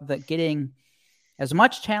much about getting as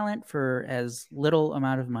much talent for as little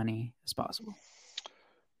amount of money as possible.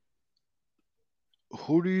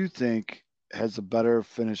 Who do you think has a better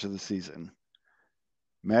finish of the season?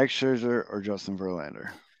 Max Scherzer or Justin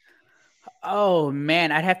Verlander? Oh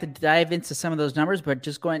man, I'd have to dive into some of those numbers, but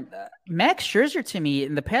just going Max Scherzer to me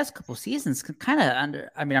in the past couple seasons kind of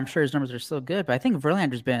under. I mean, I'm sure his numbers are still good, but I think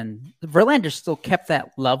Verlander's still kept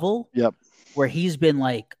that level. Yep. Where he's been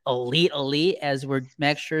elite, as where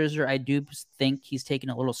Max Scherzer, I do think he's taken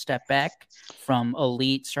a little step back from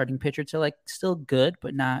elite starting pitcher to still good,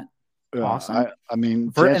 but not awesome. I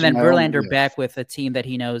mean, and then Verlander back with a team that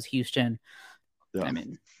he knows, Houston. Yeah. I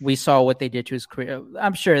mean, we saw what they did to his career.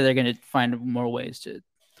 I'm sure they're going to find more ways to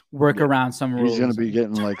work around some rules. He's going to be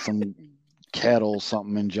getting some cattle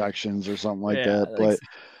something injections or something like that.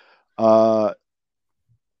 But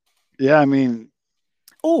I mean.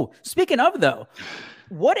 Oh, speaking of though,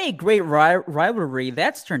 what a great rivalry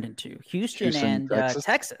that's turned into Houston and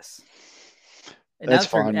Texas. And that's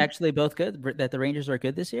fun. Actually both good. That the Rangers are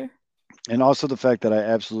good this year. And also the fact that I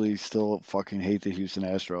absolutely still fucking hate the Houston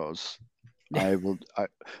Astros. I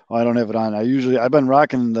don't have it on. I've been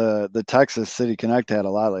rocking the Texas City Connect hat a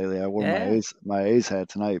lot lately. I wore my A's hat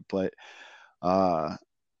tonight, but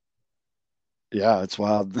it's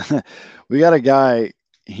wild. We got a guy,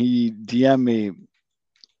 he DM'd me.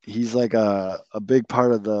 He's a big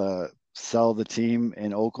part of the sell the team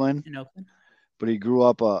in Oakland. But he grew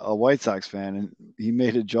up a White Sox fan, and he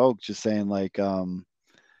made a joke just saying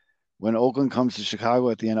when Oakland comes to Chicago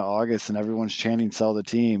at the end of August and everyone's chanting sell the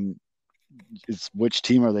team, it's which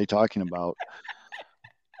team are they talking about?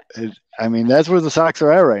 I mean, that's where the Sox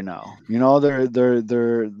are at right now.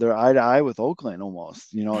 They're eye to eye with Oakland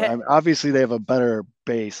almost. Obviously they have a better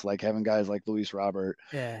base, having guys like Luis Robert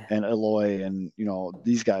and Eloy and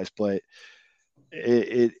these guys. But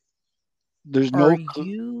There's Are no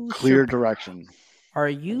you clear direction. Are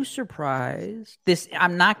you surprised? This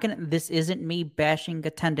isn't me bashing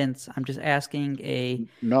attendance. I'm just asking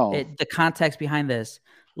No. the context behind this.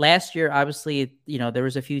 Last year, obviously, there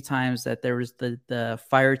was a few times that there was the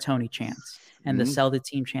fire Tony chants and the sell the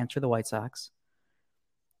team chants for the White Sox.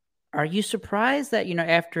 Are you surprised that,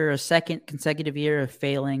 after a second consecutive year of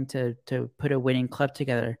failing to put a winning club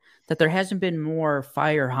together, that there hasn't been more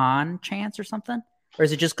fire Han chants or something? Or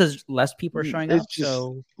is it just because less people are showing up?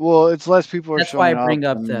 It's less people are That's why I showing up. bring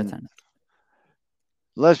up the attendance.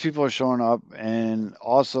 Less people are showing up, and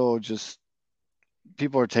also just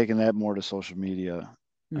people are taking that more to social media.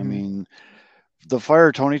 I mean, the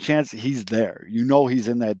fire Tony chants, he's there. He's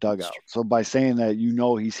in that dugout. So by saying that,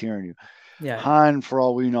 he's hearing you. Yeah. Han, for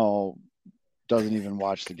all we know, doesn't even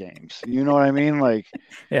watch the games. You know what I mean? Like,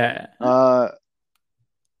 yeah. I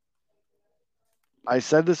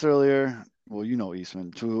said this earlier. Well,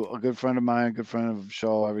 Eastman, to a good friend of mine, a good friend of the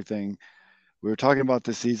show, everything. We were talking about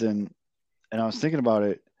this season, and I was thinking about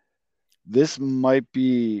it. This might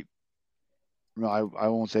be, no, I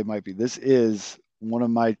won't say might be. This is one of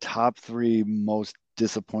my top 3 most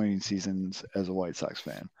disappointing seasons as a White Sox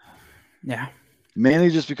fan. Yeah. Mainly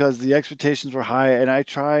just because the expectations were high, and I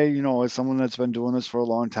try, as someone that's been doing this for a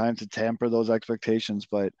long time, to temper those expectations.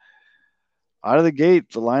 But out of the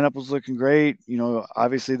gate, the lineup was looking great.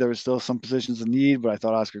 Obviously there was still some positions in need, but I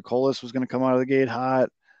thought Oscar Colas was going to come out of the gate hot.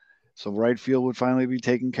 So right field would finally be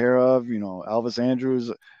taken care of. Elvis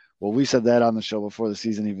Andrews. Well, we said that on the show before the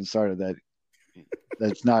season even started.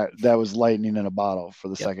 That was lightning in a bottle for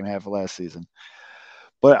the second half of last season.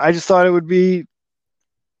 But I just thought it would be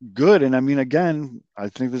good. And I mean, again, I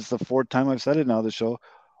think this is the 4th time I've said it now. The show,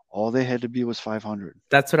 all they had to be was 500.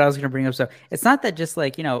 That's what I was going to bring up. So it's not that just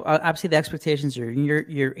like, obviously the expectations are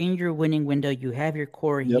you're in your winning window. You have your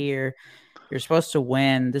core here. You're supposed to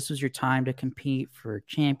win. This was your time to compete for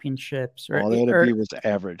championships. All they had to be was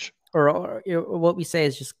average. Or what we say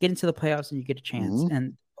is just get into the playoffs and you get a chance.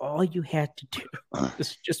 And all you had to do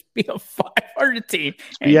is just be a 500 team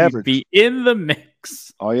and average. Be in the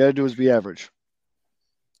mix. All you had to do was be average.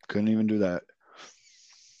 Couldn't even do that.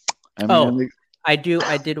 I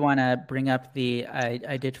did want to bring up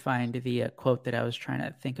I did find the quote that I was trying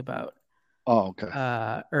to think about. Oh,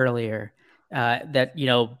 okay. Earlier, that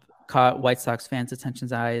caught White Sox fans'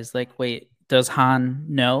 attention's eyes. Like, wait, does Han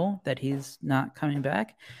know that he's not coming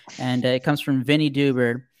back? And it comes from Vinny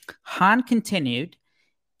Duber. Han continued,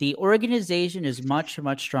 "The organization is much,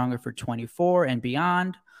 much stronger for 24 and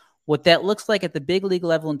beyond. What that looks like at the big league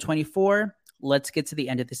level in 24. Let's get to the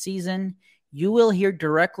end of the season. You will hear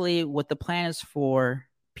directly what the plan is for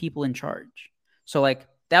people in charge." So, like,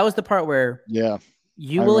 that was the part where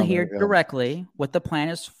you will hear directly what the plan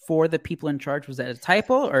is for the people in charge. Was that a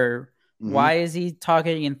typo, or why is he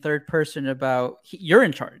talking in third person about you're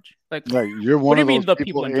in charge? Like, right, you're one of those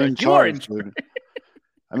people in charge. You are in charge.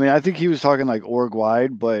 I mean, I think he was talking like org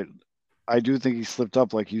wide, but I do think he slipped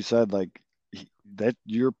up, like you said, like that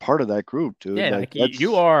you're part of that group, dude. Yeah, like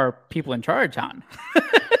you are people in charge, Han.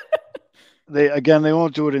 They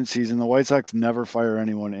won't do it in season. The White Sox never fire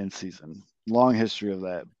anyone in season. Long history of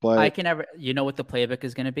that. But I can never. You know what the playbook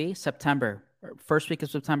is going to be? September, first week of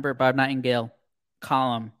September. Bob Nightingale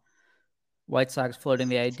column. White Sox floating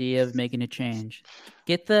the idea of making a change.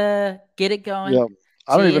 Get it going. Yeah,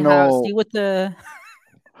 I don't even know. See what the.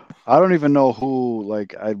 I don't even know who.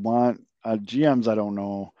 Like, I'd want GMs. I don't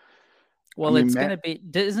know. Well, it's going to be.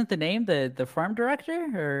 Isn't the name the farm director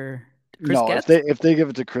or Chris no? Getz? If they give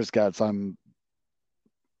it to Chris Getz, I'm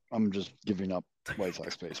just giving up White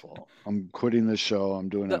Sox baseball. I'm quitting this show. I'm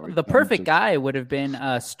doing everything. The perfect guy would have been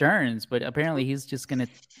Stearns, but apparently he's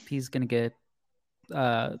gonna get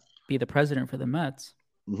be the president for the Mets.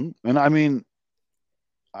 And I mean,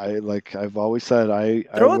 I've always said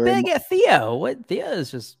throw it big at Theo. What Theo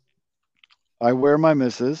is just. I wear my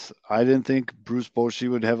misses. I didn't think Bruce Bochy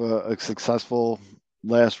would have a successful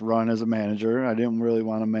last run as a manager. I didn't really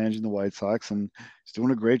want him managing the White Sox, and he's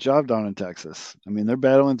doing a great job down in Texas. I mean, they're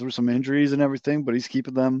battling through some injuries and everything, but he's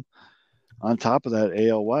keeping them on top of that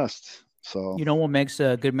AL West. So what makes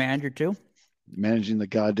a good manager too? Managing the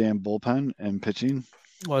goddamn bullpen and pitching.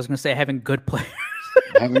 Well, I was gonna say having good players.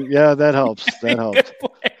 That helps. That helps.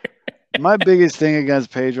 My biggest thing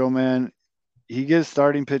against Pedro, man, he gives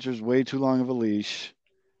starting pitchers way too long of a leash.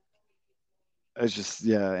 It's just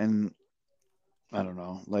and I don't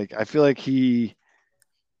know. Like, I feel like he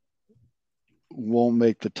won't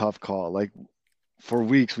make the tough call. Like, for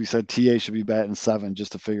weeks we said TA should be batting 7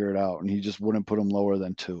 just to figure it out, and he just wouldn't put him lower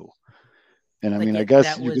than 2. And I mean, I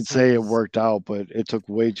guess you could say it worked out, but it took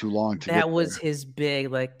way too long to. That was his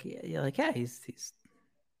big, he's.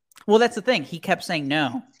 Well, that's the thing. He kept saying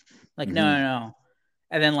no. Like, Mhm. no.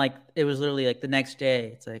 And then, like, it was literally like the next day,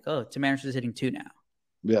 it's like, oh, Tim Anderson's hitting 2 now.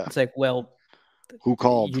 Yeah. It's like, well, Who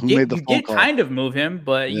called? you Who made the you phone did call? kind of move him,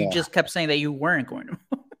 but you Yeah. just kept saying that you weren't going to.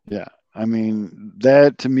 Yeah. I mean,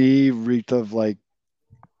 that to me reeked of like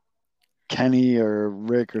Kenny or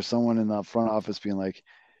Rick or someone in the front office being like,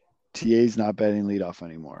 TA's not batting leadoff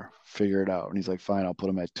anymore. Figure it out. And he's like, fine, I'll put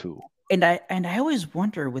him at 2. And I always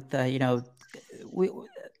wonder with the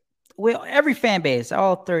we every fan base,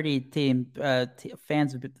 all 30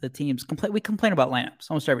 fans of the teams we complain about lineups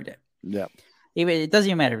almost every day. Yeah. It doesn't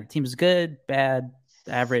even matter. The team is good, bad,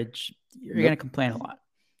 average. You're Yep. going to complain a lot.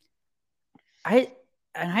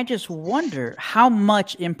 I just wonder how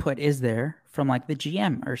much input is there from like the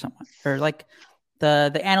GM or someone, or like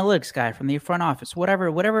the analytics guy from the front office,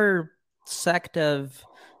 whatever sect of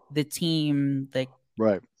the team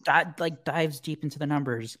Right. dives deep into the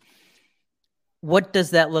numbers. What does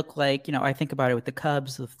that look like? I think about it with the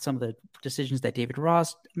Cubs, with some of the decisions that David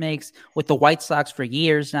Ross makes, with the White Sox for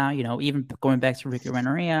years now, even going back to Ricky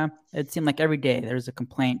Renteria, it seemed like every day there's a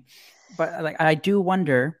complaint. But like, I do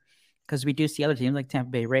wonder, because we do see other teams like Tampa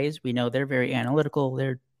Bay Rays, we know they're very analytical.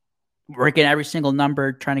 They're working every single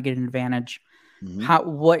number, trying to get an advantage. Mhm.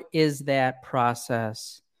 What is that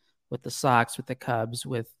process with the Sox, with the Cubs,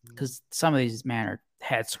 because some of these are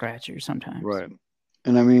head scratchers sometimes. Right.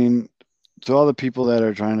 And I mean, to all the people that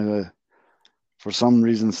are trying to, for some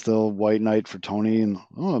reason, still white knight for Tony, and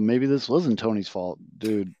maybe this wasn't Tony's fault,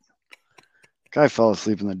 dude. Guy fell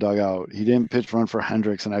asleep in the dugout. He didn't pitch run for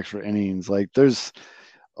Hendricks in extra innings. Like, there's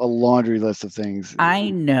a laundry list of things. I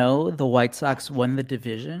know the White Sox won the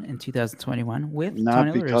division in 2021 with Not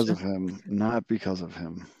Tony because La of him. Not because of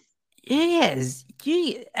him. Yes.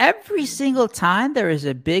 Every single time there is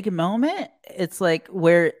a big moment, it's like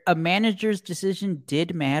where a manager's decision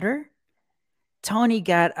did matter. Tony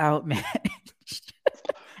got outmanaged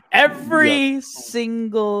every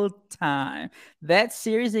single time. That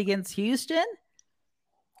series against Houston,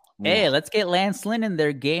 hey, let's get Lance Lynn in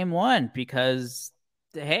there game 1, because,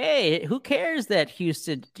 hey, who cares that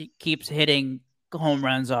Houston keeps hitting home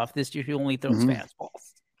runs off this year? Who only throws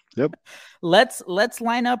fastballs? Yep. Let's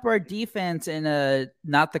line up our defense in a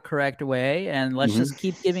not the correct way, and let's just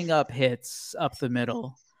keep giving up hits up the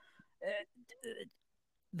middle.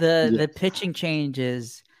 The pitching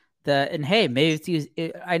changes. And hey, maybe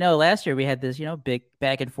I know last year we had this big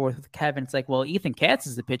back and forth with Kevin. It's like, well, Ethan Katz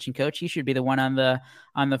is the pitching coach. He should be the one on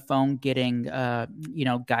the phone getting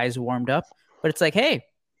guys warmed up. But it's like, hey,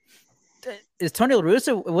 is Tony La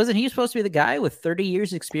Russa, wasn't he supposed to be the guy with 30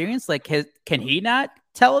 years experience? Like, can he not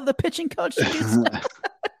tell the pitching coach to do stuff?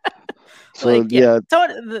 Tony,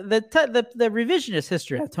 the revisionist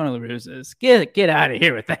history of Tony La Russa is get out of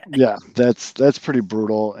here with that. Yeah, that's pretty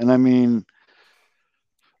brutal. And I mean,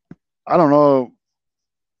 I don't know.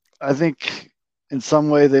 I think in some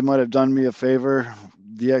way they might have done me a favor.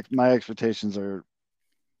 My expectations are,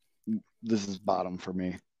 this is bottom for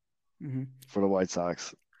me for the White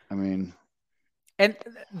Sox. I mean, and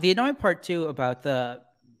the annoying part too about the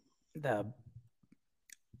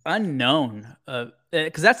unknown,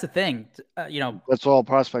 because that's the thing, that's what all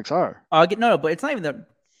prospects are. But it's not even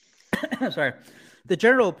the sorry, the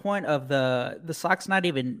general point of the Sox not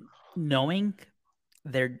even knowing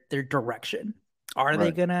their direction. Are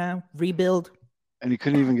they gonna rebuild? And you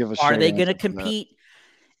couldn't even give a Are they gonna compete?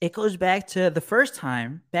 It goes back to the first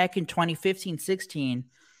time back in 2015-16.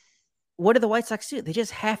 What did the White Sox do? They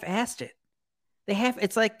just half-assed it.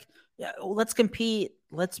 It's like, let's compete,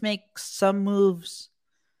 let's make some moves,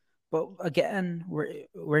 but again,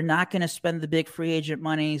 we're not going to spend the big free agent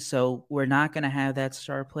money, so we're not going to have that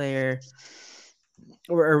star player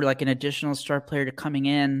or like an additional star player to coming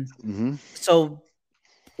in. So,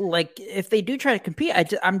 like, if they do try to compete,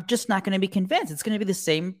 I'm just not going to be convinced. It's going to be the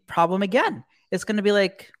same problem again. It's going to be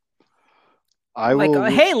like,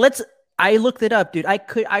 hey, I looked it up, dude.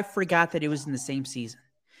 I forgot that it was in the same season.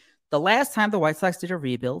 The last time the White Sox did a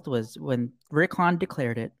rebuild was when Rick Hahn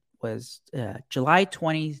declared it, was July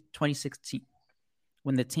 2016,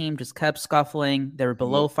 when the team just kept scuffling. They were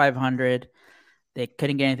below 500. They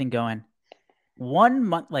couldn't get anything going. 1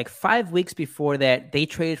 month, like 5 weeks before that, they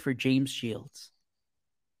traded for James Shields.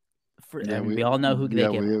 We all know who they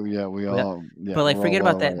get. But like, forget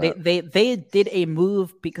about that. They did a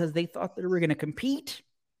move because they thought they were going to compete.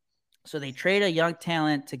 So they trade a young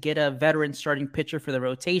talent to get a veteran starting pitcher for the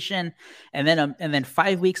rotation, and then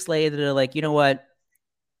 5 weeks later, they're like, you know what,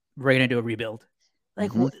 we're gonna do a rebuild.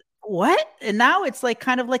 Like, what? And now it's like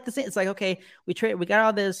kind of like the same. It's like, okay, we got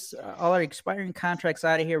all this, all our expiring contracts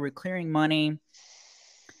out of here. We're clearing money.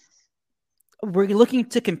 We're looking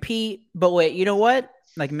to compete, but wait, you know what?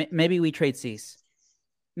 Like maybe we trade Cease.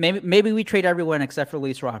 Maybe we trade everyone except for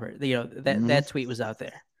Luis Robert. That tweet was out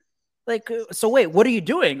there. Like, so wait, what are you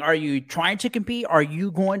doing? Are you trying to compete? Are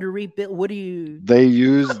you going to rebuild? What do you? They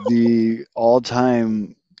use the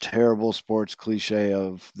all-time terrible sports cliche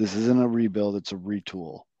of this isn't a rebuild, it's a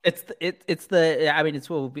retool. It's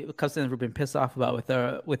what Cousins have been pissed off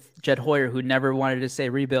about with Jed Hoyer, who never wanted to say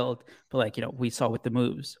rebuild, but we saw with the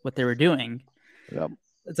moves what they were doing. Yep.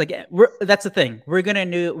 It's like that's the thing. We're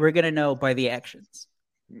gonna know by the actions.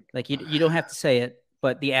 Like you don't have to say it,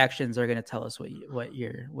 but the actions are gonna tell us what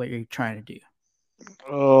you're trying to do.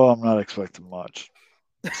 Oh, I'm not expecting much.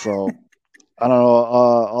 So I don't know.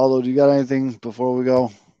 Aldo, do you got anything before we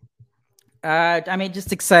go?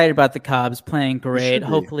 Just excited about the Cubs playing great.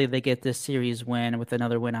 Hopefully they get this series win with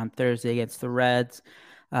another win on Thursday against the Reds.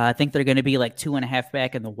 I think they're going to be like 2.5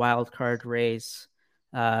 back in the wild card race.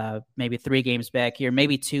 Maybe 3 games back here,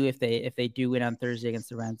 maybe 2 if they do win on Thursday against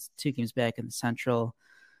the Reds. 2 games back in the Central.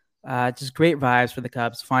 Just great vibes for the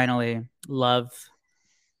Cubs. Finally, love.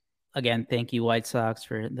 Again, thank you, White Sox,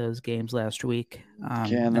 for those games last week.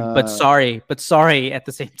 But sorry at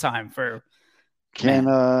the same time for.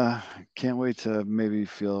 Can't wait to maybe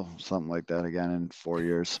feel something like that again in 4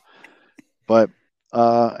 years. But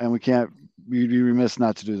and we'd be remiss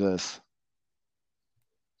not to do this.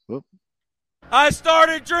 Whoop. I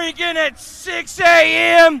started drinking at 6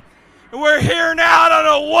 a.m. and we're here now. I don't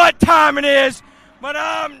know what time it is, but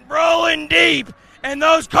I'm rolling deep, and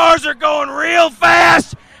those cars are going real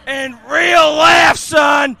fast and real left,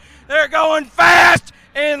 son. They're going fast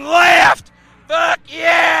and left. Fuck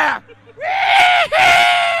yeah!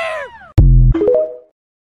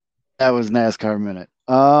 That was NASCAR Minute.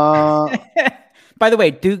 By the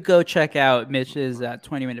way, do go check out Mitch's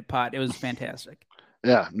 20-minute pod. It was fantastic.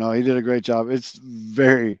 Yeah, no, he did a great job. It's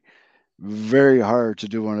very, very hard to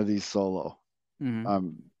do one of these solo. Mm-hmm.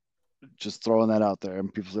 Just throwing that out there.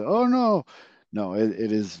 And people say, oh, no,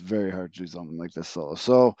 it is very hard to do something like this solo.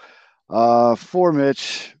 So for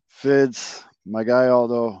Mitch, Fids, my guy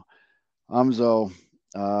Aldo, I'm Zoe.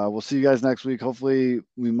 We'll see you guys next week. Hopefully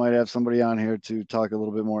we might have somebody on here to talk a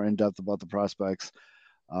little bit more in depth about the prospects.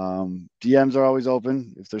 DMs are always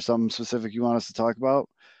open if there's something specific you want us to talk about.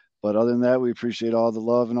 But other than that, we appreciate all the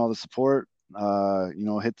love and all the support.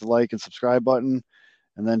 Hit the like and subscribe button,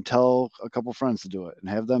 and then tell a couple friends to do it, and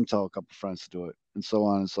have them tell a couple friends to do it, and so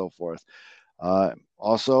on and so forth.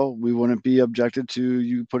 Also, we wouldn't be objected to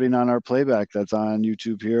you putting on our playback that's on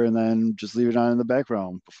YouTube here, and then just leave it on in the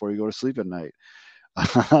background before you go to sleep at night. And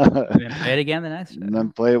then play it again the next day. And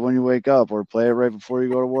then play it when you wake up, or play it right before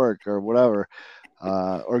you go to work, or whatever.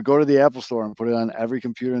 Or go to the Apple Store and put it on every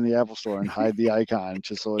computer in the Apple Store and hide the icon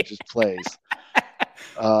just so it just plays.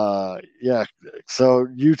 Yeah. So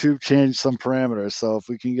YouTube changed some parameters. So if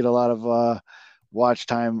we can get a lot of watch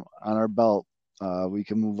time on our belt, we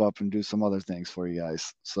can move up and do some other things for you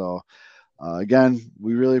guys. So again,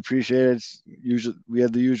 we really appreciate it. Usually we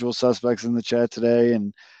had the usual suspects in the chat today,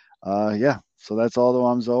 and yeah. So that's all the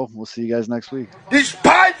I'm Zoe. We'll see you guys next week. This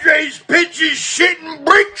Padres pitch is shitting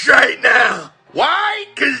bricks right now. Why?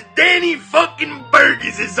 Because Danny fucking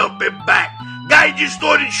Burgess is up and back. Guy just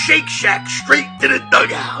ordered Shake Shack straight to the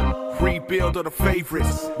dugout. Rebuild of the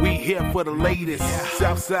favorites. We here for the latest.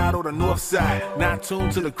 South side or the north side. Not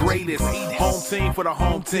tuned to the greatest. Home team for the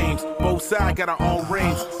home teams. Both sides got our own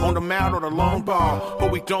rings. On the mound or the long ball.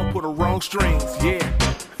 But we don't put the wrong strings. Yeah.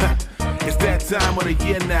 It's that time of the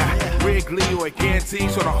year now. Wrigley or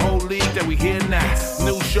Gantes or the whole league that we hear now.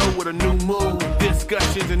 New show with a new move.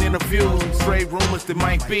 Discussions and interviews. Straight rumors that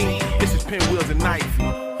might be. This is Pinwheels and Knife.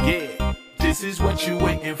 Yeah. This is what you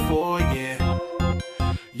waiting for, yeah.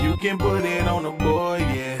 You can put it on the board,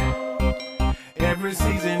 yeah. Every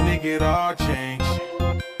season it get all change.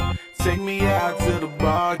 Take me out to the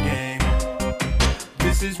ball game.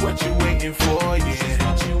 This is what you waiting for,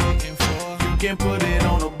 yeah. You can put it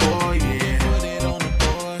on the board,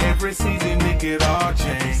 yeah. Every season it get all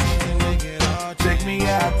change. Take me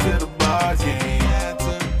out to the ball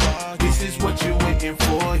game. This is what you waiting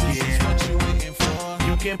for, yeah.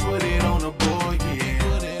 You can put it on the board,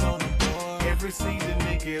 yeah. Every season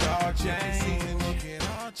it get all change.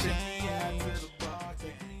 Take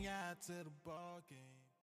me out to the ball game.